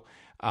show.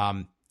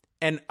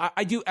 And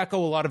I do echo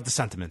a lot of the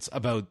sentiments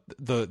about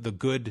the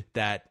good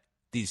that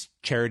these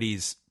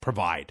charities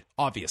provide,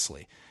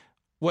 obviously.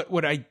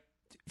 What I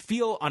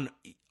feel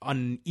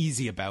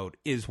uneasy about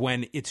is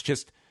when it's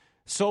just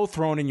so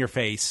thrown in your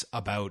face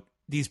about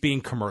these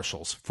being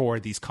commercials for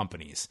these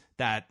companies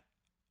that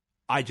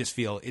I just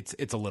feel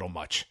it's a little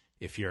much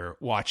if you're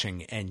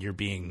watching and you're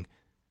being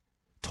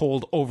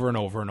told over and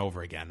over and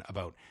over again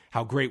about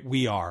how great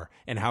we are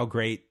and how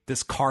great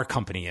this car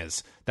company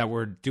is that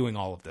we're doing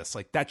all of this.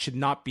 Like, that should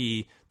not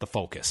be the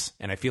focus.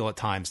 And I feel at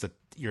times that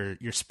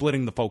you're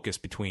splitting the focus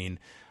between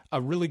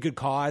a really good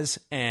cause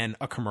and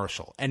a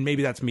commercial. And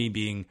maybe that's me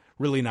being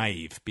really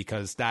naive,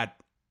 because that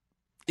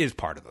is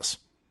part of this.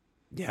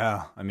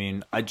 Yeah, I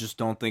mean, I just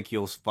don't think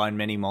you'll find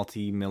many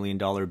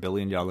multi-million-dollar,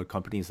 billion-dollar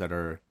companies that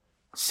are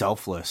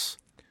selfless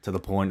to the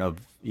point of,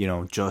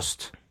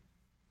 just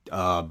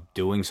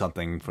doing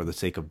something for the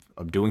sake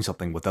of doing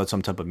something without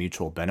some type of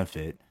mutual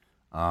benefit.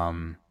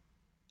 I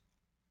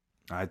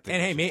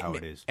think that's how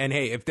it is. And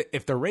hey,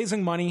 if they're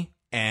raising money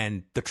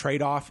and the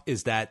trade-off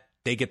is that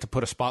they get to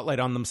put a spotlight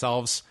on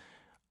themselves,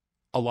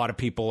 a lot of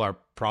people are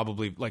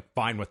probably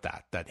fine with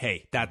that. That,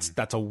 hey,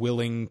 that's a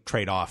willing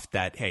trade-off.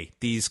 That, hey,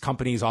 these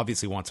companies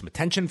obviously want some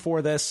attention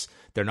for this.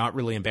 They're not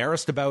really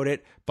embarrassed about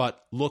it,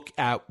 but look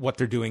at what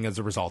they're doing as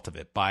a result of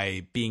it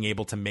by being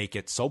able to make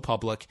it so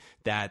public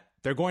that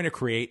they're going to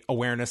create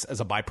awareness as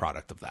a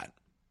byproduct of that.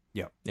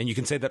 Yeah. And you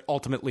can say that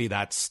ultimately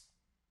that's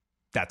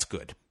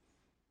good.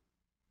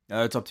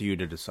 It's up to you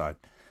to decide.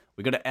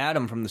 We go to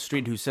Adam from the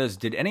street who says,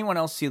 did anyone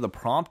else see the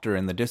prompter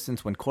in the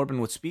distance when Corbin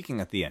was speaking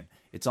at the end?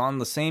 It's on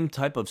the same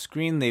type of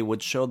screen they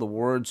would show the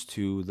words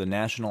to the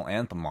national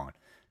anthem on.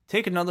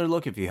 Take another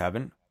look if you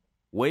haven't.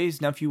 Way's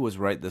nephew was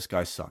right, this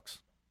guy sucks.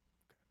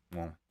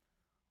 Well,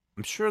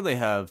 I'm sure they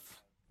have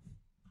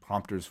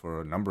prompters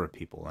for a number of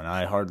people, and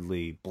I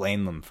hardly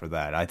blame them for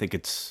that. I think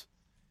it's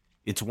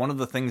one of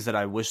the things that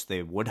I wish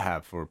they would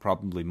have for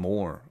probably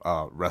more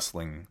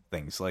wrestling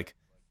things. Like,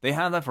 they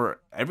have that for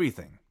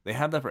everything. They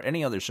have that for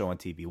any other show on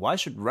TV. Why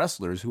should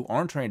wrestlers who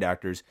aren't trained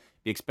actors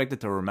be expected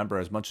to remember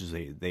as much as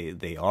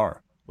they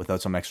are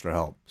without some extra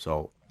help?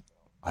 So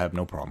I have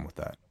no problem with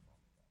that.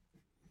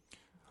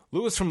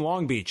 Lewis from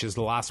Long Beach is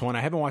the last one.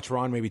 I haven't watched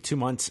Raw in maybe 2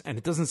 months, and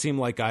it doesn't seem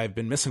like I've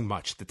been missing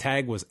much. The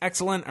tag was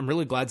excellent. I'm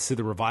really glad to see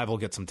the Revival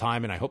get some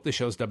time, and I hope this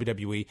shows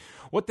WWE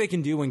what they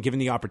can do when given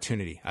the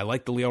opportunity. I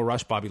like the Lio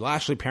Rush Bobby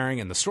Lashley pairing,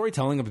 and the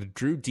storytelling of the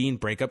Drew Dean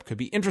breakup could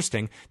be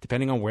interesting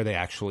depending on where they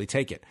actually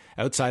take it.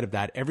 Outside of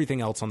that, everything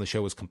else on the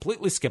show is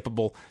completely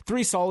skippable.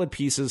 3 solid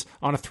pieces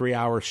on a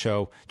 3-hour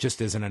show just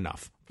isn't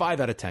enough.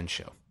 5 out of 10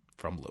 show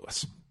from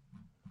Lewis.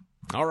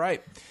 All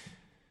right.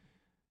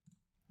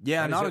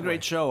 Yeah, not a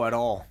great show at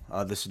all,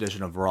 this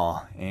edition of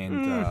Raw.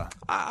 And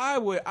I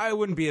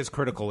wouldn't be as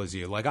critical as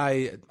you. Like,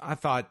 I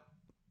thought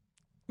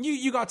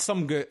you got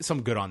some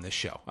good on this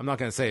show. I'm not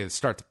going to say it's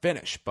start to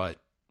finish, but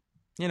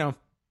I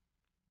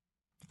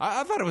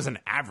thought it was an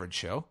average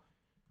show.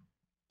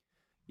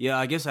 Yeah,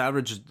 I guess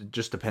average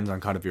just depends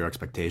on kind of your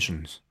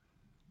expectations.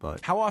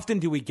 But how often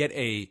do we get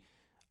a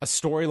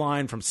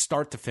storyline from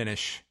start to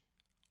finish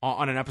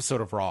on an episode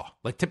of Raw?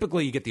 Like,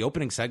 typically you get the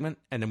opening segment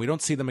and then we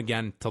don't see them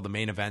again till the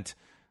main event.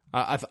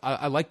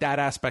 I like that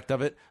aspect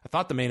of it. I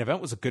thought the main event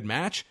was a good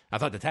match. I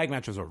thought the tag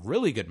match was a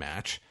really good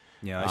match.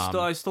 Yeah,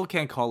 I still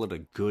can't call it a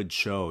good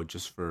show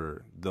just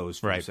for those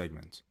few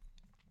segments.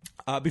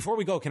 Before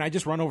we go, can I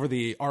just run over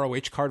the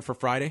ROH card for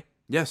Friday?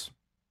 Yes.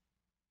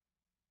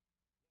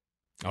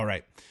 All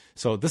right.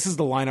 So this is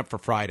the lineup for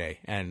Friday,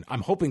 and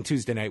I'm hoping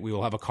Tuesday night we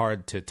will have a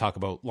card to talk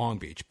about Long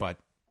Beach, but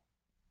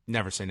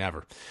never say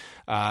never.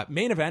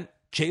 Main event,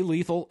 Jay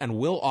Lethal and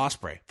Will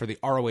Ospreay for the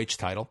ROH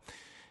title.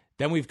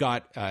 Then we've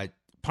got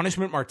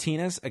Punishment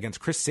Martinez against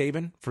Chris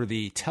Sabin for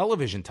the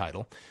television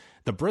title.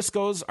 The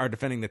Briscoes are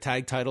defending the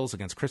tag titles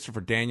against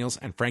Christopher Daniels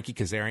and Frankie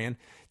Kazarian.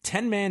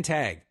 10-man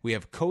tag. We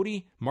have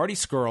Cody, Marty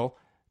Scurll,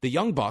 the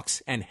Young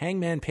Bucks, and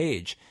Hangman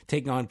Page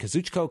taking on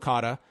Kazuchika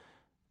Okada,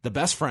 the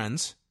Best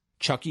Friends,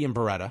 Chucky and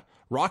Beretta,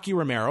 Rocky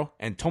Romero,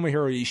 and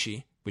Tomohiro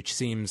Ishii, which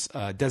seems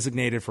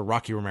designated for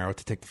Rocky Romero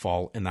to take the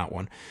fall in that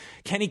one.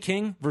 Kenny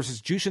King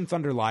versus Jushin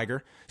Thunder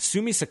Liger.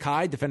 Sumi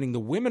Sakai defending the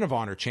Women of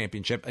Honor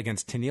Championship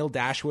against Tennille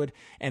Dashwood.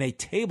 And a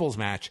tables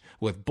match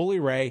with Bully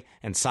Ray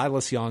and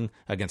Silas Young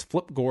against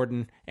Flip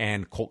Gordon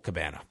and Colt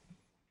Cabana.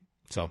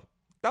 So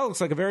that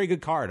looks like a very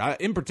good card.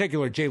 In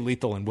particular, Jay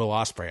Lethal and Will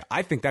Ospreay.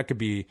 I think that could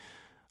be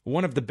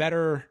one of the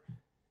better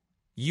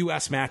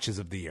U.S. matches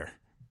of the year.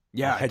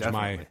 Yeah, I'll hedge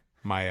definitely.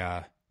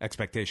 my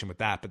expectation with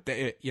that. But,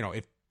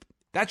 if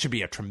that should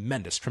be a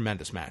tremendous,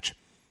 tremendous match.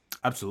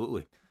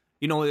 Absolutely.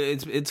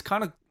 It's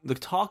kind of the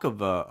talk of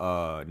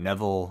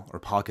Neville or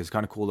Pac has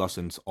kind of cooled off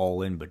since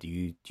All In, but do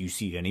you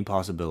see any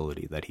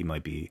possibility that he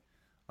might be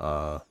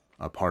a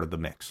part of the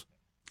mix?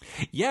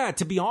 Yeah,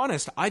 to be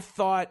honest, I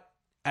thought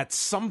at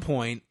some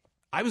point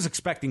I was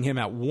expecting him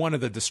at one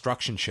of the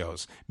Destruction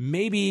shows.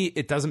 Maybe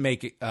it doesn't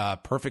make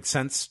perfect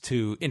sense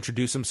to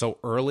introduce him so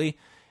early.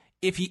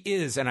 If he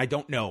is, and I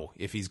don't know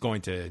if he's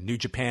going to New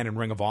Japan and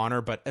Ring of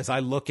Honor, but as I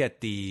look at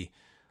the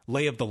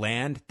lay of the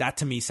land, that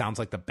to me sounds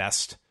like the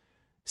best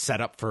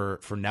setup for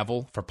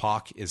Neville, for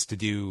Pac, is to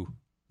do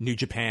New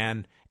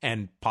Japan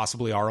and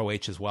possibly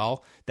ROH as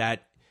well.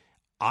 That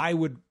I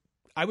would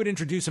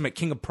introduce him at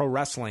King of Pro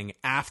Wrestling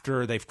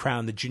after they've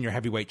crowned the junior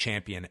heavyweight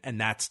champion, and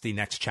that's the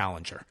next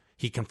challenger.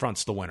 He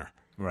confronts the winner.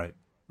 Right.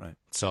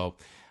 So,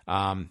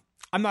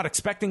 I'm not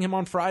expecting him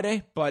on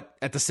Friday, but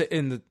at the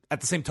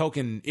same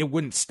token, it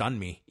wouldn't stun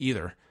me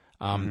either.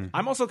 I'm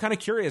also kind of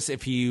curious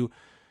if he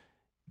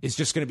is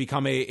just going to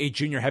become a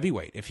junior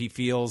heavyweight, if he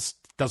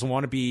doesn't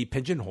want to be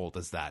pigeonholed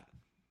as that.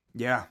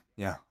 Yeah.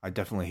 I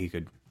definitely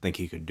think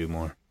he could do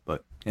more,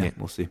 but yeah,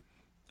 we'll see.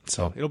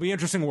 So it'll be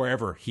interesting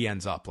wherever he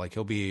ends up. Like,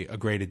 he'll be a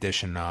great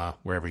addition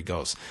wherever he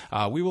goes.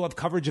 We will have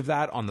coverage of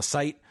that on the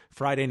site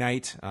Friday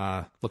night.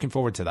 Looking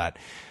forward to that.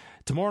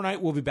 Tomorrow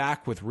night, we'll be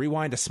back with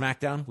Rewind to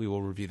SmackDown. We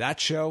will review that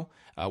show.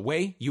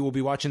 Wei, you will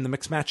be watching the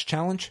Mixed Match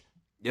Challenge?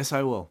 Yes,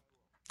 I will.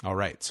 All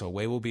right. So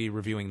Wei will be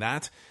reviewing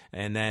that.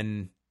 And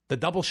then the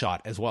Double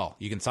Shot as well.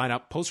 You can sign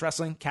up,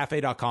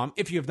 postwrestlingcafe.com,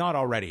 if you have not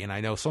already. And I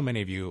know so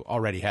many of you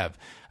already have.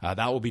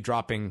 That will be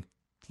dropping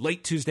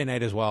late Tuesday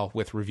night as well,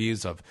 with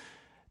reviews of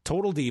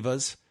Total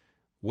Divas,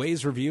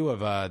 Wei's review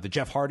of the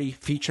Jeff Hardy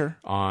feature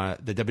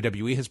the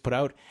WWE has put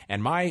out,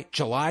 and my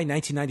July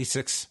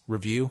 1996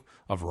 review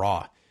of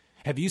Raw.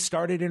 Have you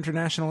started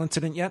International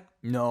Incident yet?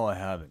 No, I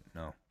haven't.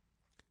 No.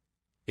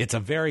 It's a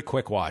very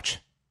quick watch.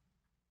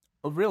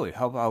 Oh, really?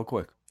 How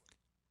quick?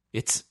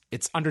 It's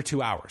under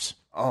 2 hours.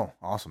 Oh,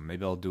 awesome.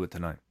 Maybe I'll do it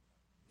tonight.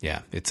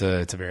 Yeah, it's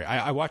a very.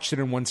 I watched it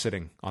in one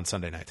sitting on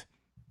Sunday night.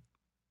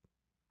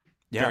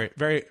 Yeah. Very,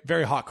 very,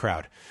 very hot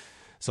crowd.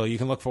 So you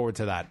can look forward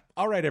to that.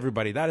 All right,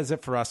 everybody. That is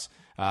it for us.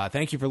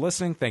 Thank you for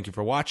listening. Thank you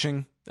for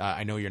watching.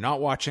 I know you're not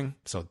watching,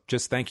 so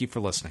just thank you for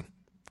listening.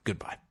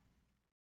 Goodbye.